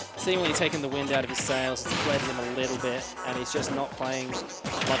seemingly taken the wind out of his sails. It's inflated him a little bit, and he's just not playing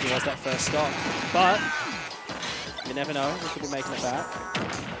like he was that first stop. But you never know, he could be making it back.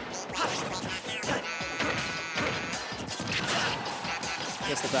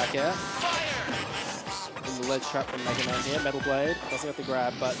 Gets the back air. In the ledge trap from Mega Man here. Metal Blade doesn't get the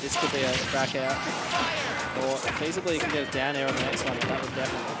grab, but this could be a back air. Or feasibly you can get a down air on the next one, and that would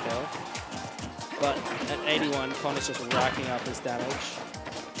definitely kill. But at 81, Con is just racking up his damage.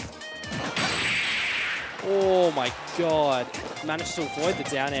 Oh my god. Managed to avoid the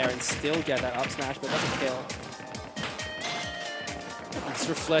down air and still get that up smash, but doesn't kill. Nice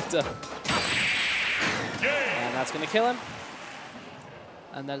reflector. And that's going to kill him.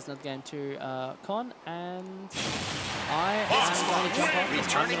 And that is another game to Con. And I am going to jump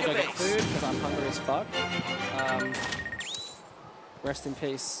off. I'm going to go get food because I'm hungry as fuck. Rest in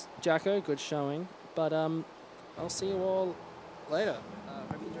peace, Jacko. Good showing. But I'll see you all later.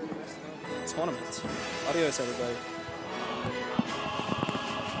 Hope you enjoy the rest of the tournament. Adios, everybody.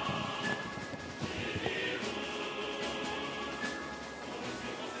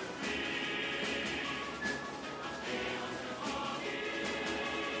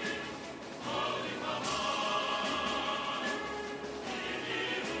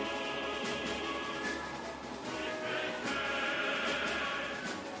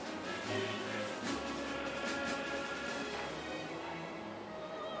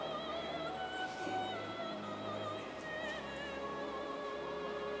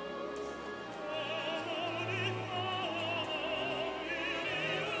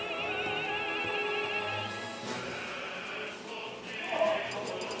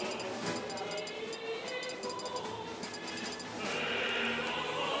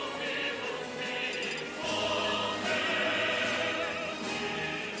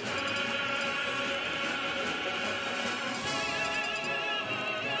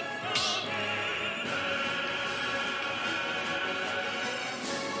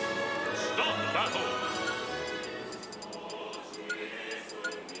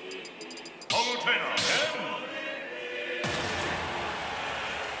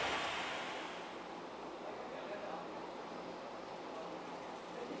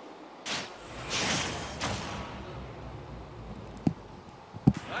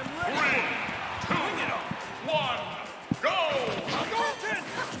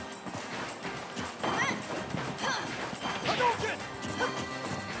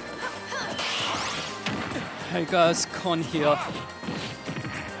 Hey guys, Con here.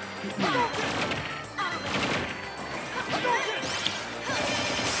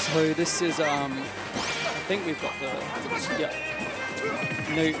 So this is I think we've got the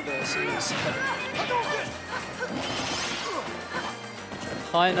Newt versus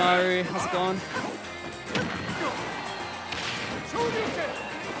Hi No, how's it going?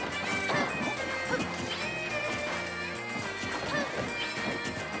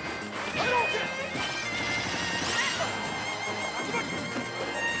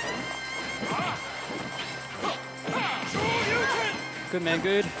 Good man,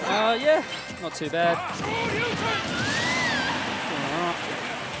 good. Yeah, not too bad.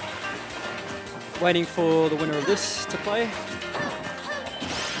 Waiting for the winner of this to play.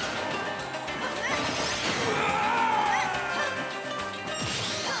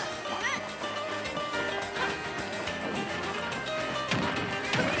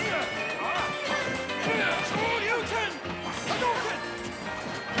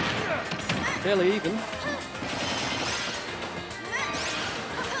 Fairly even.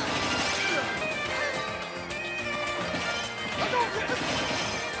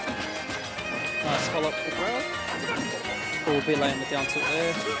 follow up with the grab. Or we'll be laying the down tilt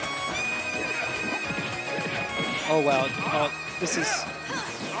there. Oh wow, this is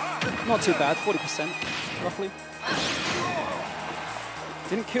not too bad, 40% roughly.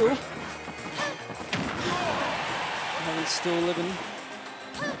 Didn't kill. Heaven's still living.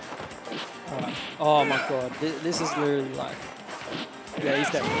 Alright. Oh my god, this is literally like... Yeah, he's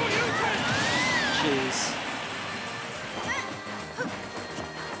dead. Jeez.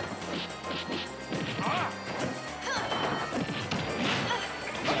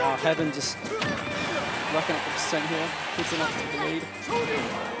 Oh, Heaven just racking up the percent here. Keeps him up to the lead.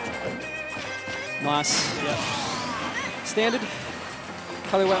 Nice. Yep. Standard.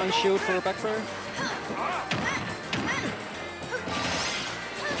 Cully on shield for a back throw.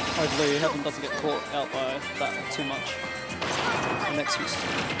 Hopefully Heaven doesn't get caught out by that too much. The next few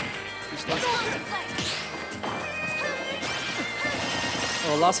steps.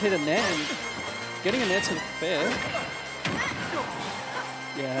 Oh, last hit a net and getting a net to the fair.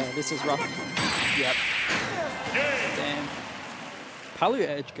 Yeah, this is rough. Yep. Damn. Palu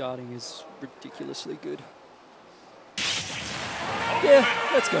edge guarding is ridiculously good. Yeah,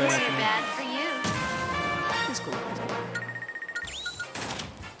 let's go. Too bad for you. He's cool.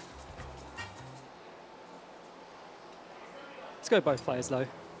 Let's go both players though.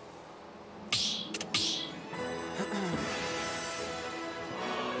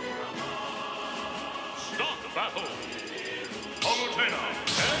 Start the battle. Palutena.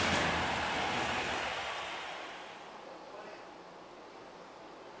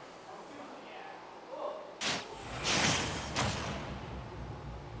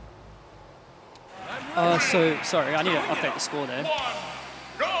 So, sorry, I need to update the score there.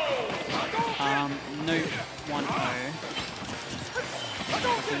 Go! Note 1-0.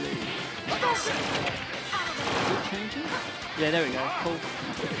 Changing? Yeah, there we go, cool.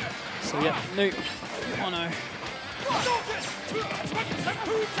 So yeah, Note 1-0.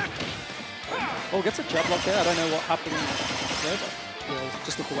 Oh, gets a jab lock there, I don't know what happened there, but yeah,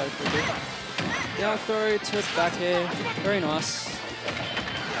 just look away for a bit. Down throw to back air, very nice.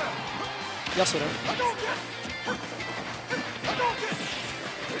 Yasura.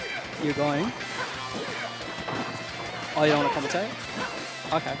 You're going. Oh, you don't want to commentate?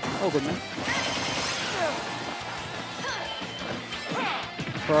 Okay, all good, man.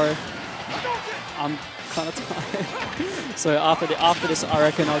 Bro, I'm kind of tired. So after this, I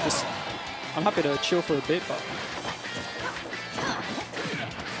reckon I'm happy to chill for a bit, but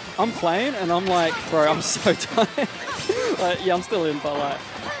I'm playing and I'm like, bro, I'm so tired. Like, yeah, I'm still in, but like,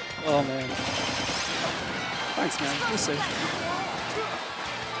 oh man. Thanks, man. We'll see.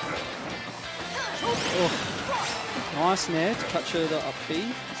 Oh. Nice nair to capture the up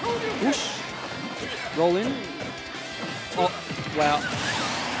B. Whoosh. Roll in. Oh, wow.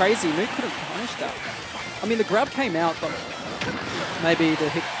 Crazy. Moot couldn't punish that. I mean, the grab came out, but maybe the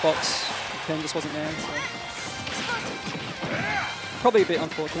hitbox pen just wasn't there. So. Probably a bit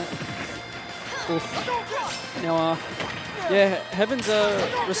unfortunate. Oof. Now, yeah, Heavens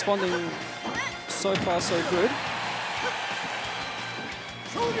are responding so far so good.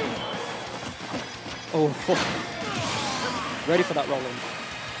 Oh, ready for that roll in.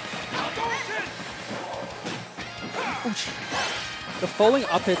 The falling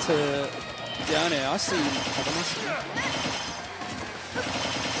up here to down air, I see Heaven.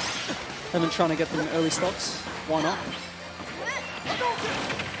 Heaven trying to get them early stocks. Why not?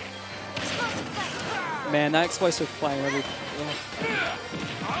 Man, that explosive flame really.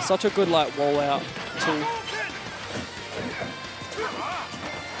 Such a good like wall out tool.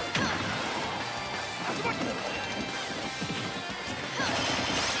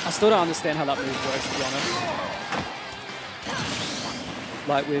 I still don't understand how that move works, to be honest.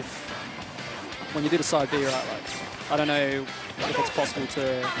 Like with when you do the side B, right? Like I don't know if it's possible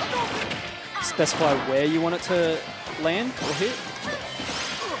to specify where you want it to land or hit.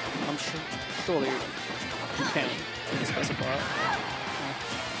 I'm surely you can specify it.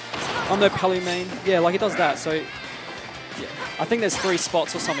 I'm no Palu main. Yeah, like it does that. So yeah, I think there's 3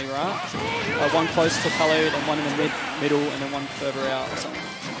 spots or something, right? Like one close to Palu, then one in the middle, and then one further out or something.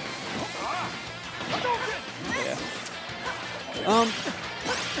 Yeah.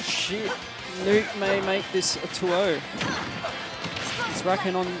 Shit. Nuke may make this a 2-0. He's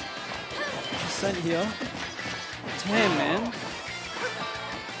racking on percent here. Damn, man.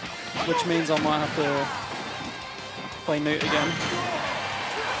 Which means I might have to play Newt again.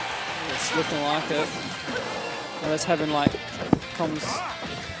 It's looking like it. Now let's have him like comes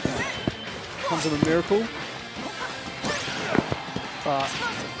with a miracle. But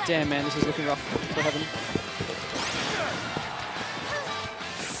damn, man, this is looking rough for Heaven.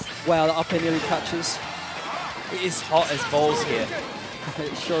 Wow, the up air nearly catches. It is hot as balls here.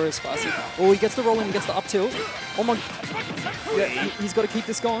 It sure is spicy. Oh, he gets the roll in, he gets the up tilt. Oh my... Yeah, he's got to keep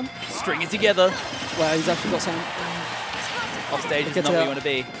this going. String it together. Wow, he's actually got something. Off stage is Gets not it where out. you want to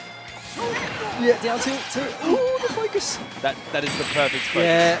be. Yeah, down tilt. Ooh, the focus. That is the perfect focus.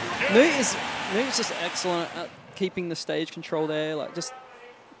 Yeah, Newt's just excellent at keeping the stage control there, like just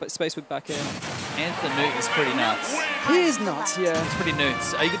space with back air. Anthony Newt is pretty nuts. He is nuts, yeah. It's pretty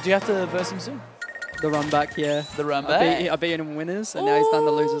nuts. Do you have to verse him soon? The run back, yeah. The run back? I beat him in winners, and now he's done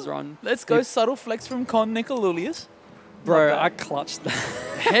the losers run. Let's go subtle flex from Con Nicolulius. Bro, I clutched that.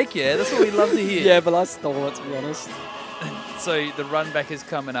 Heck yeah, that's what we love to hear. Yeah, but I stole it, to be honest. So the run back is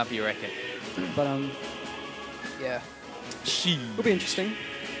coming up, you reckon? But, yeah. It'll be interesting.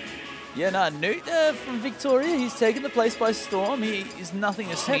 Yeah, no, Newt from Victoria, he's taken the place by storm. He is nothing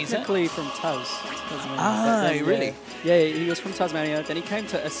to sneeze at. Technically from Tasmania. Ah, really? Yeah, he was from Tasmania. Then he came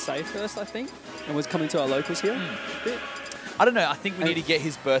to SA first, I think, and was coming to our locals here. I don't know. I think we need to get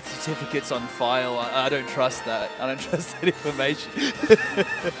his birth certificates on file. I don't trust that. I don't trust that information.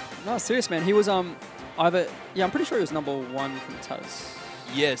 No, serious, man. He was either... Yeah, I'm pretty sure he was #1 from Tas.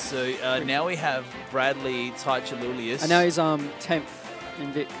 Yeah, so now we have Bradley Taicho. And now he's 10th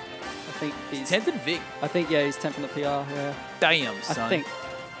in Vic. I think he's 10th in Vic. I think, yeah, he's 10th in the PR, yeah. Damn, son. I think.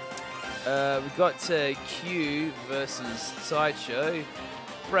 We've got Q versus Taicho.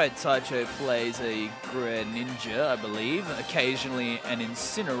 Brad Taicho plays a Greninja, I believe, occasionally an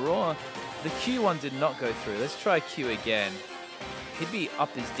Incineroar. The Q one did not go through. Let's try Q again. He'd be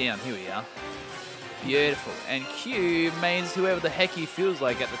up is down. Here we are. Beautiful. And Q means whoever the heck he feels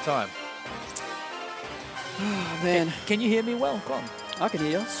like at the time. Oh, man. Can you hear me well? Go on. I can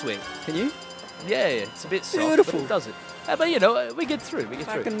hear you. Sweet. Can you? Yeah, it's a bit soft, Beautiful. but it does it. But you know, we get through. We get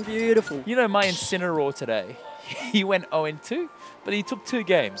through. Fucking beautiful. You know, my Incineroar today, he went 0-2, but he took 2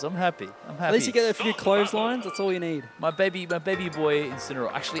 games. I'm happy. I'm happy. At least you get a few clotheslines. That's all you need. My baby boy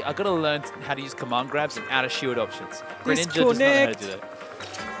Incineroar. Actually, I gotta learn how to use command grabs and out of shield options. Greninja does not know how to do that.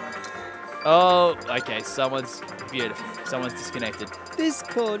 Oh, okay. Someone's beautiful. Someone's disconnected.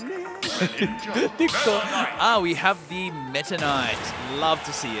 Disconnect. Ah, we have the Meta Knight. Love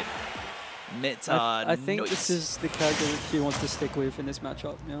to see it. Meta I think Knight. this is the character that Q wants to stick with in this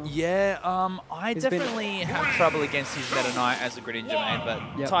matchup. Yeah, I He's definitely have trouble against his Meta Knight as a Greninja main, but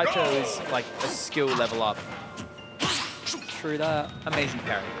Taicho is like a skill level up. True that. Amazing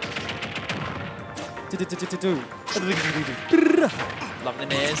parry. Love the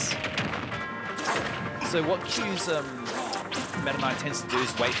nairs. So what Q's Meta Knight tends to do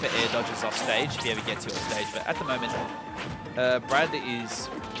is wait for air dodges off stage if you ever get to off stage, but at the moment, Brad is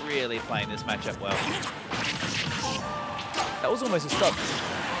really playing this matchup well. That was almost a stop.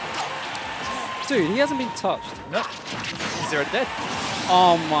 Dude, he hasn't been touched. Nope. 0 to death.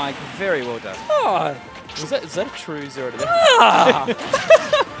 Oh my. Very well done. God. Is that a true 0 to death?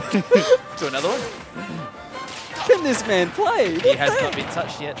 Do another one? Can this man play? He has not been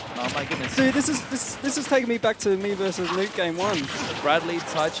touched yet. Oh my goodness. Dude, this is taking me back to me versus Nuke game 1. Bradley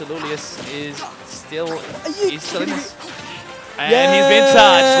Taichalulius is still in this. And yeah. he's been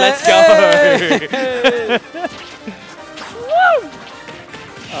touched. Let's go. Woo!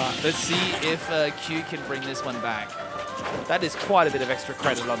 Let's see if Q can bring this one back. That is quite a bit of extra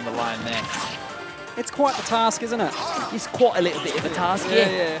credit on the line there. It's quite the task, isn't it? It's quite a little bit of a task,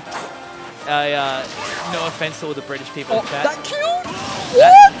 yeah. No offense to all the British people in chat. That killed?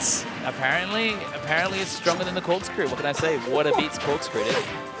 What? Apparently it's stronger than the corkscrew. What can I say? Water beats corkscrew, dude.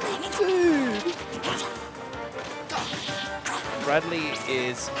 Bradley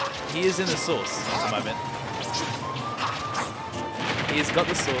is in the sauce at the moment. He has got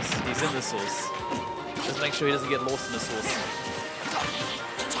the sauce. He's in the sauce. Just make sure he doesn't get lost in the sauce.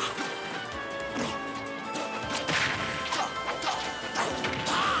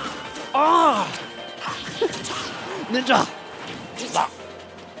 Ah! Ninja!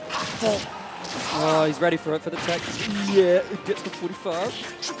 Oh, he's ready for it for the tech. Yeah, it gets the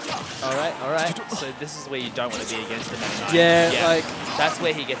 45. All right. So this is where you don't want to be against the Meta Knight. Yeah, like... That's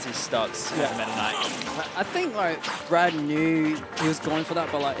where he gets his stocks with the Meta Knight. I think, like, Brad knew he was going for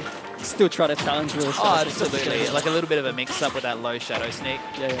that, but, like, still try to challenge with it. Oh, absolutely. Like a little bit of a mix-up with that low shadow sneak.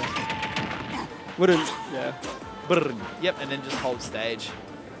 Yeah. Wouldn't... Yeah. Brrr. Yep, and then just hold stage.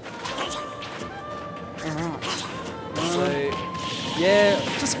 So... Yeah,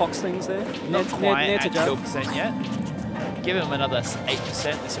 just Fox things there. Not quite near at to jab. 2% yet. Give him another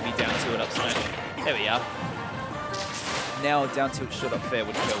 8%. This will be down to it up smash. There we are. Now down tilt shot up fair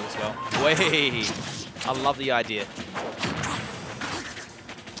would go as well. Way! I love the idea.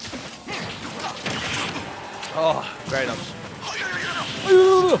 Oh, great option.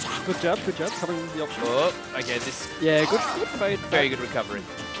 Good jab, covering the option. Oh, okay, this Yeah, good fade. very good recovery.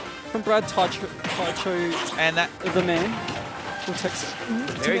 From Brad Taicho, And that the man. Good tech.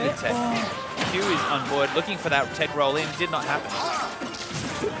 very good tech. Q is on board, looking for that tech roll in. Did not happen.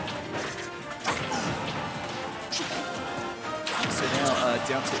 So now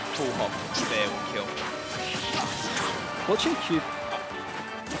down to full hop. There will kill. Watching Cube,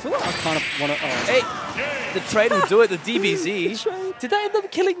 I feel like I kind of want to. Oh. Hey, the trade will do it. The DBZ. Did they end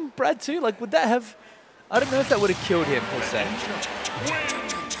up killing Brad too? Like, would that have? I don't know if that would have killed him per se.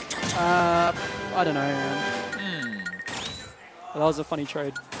 I don't know, man. That was a funny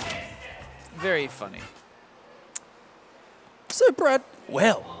trade. Very funny. So, Brad,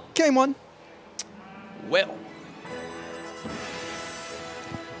 Well, game 1. well.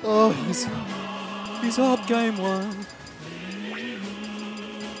 Oh, he's up game 1.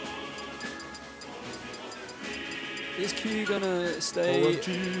 Is Q gonna stay?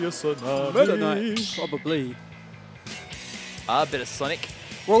 Meta Knight, probably. A bit of Sonic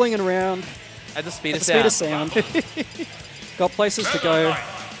Rolling it around at the speed at of the sound. speed of sound. Got places to go.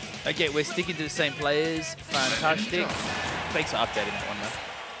 Okay, we're sticking to the same players. Fantastic. Thanks for updating that one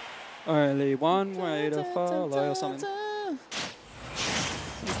though. Only one way to follow or something.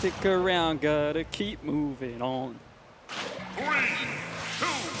 Stick around, gotta keep moving on.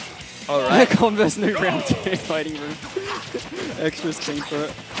 All right. Converse new round 2 waiting room. Extra steam for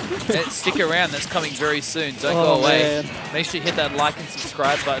it. Stick around. That's coming very soon. Don't Oh, go away. man. Make sure you hit that like and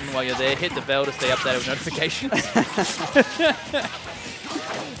subscribe button while you're there. Hit the bell to stay updated with notifications.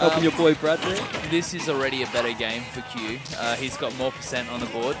 Helping your boy Brad there. This is already a better game for Q. He's got more % on the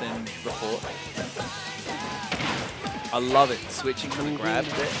board than before. I love it. Switching for the grab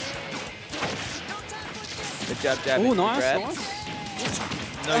there. The jab, Oh, into the nice, grab. nice.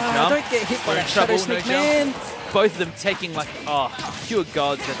 No jump. Don't get hit by No that trouble, Shadow no Sneak, jump. man. Both of them taking like, pure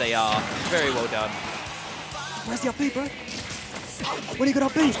gods that they are. Very well done. Where's the up B, bro? What do you got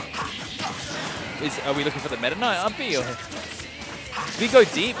up B? Are we looking for the Meta Knight up B or? We go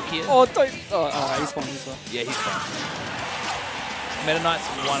deep here. Oh, don't. Oh, he's fine, he's fine. Yeah, he's fine. Meta Knight's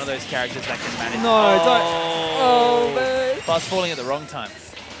one of those characters that can manage. No, don't. Oh, man. Fast falling at the wrong time.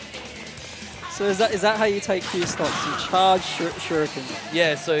 So is that how you take Q stocks? You charge shuriken.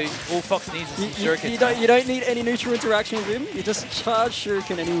 Yeah, so all Fox needs is some shurikens. You don't need any neutral interaction with him. You just charge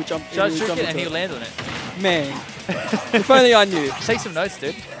shuriken and he will jump. Charge jump shuriken and into he'll it. land on it. Man, if only I knew. Take some notes,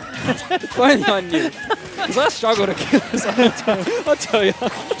 dude. If only I knew. Because I struggle to kill this. I'll tell you.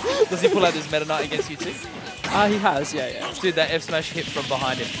 Does he pull out this Meta Knight against you too? He has, yeah. Dude, that F smash hit from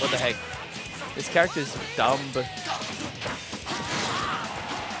behind him. What the heck? This character's dumb.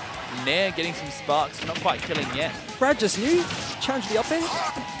 Nair getting some sparks, not quite killing yet. Brad just knew. Challenge the up air.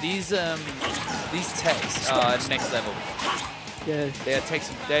 These techs are next level. Yeah. They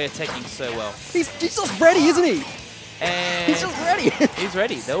are taking so well. He's just ready, isn't he? And He's just ready. he's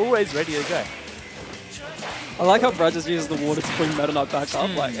ready. They're always ready to go. I like how Brad just uses the water to bring Meta Knight back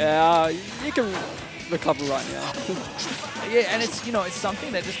up. Like, yeah, you can recover right now. Yeah, and it's it's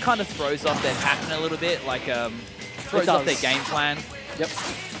something that just kind of throws off their pattern a little bit, like throws off their game plan. Yep.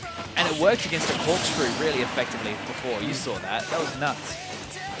 And it worked against the corkscrew really effectively before. You saw that. That was nuts.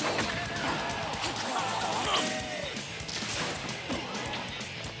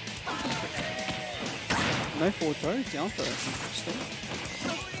 No forward throw, down throw. Interesting.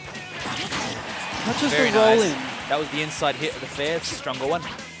 Not just Very a roll nice. in. That was the inside hit of the fair. It's a stronger one.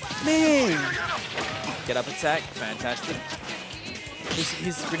 Man! Get up attack. Fantastic.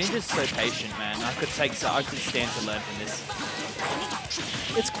 His Greninja's so patient, man. I could stand to learn from this.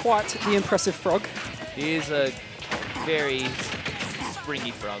 It's quite the impressive frog. He is a very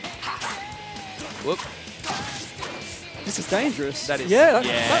springy frog. Whoop. This is dangerous. That is. Yeah,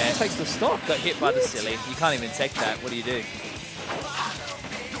 that takes the stock. Got hit by the silly. You can't even take that. What do you do?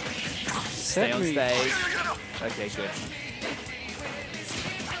 Stay on stage. Okay, good.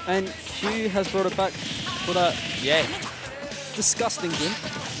 And Q has brought it back for that disgusting win,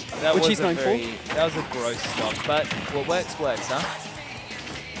 which he's known for. That was a gross stop, but what works, huh?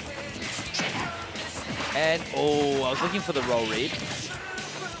 And, I was looking for the roll read.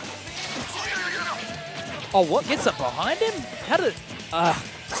 Oh, what? Gets up behind him? How did it...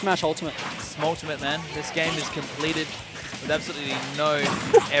 Smash ultimate. Ultimate, man. This game is completed with absolutely no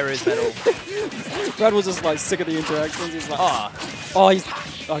errors at all. Brad was just like sick of the interactions. He's like, he's...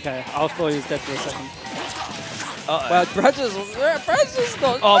 Okay, I thought he was dead for a second. Wow, Brad's just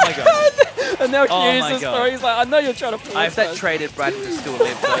not... Oh my god. And now Q's just throw. He's like, I know you're trying to pull If that traded, Brad would still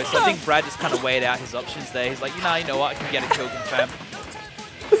live though. So I think Brad just kind of weighed out his options there. He's like, you know what? I can get a kill confirm.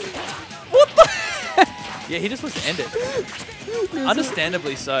 What the? Yeah, he just wants to end it.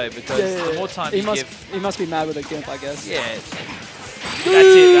 Understandably so, because the more time you give... He must be mad with a gimp, I guess. Yeah. That's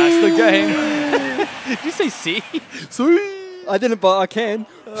it, that's the game. Did you say C? I didn't, but I can.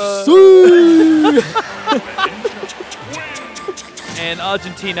 And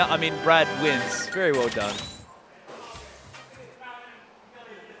Argentina, I mean Brad, wins. Very well done.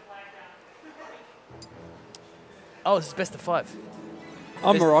 Oh, this is best of 5.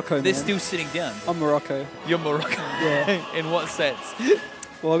 I'm Morocco, man. They're still sitting down. I'm Morocco. You're Morocco? Yeah. In what sense?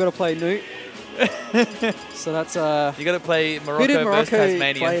 Well, I got to play Newt. So that's... You got to play Who Morocco did versus Morocco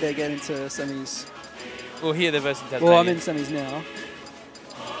Tasmania. play to get into semis? Well, here they're versus Tasmania. Well, I'm in semis now.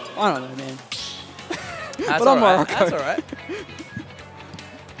 I don't know, man. That's but I'm all right. Morocco. That's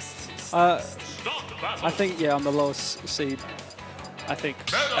all right. I think, yeah, I'm the lowest seed. I think.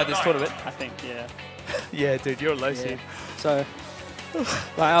 At this tournament? I think, yeah. Yeah, dude, you're a low seed. So,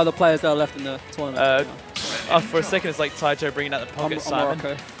 like other players that are left in the tournament. For a second, it's like Taicho bringing out the pocket I'm Simon.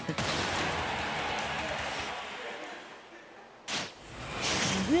 Morocco.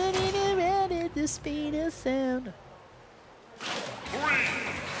 Running around at the speed of sound. 3,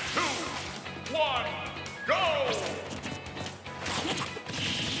 2, 1, go!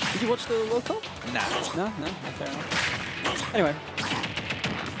 Did you watch the World Cup? Nah. No, fair enough. Anyway.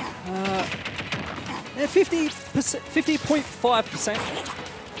 Yeah,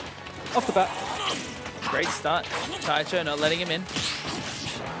 50.5% off the bat. Great start. Taicho not letting him in.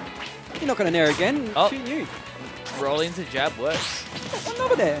 You're not going to nair again. Oh. Shoot you. Roll into jab works.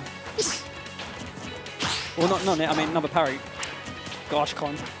 Another there. Well, not nair. I mean, another parry. Gosh,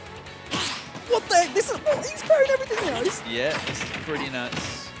 Con. What the heck? This is... He's parrying everything now. Yeah, this is pretty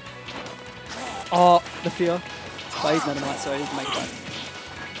nuts. Oh, the fear. But he's Meta Knight, so he can make it back.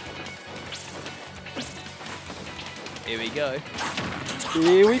 Here we go.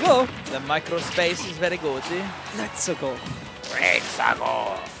 Here we go. The micro space is very good. Let's go. Let's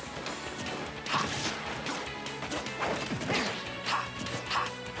go.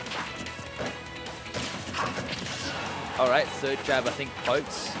 Alright, third jab, I think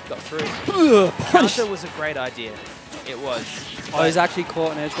pokes. Got through. Counter was a great idea. It was. Oh, he's actually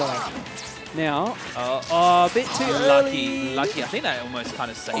caught an edge guard. Now, Oh, a bit too lucky. early. Lucky. I think that almost kind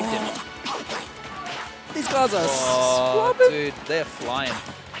of saved him. These guys are Oh, swapping. dude, they're flying.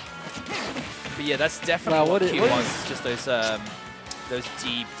 But yeah, that's definitely Wow, what what Q is- wants. Just those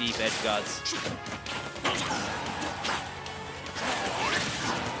deep edge guards.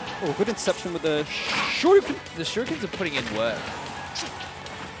 Oh, good interception with the shuriken. The shurikens are putting in work.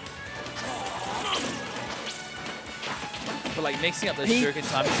 But like mixing up those shuriken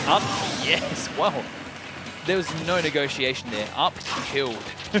timings up, yes, wow. There was no negotiation there. Up, killed.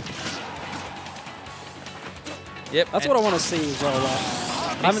 Yep. That's what I want to see as well. I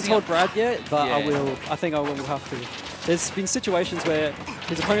haven't told Brad yet, but I Yeah. will. I think I will have to. There's been situations where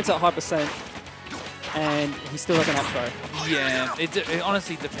his opponent's at high percent and he's still like an up throw. Yeah, it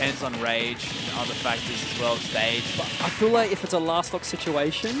honestly depends on rage and other factors as well, stage. But I feel like if it's a last stock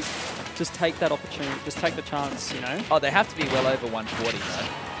situation, just take that opportunity, just take the chance, you know? Oh, they have to be well over 140 though.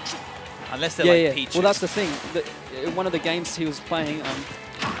 Unless they're like Peaches. Well, that's the thing. In one of the games he was playing,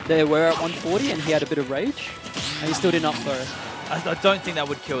 they were at 140 and he had a bit of rage, and he still didn't up throw. I don't think that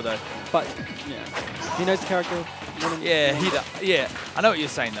would kill though. But yeah, he knows the character. Yeah, yeah. I know what you're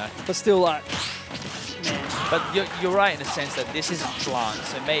saying though. But still, like, man. But you're right in the sense that this isn't plant,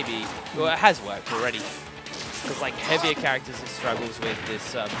 so maybe well, it has worked already. Because like heavier characters it struggles with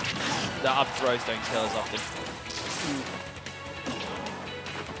this, the up throws don't kill as often.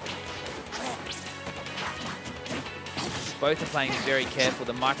 Both are playing very careful.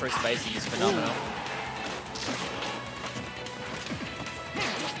 The micro spacing is phenomenal.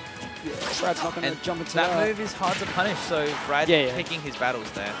 Brad's not going to jump into that move is hard to punish, so Brad picking his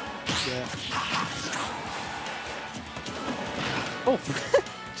battles there. Yeah. Oh,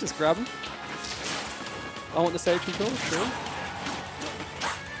 just grab him. I want the stage control, sure.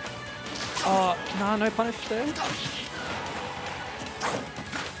 Oh, no punish there.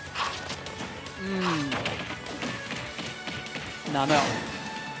 No.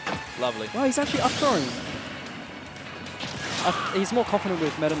 Lovely. Well, he's actually up throwing. He's more confident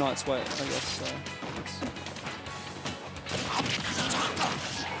with Meta Knight's weight, I guess. So.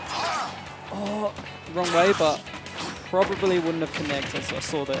 Oh, wrong way, but probably wouldn't have connected, so I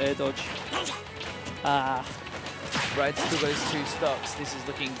saw the air dodge. Brad still got his 2 stocks. This is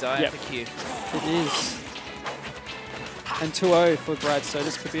looking dire for Q. It is. And 2-0 for Brad, so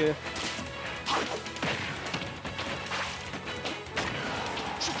this could be a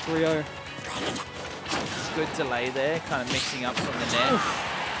 3-0. Good delay there, kind of mixing up from the net.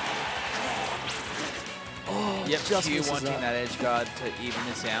 Yep, just Q misses wanting up. that edge guard to even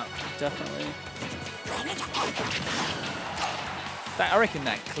this out. Definitely. I reckon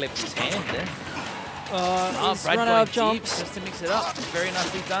that clipped his hand there. He's Brad run going out of deep jumps. just to mix it up. Very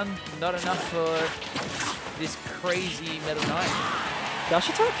nicely done. Not enough for this crazy Metal Knight. Dash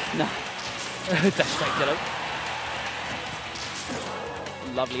attack? No. Dash attack killer.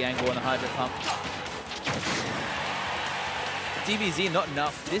 Lovely angle on the Hydro Pump. DBZ, not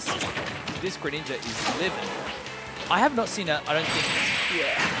enough. This Greninja is living. I have not seen I don't think,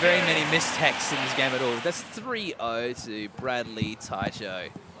 very many mistechs in this game at all. That's 3-0 to Bradley Taicho.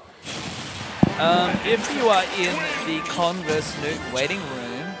 If you are in the Converse Newt waiting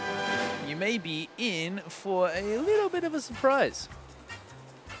room, you may be in for a little bit of a surprise.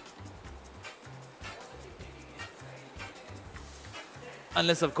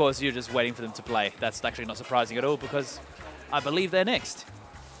 Unless, of course, you're just waiting for them to play. That's actually not surprising at all because I believe they're next.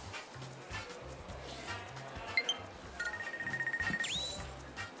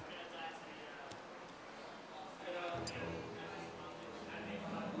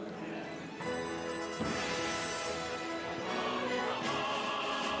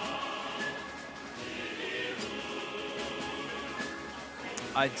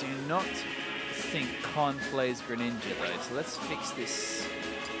 I do not think Con plays Greninja though, so let's fix this,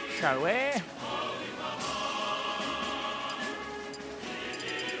 shall we?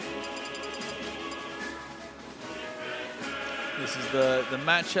 This is the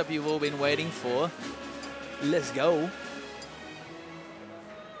matchup you've all been waiting for. Let's go.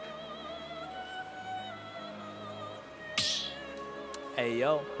 Hey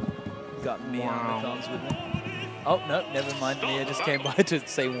yo, got me on the comms with me. Oh, no, never mind. Mia just came by to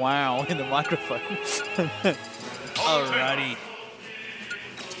say wow in the microphone. Alrighty.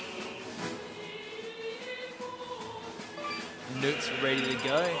 Newt's ready to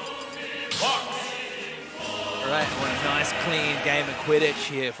go. Alright, what a nice clean game of Quidditch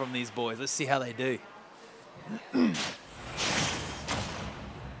here from these boys. Let's see how they do.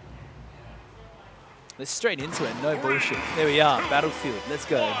 Let's straight into it, no bullshit. There we are, Battlefield. Let's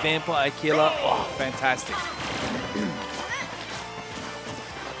go. Vampire Killer. Oh, fantastic.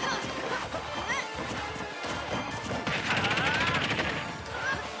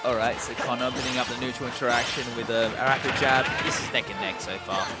 Alright, so Con opening up the neutral interaction with a rapid jab. This is neck and neck so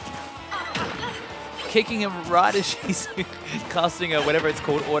far. Kicking him right as she's casting a whatever it's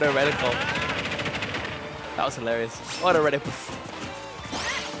called, auto reticle. That was hilarious. Auto reticle.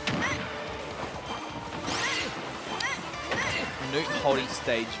 Newt holding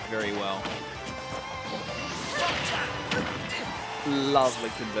stage very well. Lovely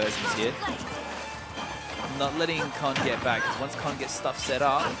conversions here. Not letting Con get back, because once Con gets stuff set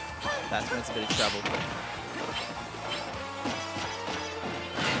up, that's when it's a bit of trouble.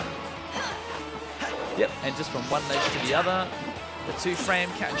 Yep, and just from one ledge to the other, the two frame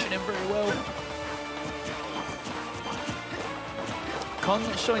catching him very well. Con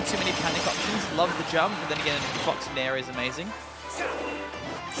not showing too many panic options. Love the jump, but then again, Fox Nair is amazing.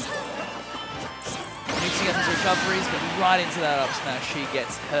 Mixing up his recoveries, but right into that up smash, she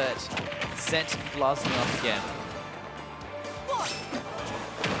gets hurt. Sent blasting off again.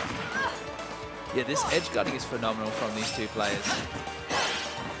 Yeah, this edge guarding is phenomenal from these two players.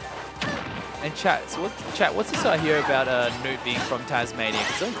 And chat, so what's this I hear about Newt being from Tasmania?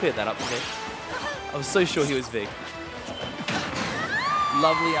 Because don't clear that up a bit. I was so sure he was Vic.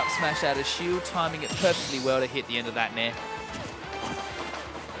 Lovely up smash out of shield, timing it perfectly well to hit the end of that nair.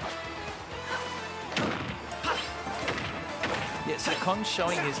 Yeah, so Con's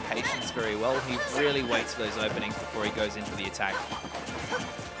showing his patience very well. He really waits for those openings before he goes into the attack.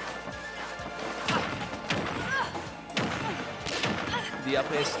 The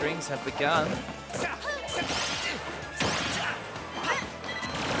up air strings have begun.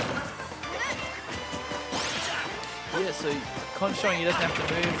 Yeah, so Con's showing he doesn't have to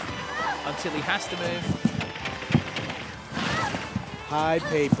move until he has to move. Hi,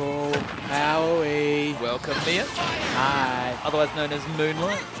 people. How are we? Welcome, Mia. Hi. Otherwise known as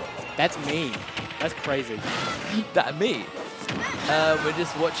Moonlight. That's me. That's crazy. That me. We're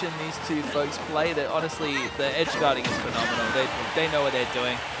just watching these two folks play. That honestly, the edge guarding is phenomenal. They know what they're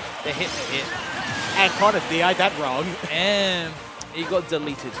doing. They're hitting the hit. And honestly, I got wrong. And he got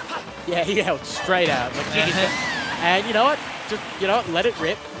deleted. Yeah, he held straight out. Like, and you know what? Just, you know what? Let it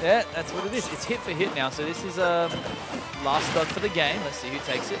rip. Yeah, that's what it is. It's hit for hit now. So this is last stock for the game. Let's see who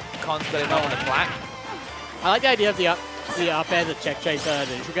takes it. Con's got him up on the flat. I like the idea of the up air, the check chaser,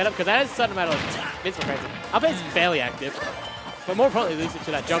 the neutral get up, because that has a certain amount of miss crazy. Up air is fairly active, but more importantly, leads it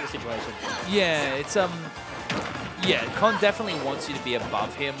to that juggle situation. Yeah, it's Yeah, Con definitely wants you to be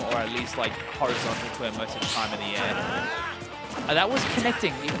above him, or at least like horizontal to him most of the time in the air. And that was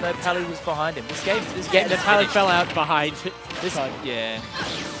connecting, even though Pally was behind him. This game Yeah, the is Pally finished. fell out behind this one. Yeah.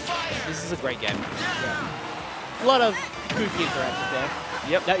 This is a great game. A lot of goofy interactions there.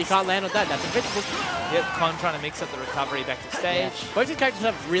 Yep. No, you can't land on that. That's invincible. Yep, Con trying to mix up the recovery back to stage. Both these characters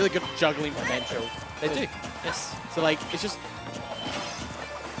have really good juggling potential. They do. Yes. So like, it's just,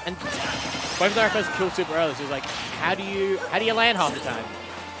 and both of their first kill super early. So it's like, how do you land half the time?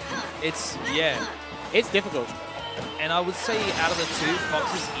 It's, yeah. It's difficult. And I would say out of the two,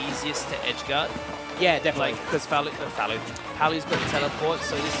 Fox is easiest to edgeguard. Yeah, definitely. Like, because Pally's got teleport,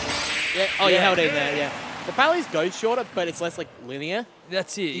 so this... Yeah. Oh, you held it in there. Yeah. The Pally's goes shorter, but it's less like linear.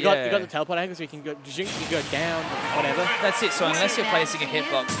 That's it, You got the teleport angle, so you can go down, whatever. That's it. So unless you're placing a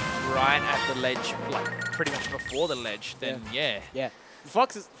hitbox right at the ledge, like pretty much before the ledge, then yeah. Yeah.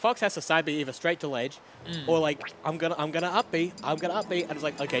 Fox has to side B either straight to ledge, or like I'm gonna up B, and it's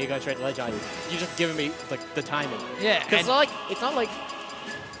like, okay, you're going straight to ledge, are you? You're just giving me like the timing. Yeah. Because it's not like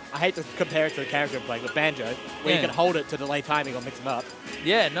I hate to compare it to the character I'm playing with Banjo, where you can hold it to delay timing or mix them up.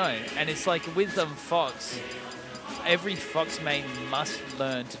 Yeah, no. And it's like with Fox, every Fox main must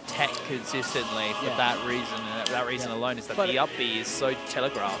learn to tech consistently for that reason, and that reason alone is that the up B is so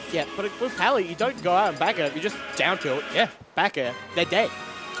telegraphed. Yeah, but with Pally, you don't go out and back air, you just down tilt, back air, they're dead.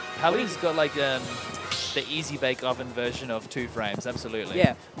 Pally's got like the easy bake oven version of 2 frames, absolutely.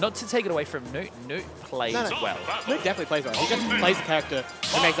 Yeah. Not to take it away from Newt. Newt plays well. Luke definitely plays well. He just plays a character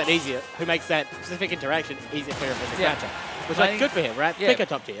who makes that easier, who makes that specific interaction easier for him as a matchup. Which is like good for him, right? Yeah. Pick a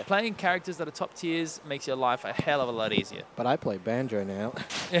top tier. Playing characters that are top tiers makes your life a hell of a lot easier. But I play Banjo now.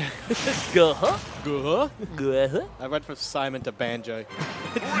 Yeah. I went from Simon to Banjo.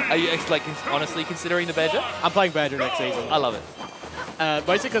 Are you like honestly considering the Banjo? I'm playing Banjo next season. I love it.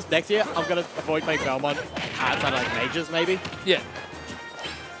 Mostly because next year I'm going to avoid playing Belmont outside of like majors maybe. Yeah.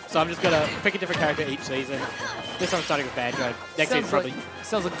 So I'm just going to pick a different character each season. This time I'm starting with Banjo. Next year probably...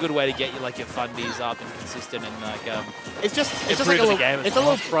 Sounds like a good way to get you like your fundies up and consistent and like It's just like a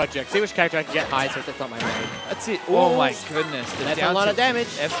little project. See which character I can get high so that's not my main. That's it. Oh my goodness. That's a lot of damage.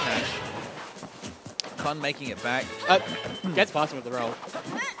 F smash. Con making it back. Gets past him with the roll.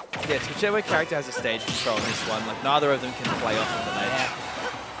 Yes, whichever character has a stage control in this one, like neither of them can play off of the ledge.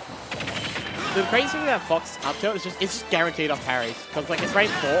 The crazy thing about Fox up tilt is it's just guaranteed off parries. Because like it's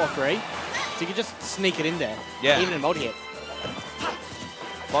range 4 or 3. So you can just sneak it in there. Yeah. Even in multi-hits.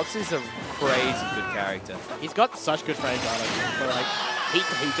 Fox is a crazy good character. He's got such good frames on him. But like, he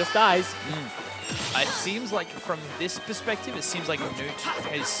just dies. It seems like from this perspective, it seems like Newt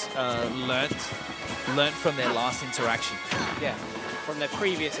has learnt from their last interaction. Yeah. From their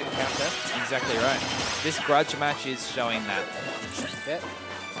previous encounter. Exactly right. This grudge match is showing that. Yeah.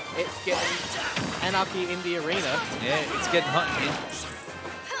 It's getting anarchy in the arena. Yeah, it's getting hot.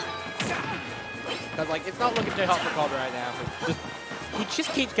 Because like, it's not looking too hot for Cobb right now. He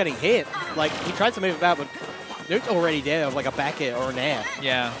just keeps getting hit. Like, he tries to move about, but Newt's already there of like a back air or an air.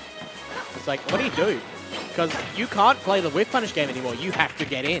 Yeah. It's like, what do you do? Because you can't play the whiff punish game anymore. You have to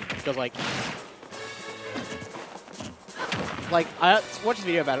get in. Because like I watched this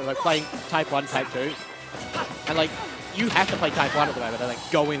video about it, like playing Type 1, Type 2. And like, you have to play Type 1 at the moment and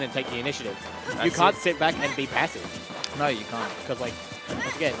like go in and take the initiative. You can't sit back and be passive. No, you can't. Because like,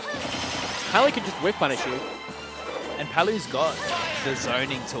 once again, Pally can just whiff punish you. And Pally's got the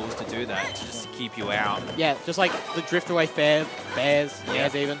zoning tools to do that, to just keep you out. Yeah, just like the drift away bears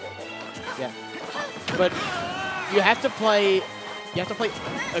even. Yeah. But you have to play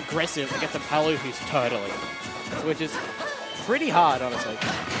aggressive against a Palu who's turtling. Which is pretty hard, honestly.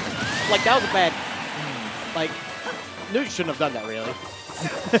 Like that was a bad like Newt shouldn't have done that really.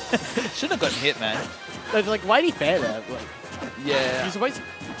 Shouldn't have gotten hit, man. It's like why did he fair there? Like, yeah. He's supposed to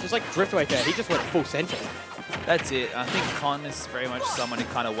just like drift away fair. He just went full center. That's it. I think Con is very much someone who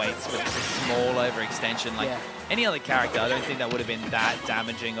kind of waits for just a small overextension. Like any other character, I don't think that would have been that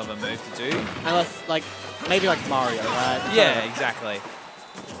damaging of a move to do. Unless, like, maybe like Mario, right? Yeah, exactly.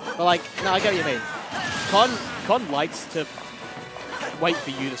 But like, no, I get what you mean. Con likes to wait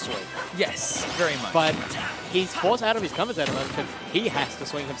for you to swing. Yes, very much. But he's forced out of his comfort zone at the moment because he has to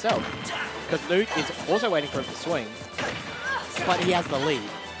swing himself. Because Newt is also waiting for him to swing, but he has the lead.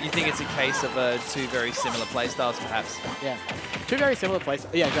 You think it's a case of 2 very similar playstyles, perhaps? Yeah. 2 very similar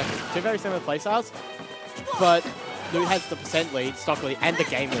playstyles. Yeah, exactly. 2 very similar playstyles, but Newt has the percent lead, stock lead, and the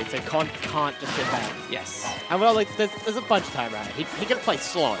game lead, so Con can't just sit back. Yes. And well, like, there's a bunch of time right. He can play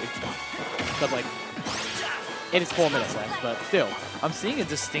slow, because like it is 4 minutes left, but still. I'm seeing a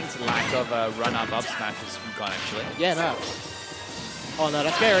distinct lack of run-up smashes from Con, actually. Yeah, no. Oh no,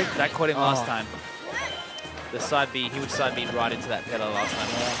 that's scary. That caught him last time. The side B, he would side B right into that pillar last time.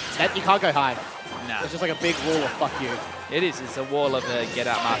 That, you can't go high. Nah. It's just like a big wall of fuck you. It is. It's a wall of get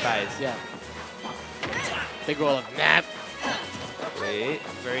out my face. Yeah. Big wall of nap.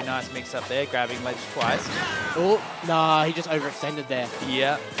 Very nice mix up there, grabbing ledge twice. Oh, nah, he just overextended there.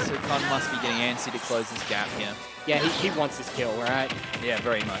 Yeah, so Con must be getting antsy to close this gap here. Yeah, he wants this kill, right? Yeah,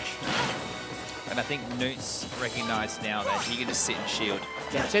 very much. And I think Newt's recognized now that he can just sit and shield.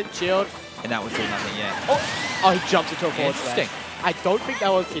 Yeah, sit and shield. And that would do nothing, yeah. Oh, he jumps into a forward Interesting. smash. I don't think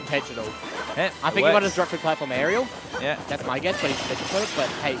that was intentional. Yeah, I think he wanted to drop through platform aerial. Yeah. That's my guess, but he's special for it. But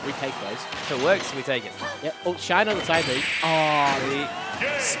hey, we take those. If it works, we take it. Yep. Oh, shine on the side B. Oh,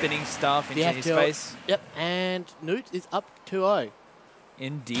 the spinning stuff into his face. Yep, and Newt is up 2-0.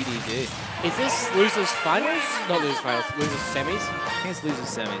 Indeed, he did. Is this losers finals? Not losers finals, losers semis. I think it's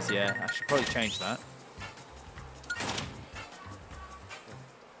losers semis, yeah. I should probably change that.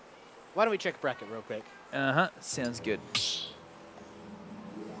 Why don't we check bracket real quick? Uh-huh, sounds good.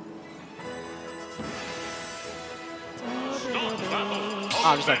 Oh,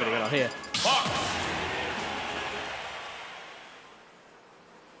 I'm just opening it on here.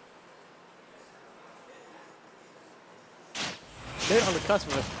 They're on the cusp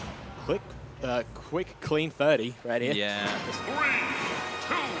of a quick, clean 30 right here. Yeah. 3,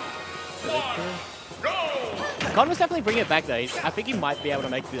 2, 1, go! Con was definitely bringing it back though. I think he might be able to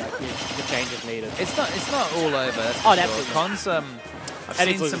make the changes needed. It's not all over. That's Oh, for definitely. sure. Con's I've And seen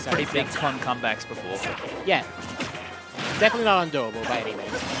it's some losers pretty semis, big yeah. Con comebacks before. Yeah. Definitely not undoable by any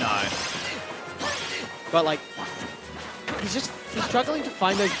means. No. But like, he's struggling to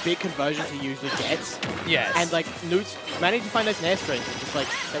find those big conversions he usually gets. Yes. And like, Newt's managing to find those nair strings and just like,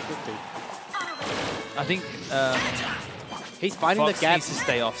 take 50. I think He's finding Fox the gaps. needs to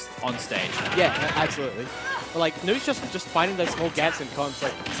stay on stage. Yeah, absolutely. But like, Newt's just finding those small gaps in Con's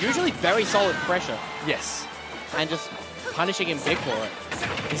like, usually very solid pressure. Yes. And just punishing him big for it.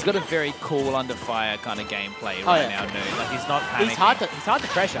 He's got a very cool under fire kind of gameplay right now, Newt. Like he's not panicking. He's hard to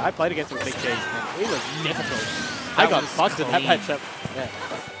pressure. I played against him with Big Cheese, and he was difficult. I That got was fucked in that clean. matchup. Yeah.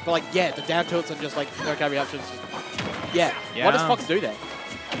 But like, yeah, the down tilts and just like no carry options. Yeah. Yeah. What does Fox do there?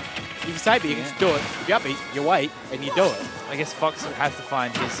 You can save it, you can just do it. If you up it, you wait and you do it. I guess Fox has to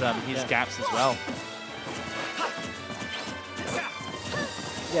find his gaps as well.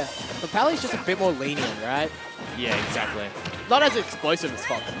 Yeah. But Pally's just a bit more lenient, right? Yeah, exactly. Not as explosive as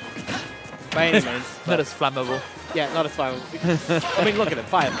Fox. By any means. Not as flammable. Yeah, not as fun. I mean, look at him,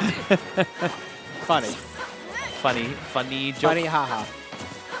 fire. Funny. Funny joke. Funny, haha.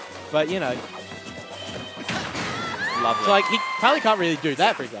 But, you know. Lovely. So, like, he probably can't really do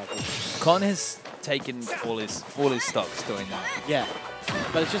that, for example. Con has taken all his stocks doing that. Yeah.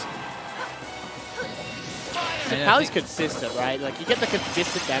 But it's just... And I Pally's think- consistent, right? Like, you get the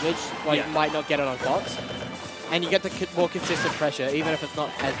consistent damage, while you might not get it on Fox. And you get the more consistent pressure, even if it's not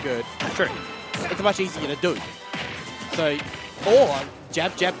as good. True. It's much easier to do. So, or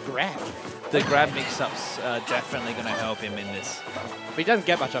jab, jab, grab. The grab mix-up's definitely going to help him in this. But he doesn't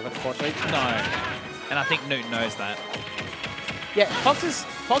get much of it, unfortunately. No. And I think Newt knows that. Yeah, Fox's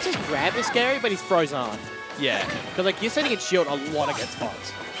grab is scary, but his throws aren't. Yeah. Because like you're sitting in shield a lot against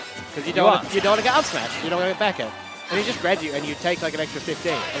Fox. Because you don't want to get up smash, you don't want to get back at. And he just grabs you and you take like an extra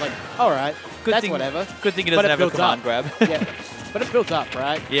 15. I'm like, alright, that's whatever. Good thing he But doesn't it have a builds command up. grab. Yeah. But it builds up,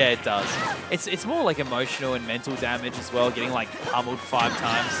 right? Yeah, it does. It's more like emotional and mental damage as well, getting like pummeled 5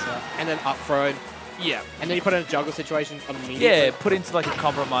 times. And then up thrown. Yeah. And then you put in a juggle situation immediately. Yeah, put into like a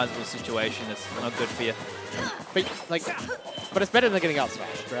compromisable situation that's not good for you. But it's better than getting up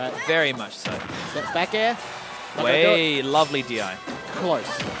smashed, right? Very much so. That back air. not gonna do it. Way, lovely DI. Close.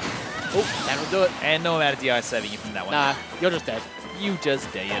 Oh, that'll do it. And no amount of DI saving you from that one. Nah, you're just dead. You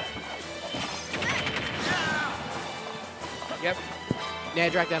just dead. Yep. Nair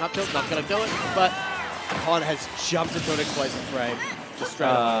drag down up tilt, not gonna do it, but Con has jumped into an explosive frame. Just straight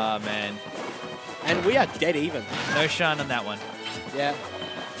away. Ah, man. And we are dead even. No shine on that one. Yeah.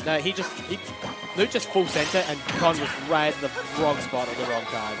 No, Luke just full center and Con was right in the wrong spot at the wrong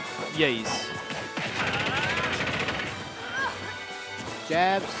time. Yes.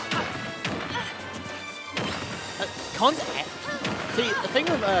 Jabs. Con's see, the thing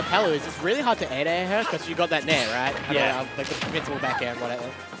with Palu is it's really hard to air her because you got that nair, right? Yeah. Like the invincible back air and whatever.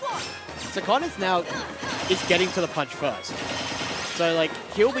 So Con is getting to the punch first. So like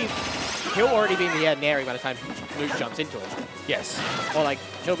he'll already be in the air nairing by the time Luke jumps into him. Yes. Or like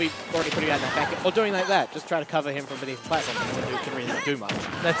he'll be already putting out that back air, or doing like that, just try to cover him from beneath the platform and Luke can really do much.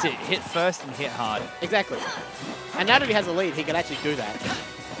 That's it. Hit first and hit hard. Exactly. And now that he has a lead, he can actually do that.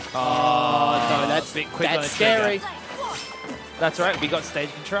 Oh, no, that's a bit quick on the scary. trigger. That's right. We got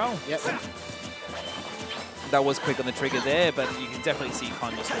stage control. Yep. that was quick on the trigger there, but you can definitely see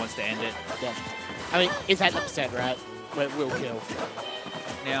Con just wants to end it. Yeah. I mean, it's at the percent, right? Where it will kill.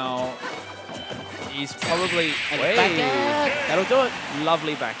 Now, he's probably... Back air. That'll do it.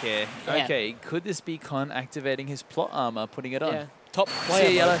 Lovely back air. Yeah. Okay, could this be Con activating his plot armor, putting it on? Yeah. Top player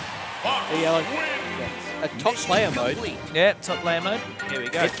See ya, mode. Yellow. See Yellow. A top player mode. Yeah, top player mode. Here we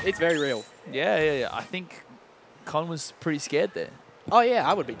go. It's very real. Yeah. I think Con was pretty scared there. Oh, yeah,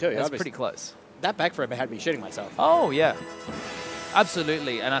 I would be too. That's pretty close. That back frame had me shitting myself. Oh, yeah.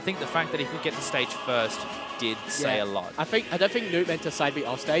 Absolutely. And I think the fact that he could get to stage first did say a lot. I don't think Newt meant to side B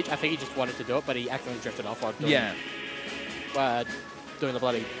off stage. I think he just wanted to do it, but he accidentally drifted off while doing, doing the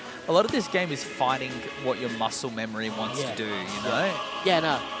bloody... A lot of this game is fighting what your muscle memory wants to do, you know? Yeah,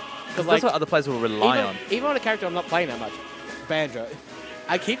 no. Because that's what other players will rely on. Even on a character I'm not playing that much, Banjo,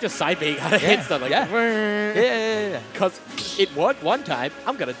 I keep just side being out of hit stuff like yeah. Because it worked one time,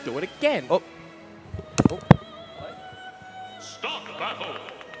 I'm gonna do it again. Oh. Stock battle.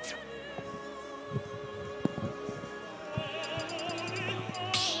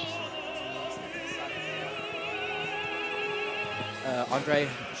 Andre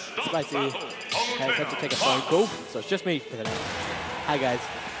Spicy has had to take a phone call, so it's just me for the now. Hi guys.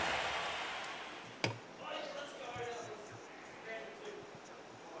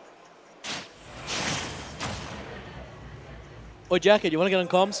 Oi, Jacket, you want to get on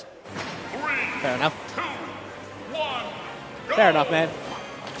comms? Fair enough. 2, 1, go. Fair enough, man.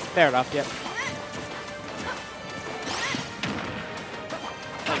 Fair enough, yep.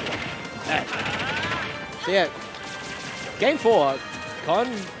 So yeah, game 4, Con,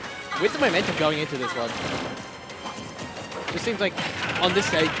 with the momentum going into this one, just seems like on this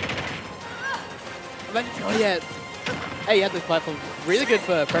stage, oh yeah, hey, you had this platform, really good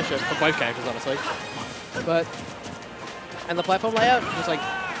for pressure for both characters, honestly. But, and the platform layout was like,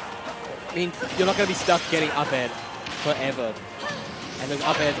 means you're not going to be stuck getting up air forever. And there's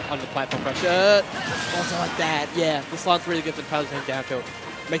up airs on the platform pressure. Also like that, yeah. This line's really good for Paladin down tilt.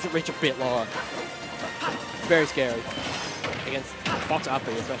 Makes it reach a bit lower. Very scary. Against Fox up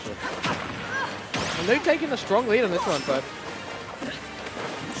air especially. And they're taking a strong lead on this one, but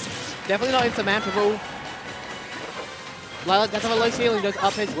definitely not insurmountable. Lilac does have a low ceiling, those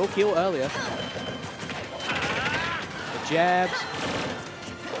up airs will kill earlier. The jabs.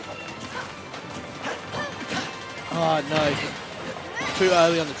 Oh no. Too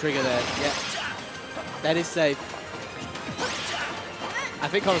early on the trigger there. Yeah. That is safe. I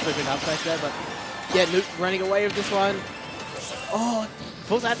think Connor's moving up smash there, but yeah, Luke running away with this one. Oh,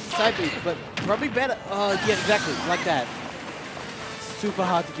 pulls out side beat, but probably better. Oh, yeah, exactly, like that. Super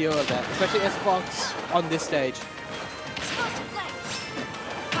hard to deal with that, especially as Fox on this stage.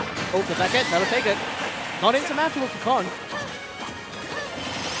 Oh, does that get? That'll take it. Not insurmountable for Con.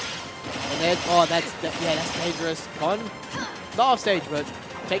 And then, oh, that's dangerous. Con, not off stage, but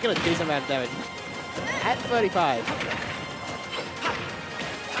taking a decent amount of damage. At 35.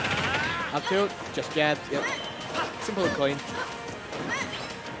 Up tilt, just jabs, yep. Simple and clean.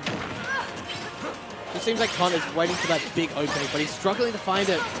 It seems like Con is waiting for that big opening, but he's struggling to find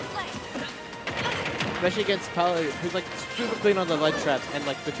it. Especially against Paolo, who's like super clean on the ledge traps and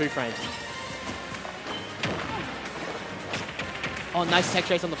like the 2 frames. Oh, nice tech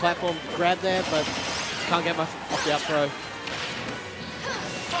chase on the platform. Grab there, but can't get much off the up throw.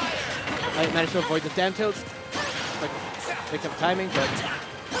 I managed to avoid the down tilts. Like, picked up timing, but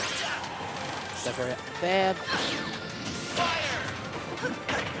never there.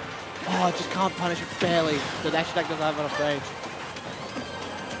 Oh, I just can't punish it barely. The dash attack doesn't have enough range.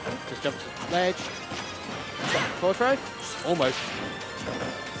 Just jump to the ledge. Forward throw? Almost.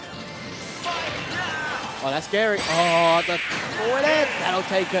 Oh, that's scary. Oh, the forward air. That'll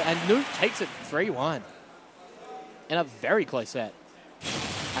take it. And Nuke takes it 3-1. In a very close set.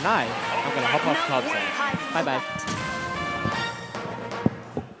 And I'm going to hop off Cobb's now. Bye-bye.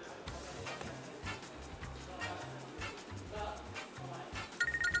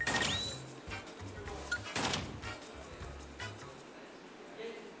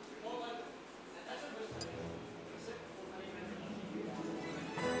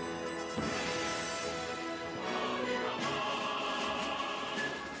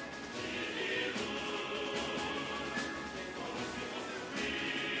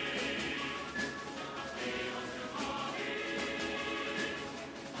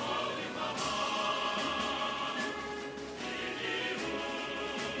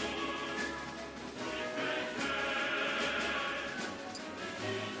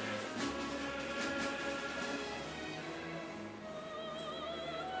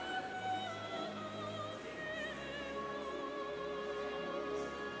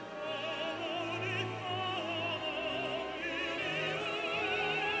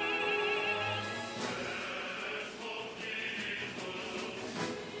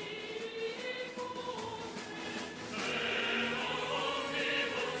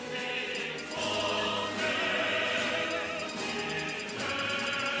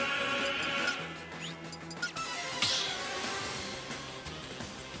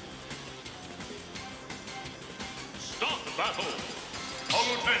 battle.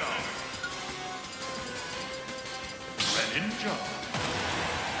 Palutena. Greninja.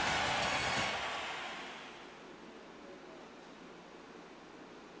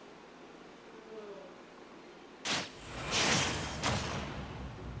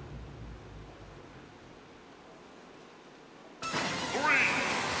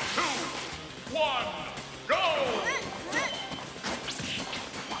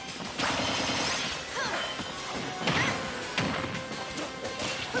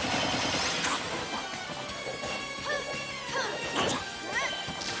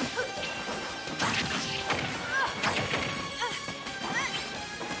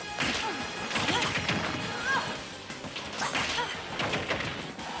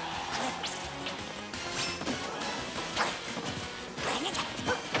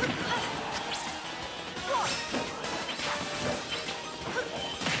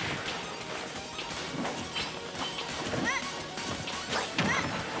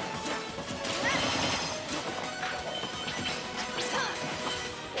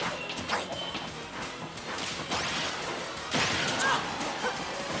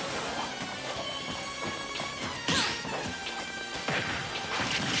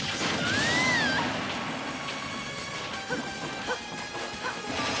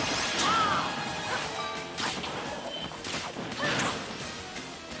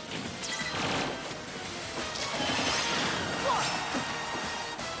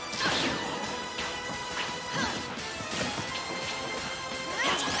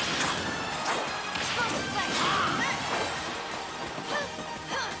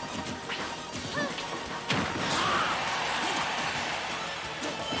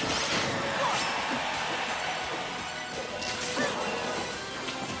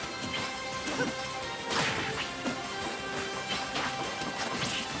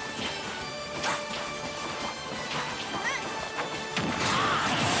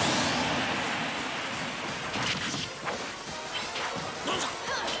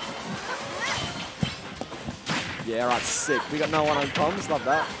 Yeah, right, sick. We got no one on comms. Love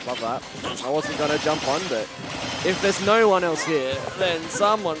that. Love that. I wasn't going to jump on, but if there's no one else here, then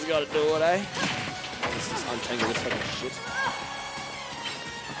someone's got to do it, eh? Let's just untangle this fucking shit.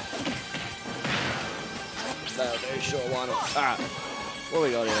 That'll do, sure, why not? Alright. What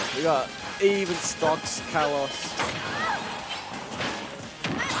we got here? We got even stocks, Kalos.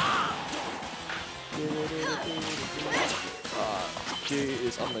 Q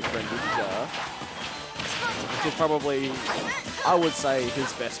is on the Greninja. Which is probably, I would say,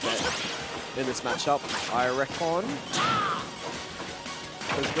 his best bet in this matchup, I reckon.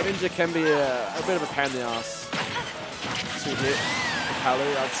 Because Greninja can be a bit of a pain in the ass to hit the Palu,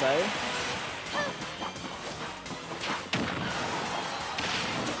 I'd say.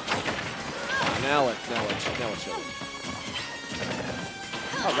 Now it's shot.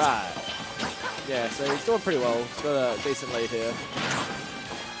 Alright. Yeah, so he's doing pretty well. He's got a decent lead here.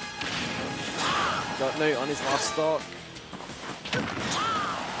 Got Newt on his last stock.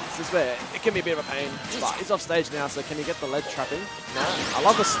 This is where it can be a bit of a pain. But he's off stage now, so can he get the ledge trapping? No. I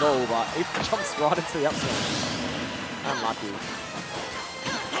love the stall, but he jumps right into the upside. Unlucky.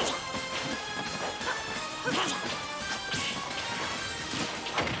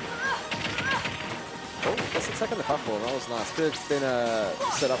 Oh, that's the second the platform. That was nice. Could have been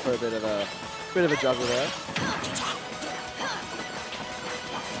set up for a bit of a juggle there.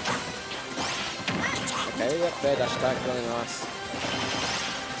 Okay, yep, fair dash attack, really nice.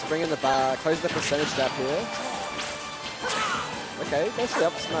 Let's bring in the bar, close the percentage gap here. Okay, goes for the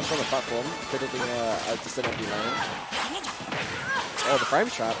up smash on the platform, crediting a just empty lane. Oh, the frame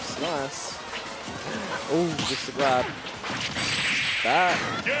traps, nice. Ooh, just a grab. That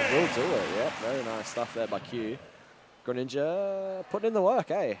will do it, yep, very nice stuff there by Q. Greninja putting in the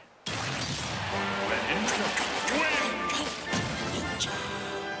work, eh?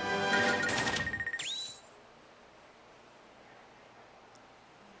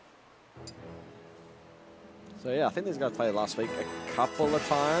 So yeah, I think these guys played last week a couple of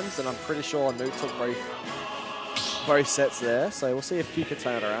times, and I'm pretty sure Newt took both sets there. So we'll see if Q can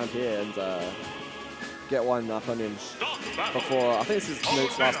turn it around here and get one up on him before. I think this is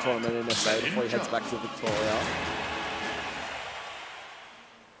Newt's last tournament in SA before he heads back to Victoria.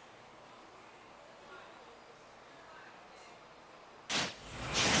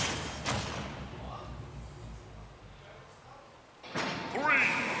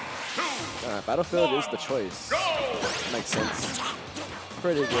 Battlefield is the choice. Makes sense.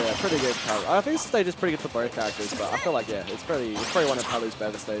 Pretty good character. I think this stage is pretty good for both characters, but I feel like yeah, it's probably one of Palu's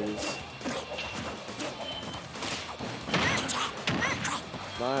better stages.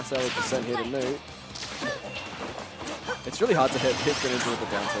 Nice early percent here to Newt. It's really hard to hit Greninja with the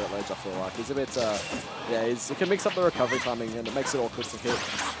down tilt ledge, I feel like. He's a bit, yeah, he can mix up the recovery timing and it makes it awkward to hit.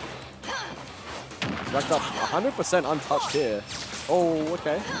 He's racked up 100% untouched here. Oh,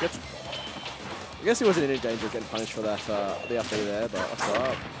 okay. I guess he wasn't in any danger of getting punished for that, the up B there, but that's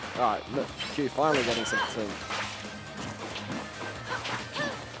alright. Alright, Q finally getting something.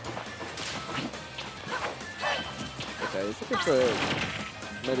 Okay, he's looking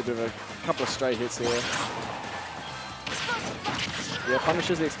for maybe a bit of a couple of stray hits here. Yeah,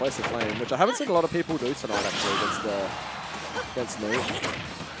 punishes the explosive flame, which I haven't seen a lot of people do tonight actually against Newt.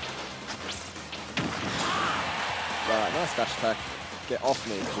 Right, nice dash attack. Get off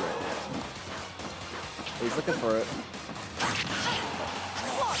me. He's looking for it.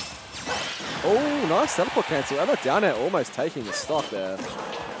 Oh, nice teleport cancel. And that down air almost taking the stock there.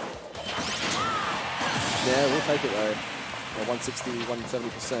 Yeah, we'll take it though. 160,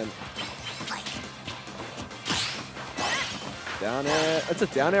 170%. Down air. It's a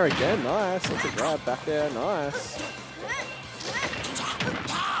down air again. Nice. It's a grab back there. Nice.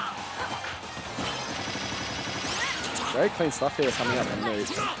 Very clean stuff here coming up from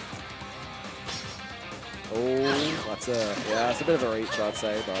Newt. Oh, that's a bit of a reach, I'd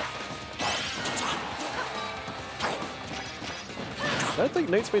say, but I don't think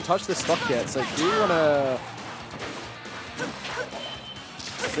Newt's been touched this stock yet, so do you wanna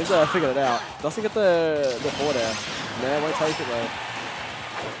seems like I figured it out. Doesn't get the forward air. No, won't take it though.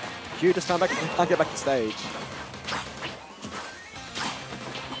 Q just can't get back to stage.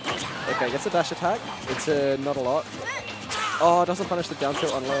 Okay, gets a dash attack. It's not a lot. Oh, doesn't punish the down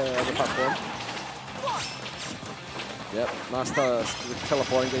tilt on the platform. Yep, nice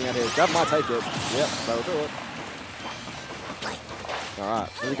teleporting, getting out here. Jab might take it. Yep, that'll do it. Alright,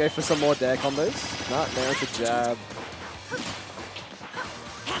 let me go for some more dare combos. No, there it's a jab.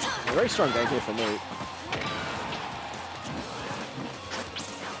 A very strong game here for Newt.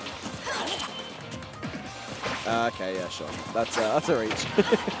 Okay, yeah, sure. That's a reach.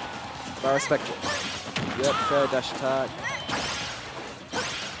 But I respect it. Yep, fair dash attack.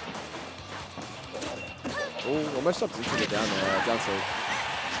 Oh, almost jumps into the down tilt.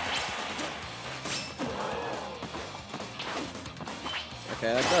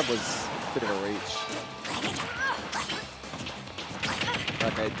 Okay, that grab was a bit of a reach.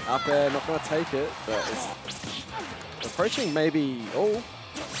 Okay, up air, not going to take it, but it's approaching maybe... Oh,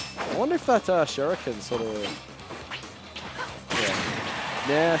 I wonder if that Shuriken sort of...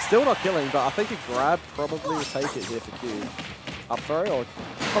 Yeah, still not killing, but I think a grab probably will take it here for Q. Up throw, or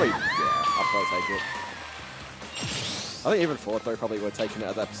probably, yeah, up throw take it. I think even forward throw probably would have taken it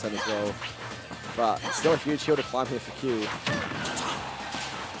at that percent as well. But still a huge hill to climb here for Q.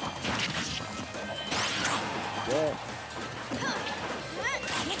 Yeah.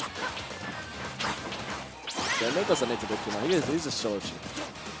 Yeah, Nate doesn't need to do too much. He's just chilling.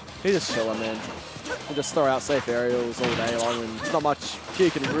 He's just chilling, man. He just throw out safe aerials all day long, and there's not much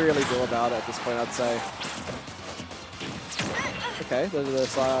Q can really do about it at this point, I'd say. Okay,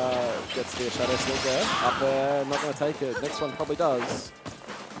 this gets the shadow still there. Up there, not going to take it. Next one probably does.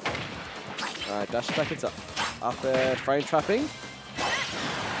 Alright, dash attack, it's up there, frame trapping.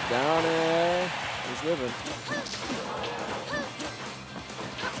 Down air, he's living.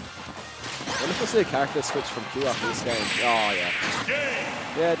 I wonder if we'll see a character switch from Q after this game. Oh, yeah.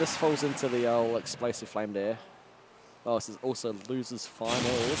 Yeah, it just falls into the old explosive flame there. Oh, this is also losers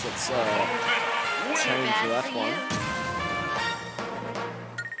finals. Let's change that one.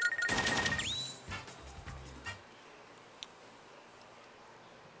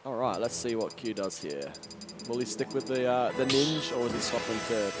 Alright, let's see what Q does here. Will he stick with the Ninja, or is he swapping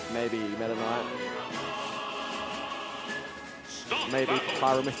to maybe Meta Knight? Maybe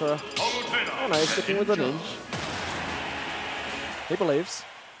Pyramithra? Oh no, he's sticking with the Ninja. He believes.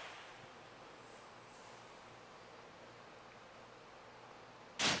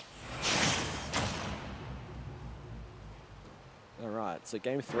 Alright, so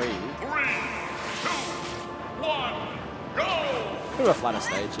game 3. 3, 2, 1, go! Bit of a flatter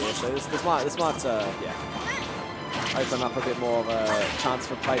stage here, so this might yeah, open up a bit more of a chance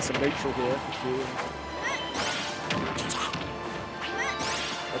for play some neutral here for Q.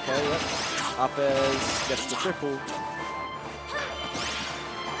 Okay, yep. Up airs, gets the triple.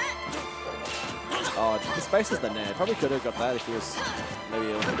 Oh, the space is the nair. Probably could have got that if he was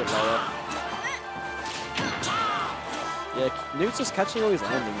maybe a little bit lower. Yeah, Newt's just catching all his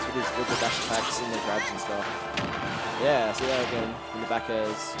landings with the dash attacks and the grabs and stuff. Yeah, see that again in the back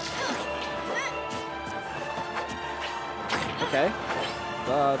airs. Okay.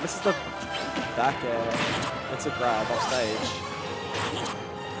 This is the back air. It's a grab off stage.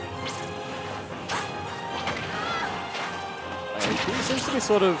 he seems to be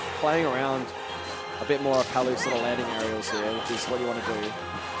sort of playing around a bit more of Halu's sort of landing aerials here, which is what you want to do.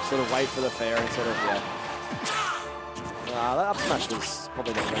 Sort of wait for the fair and sort of, yeah. That up smash was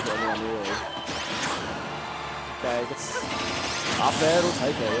probably not going to get anyone really. Okay, gets up there, it'll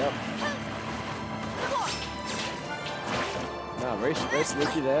take it, yep. No, very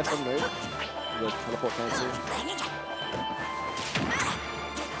sneaky there from Moot. The teleport cancel.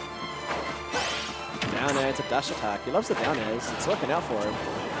 Down air to dash attack. He loves the down airs. It's working out for him.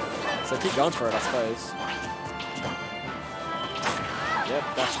 So keep going for it, I suppose. Yep,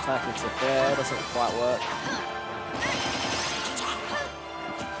 dash attack into fair. Doesn't quite work.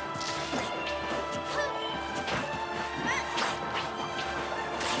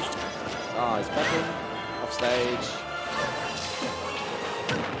 Oh, he's back in. Off stage.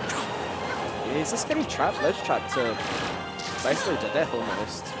 Yeah, he's just getting trapped, ledge trapped to basically to death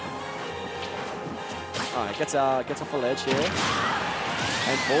almost. Alright, gets off a ledge here.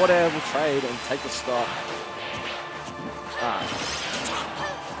 And forward air will trade and take the stop. Alright.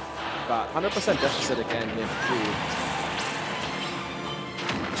 But 100% deficit again here for Q.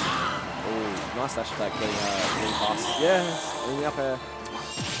 Ooh, nice dash attack getting past. Yeah, in the up air.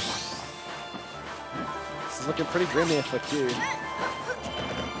 This is looking pretty grim here for Q.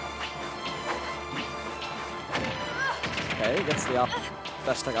 Okay, gets the up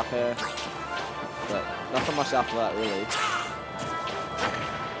dash attack up air. But nothing much after that, really.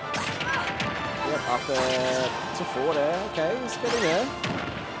 Yep, up there to forward air. Okay, he's getting there.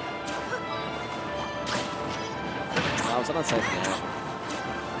 That was an unsafe there.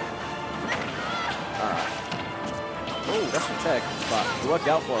 Alright. Oh, that's the tech, but it worked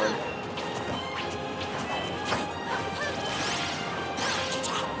out for him.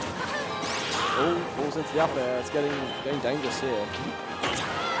 Oh, falls into the up air. It's getting dangerous here.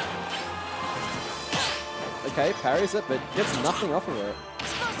 Okay, parries it, but gets nothing off of it.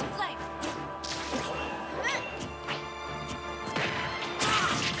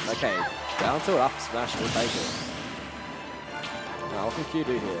 Okay, down to up smash, we'll take it. Now, what can Q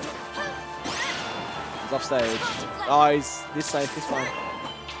do here? He's off stage. Oh, he's safe, he's fine.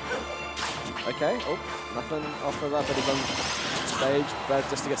 Okay, oh, nothing off of that, but he's on stage, but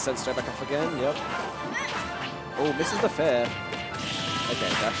just to get sent straight back off again, yep. Oh, misses the fair. Okay,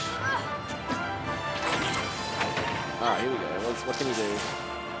 dash. Alright, here we go. What can he do?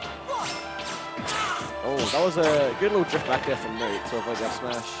 Oh, that was a good little drift back there from Moot to avoid that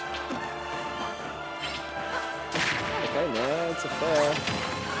smash. Okay, no, it's a fair.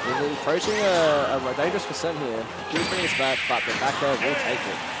 He's approaching a dangerous percent here. Keep bringing us back, but the back air will take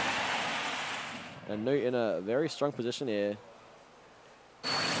it. And Moot in a very strong position here. No,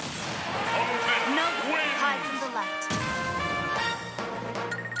 hide from the left.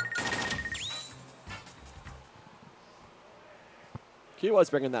 Q was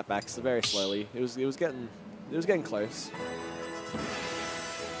bringing that back so very slowly. It was getting close.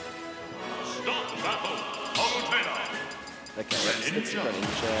 Stop battle. Palutena. Okay, let's get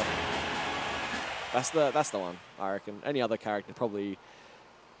Greninja. That's the one, I reckon. Any other character probably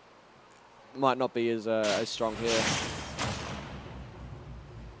might not be as strong here.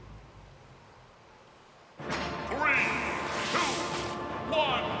 3, 2,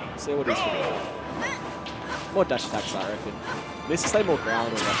 1. See what he's doing. More dash attacks, I reckon. Needs to stay more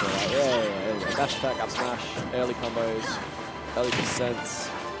grounded. That's alright. Yeah. There we go. Dash attack, up smash, early combos, early percents.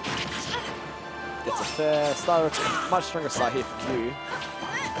 Gets a fair. Start with a much stronger start here for Q.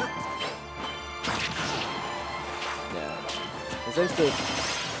 Yeah. He seems to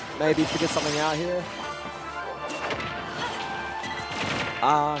maybe figure something out here.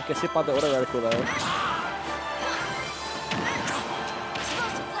 Gets hit by the auto reticle though.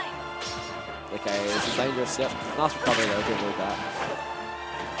 Okay, this is dangerous. Yep. Nice recovery though, good avoid that.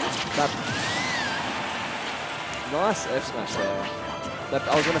 Nice F smash there. I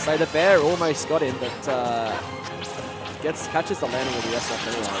was going to say the bear almost got him, but catches the landing with the SF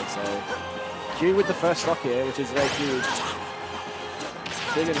anyway. So Q with the first stock here, which is very huge.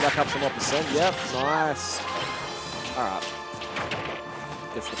 Still getting back up some more percent. Yep, nice. Alright.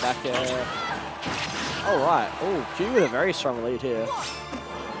 Gets the back air. Alright. Oh, Q with a very strong lead here.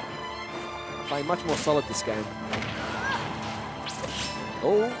 Playing much more solid this game.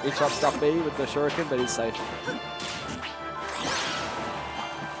 Oh, interrupts up B with the shuriken, but he's safe.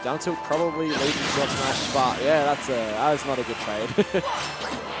 Down tilt probably leading to up smash, but yeah, that is not a good trade.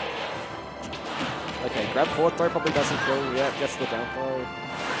 Okay, grab forward throw probably doesn't kill. Yeah, gets the down throw.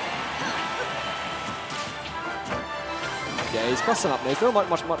 Yeah, he's crossing up now. He's doing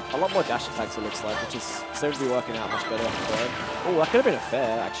a lot more dash attacks, it looks like, which is seems to be working out much better. Oh, that could have been a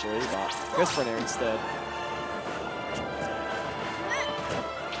fair actually, but goes for an air instead.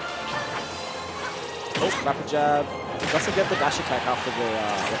 Oh, rapid jab. Doesn't get the dash attack after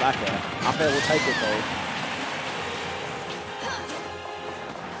the back air. Up air will take it though.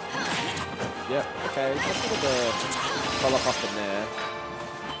 Yep, okay. Just get the follow up from there.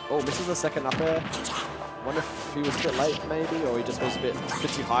 Oh, misses the second up air. Wonder if he was a bit late maybe, or he just was a bit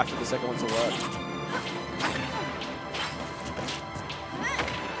too high for the second one to work.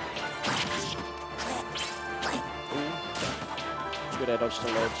 Ooh. Good air dodge to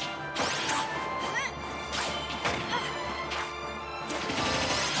ledge.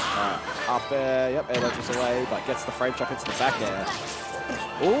 Up air, yep, air dodges away, but gets the frame trap into the back air.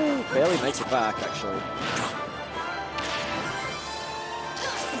 Ooh, barely makes it back, actually.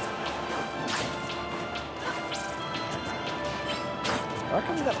 I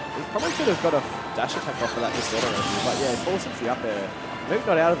reckon that he probably could have got a dash attack off of that deceleration, but yeah, he falls into the up air. Moot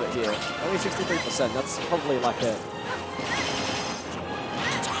not out of it here. Only 63%, that's probably like a...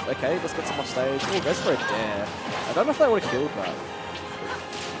 Okay, let's get some off stage. Ooh, goes for a dare. I don't know if that would have killed that.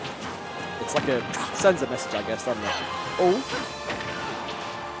 It's like a, sends a message, I guess, doesn't it? Oh.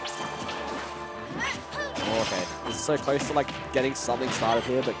 Oh, okay. This is so close to like getting something started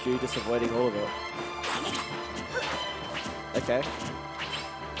here, but Q just avoiding all of it. Okay.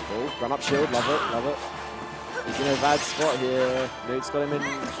 Oh, run up shield, love it, love it. He's in a bad spot here. Moot's got him in.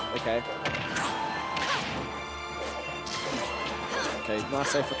 Okay. Okay, nice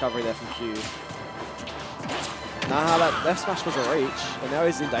safe recovery there from Q. Nah, that left smash was a reach, and now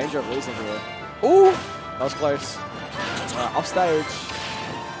he's in danger of losing here. Ooh! That was close. Off stage.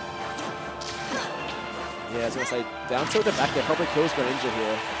 Yeah, I was going to say, down tilt the back there probably kills Greninja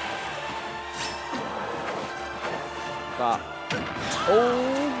here. But,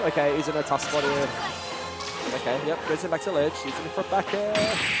 oh, okay, he's in a tough spot here. Okay, yep, goes it back to ledge. He's in for back air.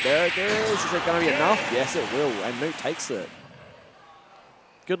 There it is. Is it going to be enough? Yes, it will, and Newt takes it.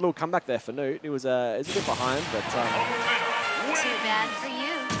 Good little comeback there for Newt. He was a bit behind, but Too bad for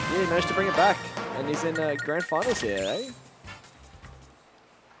you. yeah, he managed to bring it back, and he's in grand finals here, eh?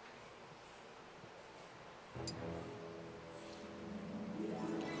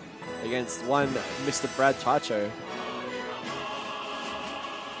 Against one Mr. Brad Taicho.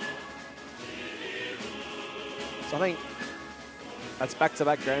 So I think that's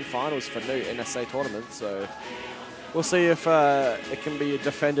back-to-back grand finals for Newt in SA tournament, so we'll see if it can be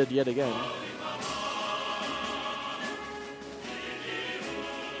defended yet again.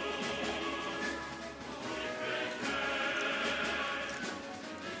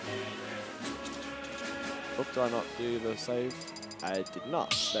 Oh, did I not do the save? I did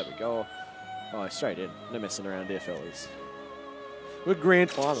not. There we go. Oh, straight in. No messing around here, fellas. We're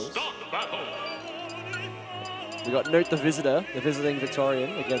grand finals. We got Newt the visitor, the visiting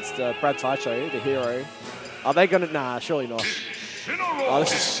Victorian, against Brad Taicho, the hero. Are they gonna? Nah, surely not. Oh,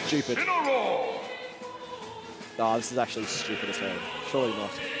 this is stupid. Oh, this is actually stupid as hell. Surely not.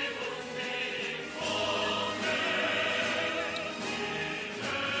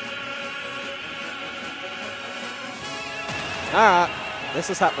 Alright, this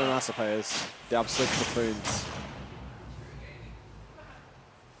is happening, I suppose. The absolute buffoons.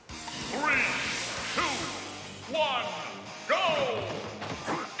 3, 2, 1, go!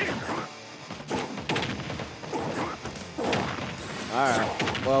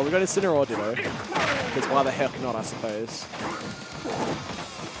 Alright, well, we got Incineroar Ditto, because why the heck not, I suppose.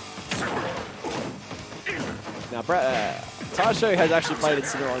 Now, Taicho has actually played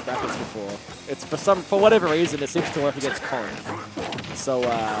Incineroar in brackets before. It's for whatever reason, it seems to work against Con. So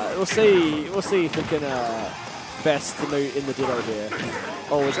we'll see if we can best the Newt in the Ditto here.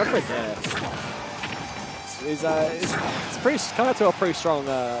 Oh, he's up right there. It's pretty come out to a pretty strong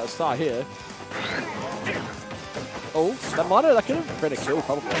start here. Oh, that could have been a kill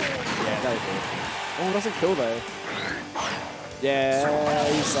probably. Yeah, that is. Oh, it doesn't kill though.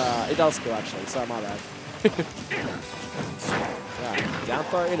 Yeah, it does kill actually. So my bad. Yeah, down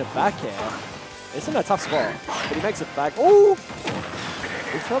throw in a back air. It's in a tough spot, but he makes it back. Oh!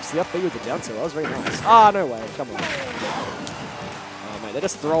 He helps the up B with the down tilt. That was very nice. Ah, no way. Come on. Oh, mate, they're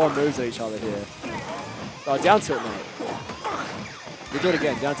just throwing moves at each other here. Oh, down tilt, mate. We do it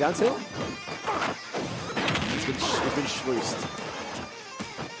again. Down tilt. It's been schwoosed.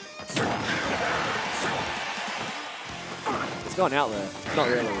 It's gone out there. Not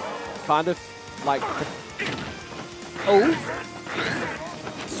really. Kind of like... Oh!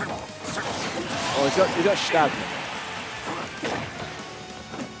 Oh, he got stabbed.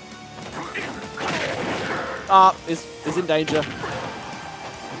 Ah, is in danger.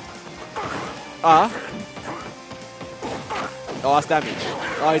 Ah. Oh, that's damage.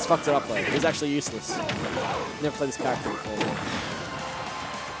 Oh, he's fucked it up though. He's actually useless. Never played this character before.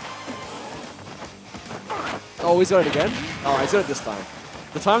 Oh, he's got it again? Oh, he's got it this time.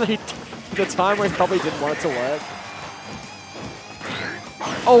 The time where he probably didn't want it to work.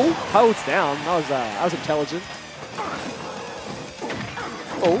 Oh, holds down. That was intelligent.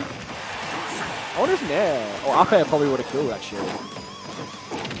 Oh. I wonder if nair or up air probably would have killed actually.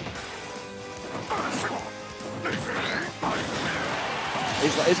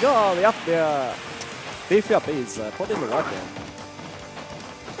 He's got the beefy up B's put in the work there.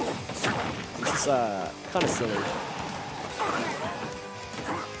 This is kind of silly.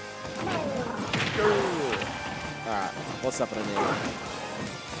 Alright, what's happening here?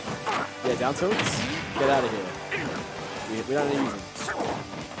 Yeah, down tilts? Get out of here. We don't need them.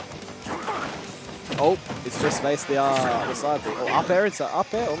 Oh, it's just space the side thing. Oh, up air, it's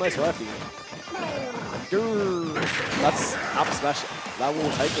up air, almost working. That's up smash. That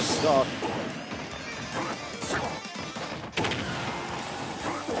will take the stock.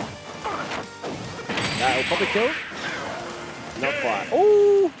 That will probably kill. Not quite.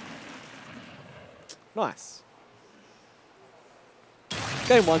 Oh! Nice.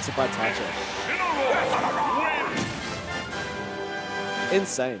 Game 1 to by Taicho.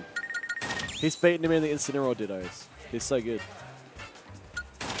 Insane. He's beaten him in the Incineroar Dittos. He's so good.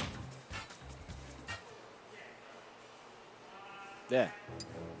 Yeah.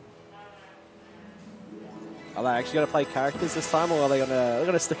 Are they actually going to play characters this time, or are they going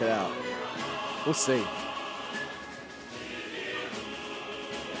to stick it out? We'll see.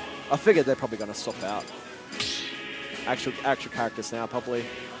 I figured they're probably going to swap out actual characters now, probably.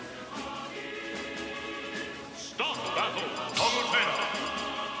 Stop battle,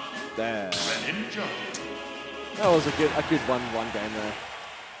 Palutena. There. Ninja. That was a good 1-1 game there.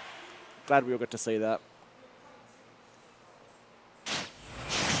 Glad we all got to see that.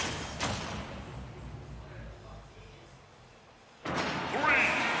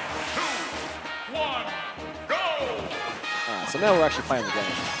 So now we're actually playing the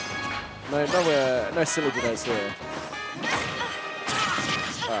game. No silly dittos here.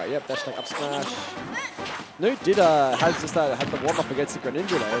 Alright, yep, dash tank up smash. Newt has just had the warm up against the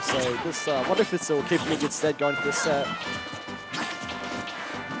Greninja though, so this I wonder if this will keep him in good stead going to this set.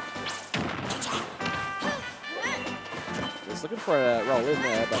 He's looking for a roll in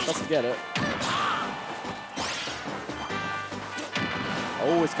there, but doesn't get it.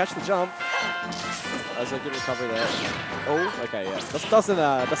 Oh, he's catching the jump. That's a good recovery there. Oh, okay, yeah. Doesn't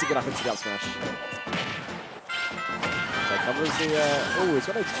get up into the up smash. Okay, covers the. Oh, he's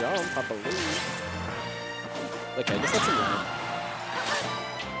got a jump, I believe. Okay, just lets him land.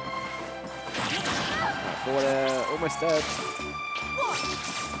 Forward air, almost dead.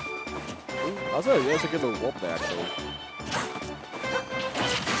 Ooh, that was a good little warp there, actually.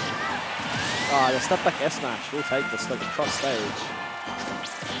 The step back S smash. We'll take this like across stage.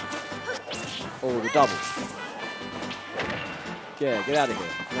 Oh, the double. Yeah, get out of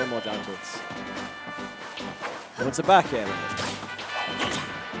here. No more down tilts. And it's a back air.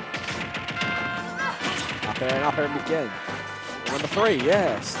 Up air and up air again. Number 3,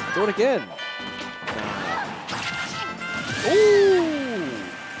 yes. Do it again. Ooh!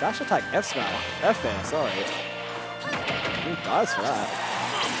 Dash attack F smash. F air, sorry. He dies for that.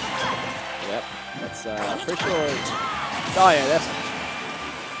 Yep. That's pretty sure. Oh yeah, that's.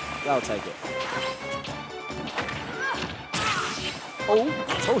 That'll take it. Oh,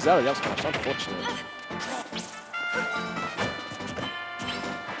 what was that of the up smash? Unfortunate.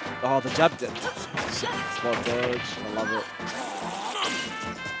 Oh, the jab dip. Smart dodge. I love it.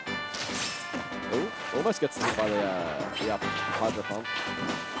 Oh, almost gets hit by the up Hydro Pump.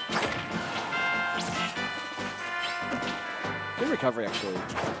 Good recovery, actually.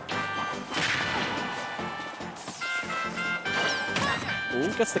 Ooh,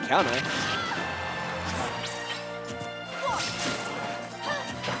 gets the counter.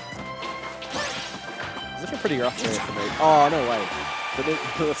 It's looking pretty rough there for me. Oh, no way.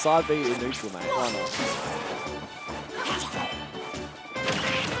 The side B in neutral, mate. Why not?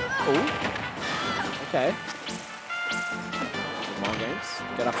 Ooh. Okay. Good mind games.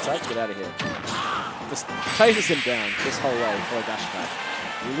 Get up attack, get out of here. Just chases him down this whole way for a dash attack.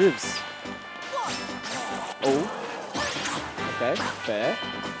 He lives. Oh. Okay, fair.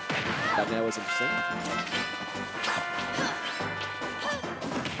 That now was interesting.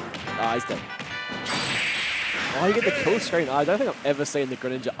 Ah, he's dead. Oh, you get the kill screen. I don't think I've ever seen the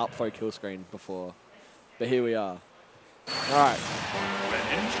Greninja up for a kill screen before. But here we are. Alright.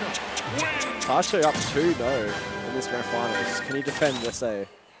 Taicho up 2-0 in this grand finals. Can he defend this A?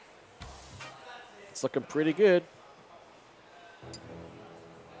 It's looking pretty good.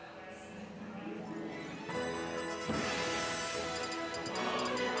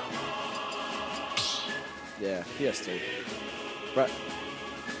 Yeah, PS2. But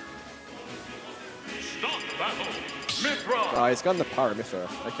Start battle. Mithra. oh, he's got the Paramithra.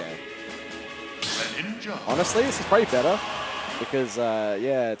 Okay. The ninja. Honestly, this is probably better because,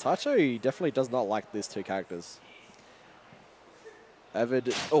 yeah, Taicho he definitely does not like these two characters.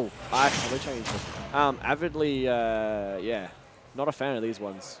 Avid. Oh, I actually changed it. Avidly, yeah, not a fan of these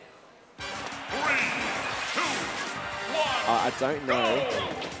ones. 3, 2, 1. I don't know.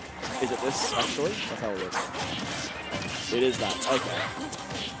 Is it this actually? That's how it is. It is that. Okay.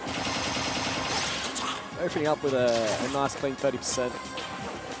 Opening up with a nice clean 30%.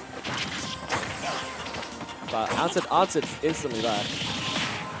 But answered instantly back.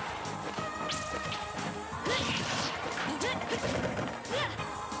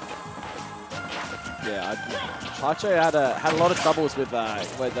 Yeah, Taicho had a lot of troubles with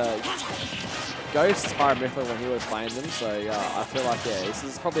Ghosts Paramithra when he was playing them, so I feel like this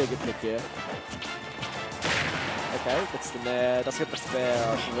is probably a good pick here. Okay, gets the nair, doesn't get the fair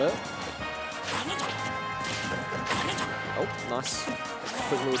off of it. Oh, nice.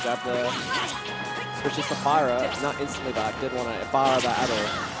 Quick little jab there. Switches to Pyra, not instantly back, didn't want to bar that at all.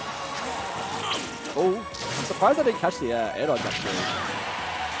 Oh, I'm surprised I didn't catch the air dodge actually.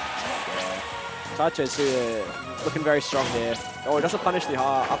 Taicho's looking very strong here. Oh, he doesn't punish the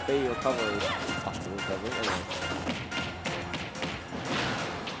up B recovery. Up B recovery, anyway.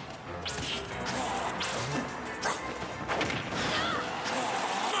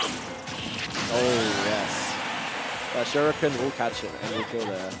 Oh, yes. That Shuriken will catch it and will kill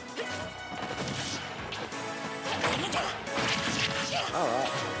there.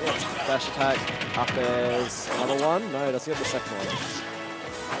 Alright, yeah. Dash attack, up airs, another one. No, doesn't get the second one.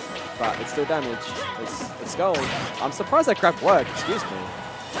 But it's still damage. It's gold. I'm surprised that crap worked, excuse me.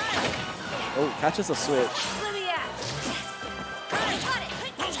 Oh, catches a switch.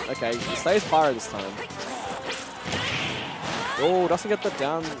 Okay, he stays Pyro this time. Oh, doesn't get the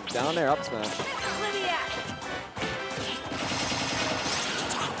down air up smash.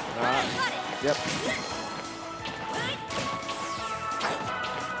 Alright, yep.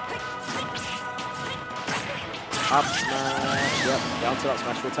 Up smash, yep, down to up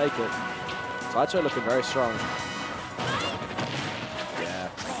smash, we'll take it. Taicho looking very strong. Yeah.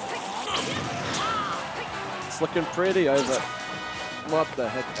 It's looking pretty over. What the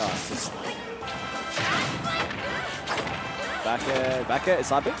heck? Oh, it's just... Back air, is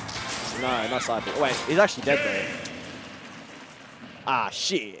side B? No, not side B. Wait, he's actually dead though. Ah,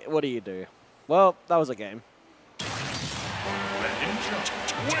 shit, what do you do? Well, that was a game.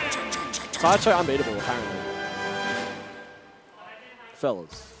 Taicho unbeatable, apparently.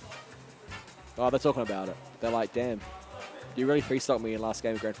 Fellas. Oh, they're talking about it. They're like, damn, you really free-stocked me in last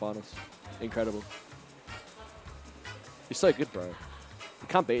game of Grand Finals. Incredible. You're so good, bro. You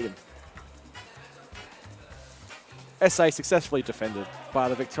can't beat him. SA successfully defended by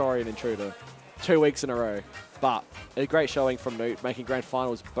the Victorian Intruder 2 weeks in a row. But a great showing from Newt, making Grand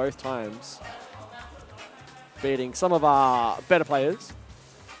Finals both times. Beating some of our better players.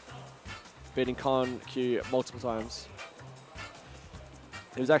 Beating Con Q multiple times.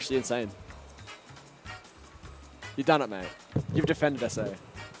 It was actually insane. You've done it, mate. You've defended SA.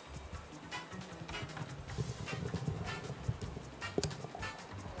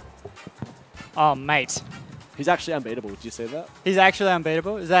 Oh, mate. He's actually unbeatable. Did you see that? He's actually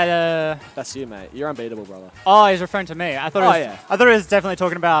unbeatable? Is that That's you, mate. You're unbeatable, brother. Oh, he's referring to me. I thought yeah. I thought it was definitely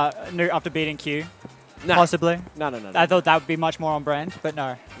talking about Newt after beating Q. Nah. Possibly. No. I thought that would be much more on brand, but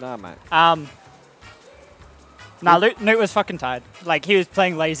no. Nah, mate. Nah, Newt was fucking tired. Like, he was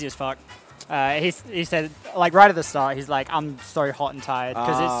playing lazy as fuck. He said, like, right at the start, he's like, I'm so hot and tired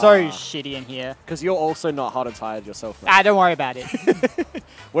because it's so shitty in here. Because you're also not hot and tired yourself, mate. Don't worry about it.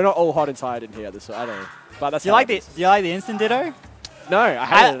 We're not all hot and tired in here at this. I don't know. But that's Do you like the instant ditto? No, I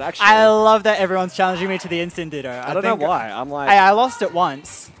hated it actually. I love that everyone's challenging me to the instant ditto. I don't know why. I'm like, hey, I lost it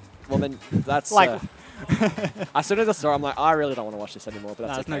once. Well, then that's like. As soon as I saw, I'm like, I really don't want to watch this anymore. But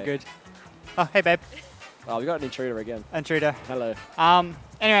that's no, okay. it's no good. Oh, hey, babe. Oh, we got an intruder again. Intruder. Hello.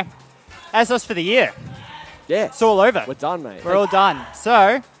 Anyway, that's us for the year. Yeah. It's all over. We're done, mate. We're all done.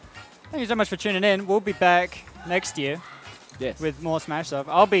 So, thank you so much for tuning in. We'll be back next year. Yes. With more Smash stuff.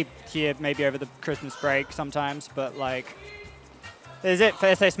 I'll be here maybe over the Christmas break sometimes, but like, there's it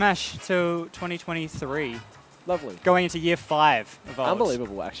for SA Smash till 2023. Lovely. Going into year 5 of Old.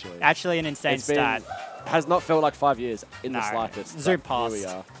 Unbelievable, actually. Actually an insane stat. Has not felt like 5 years in the slightest. Zoom past. Here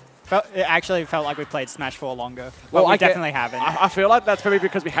we are. It actually felt like we played Smash 4 longer. Well, we definitely haven't. I feel like that's probably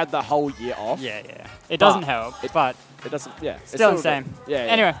because we had the whole year off. Yeah. It doesn't help, but it doesn't. Yeah. Still insane. Yeah.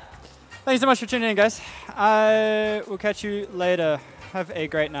 Anyway, thank you so much for tuning in, guys. We'll catch you later. Have a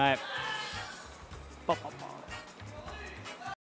great night. Bop, bop.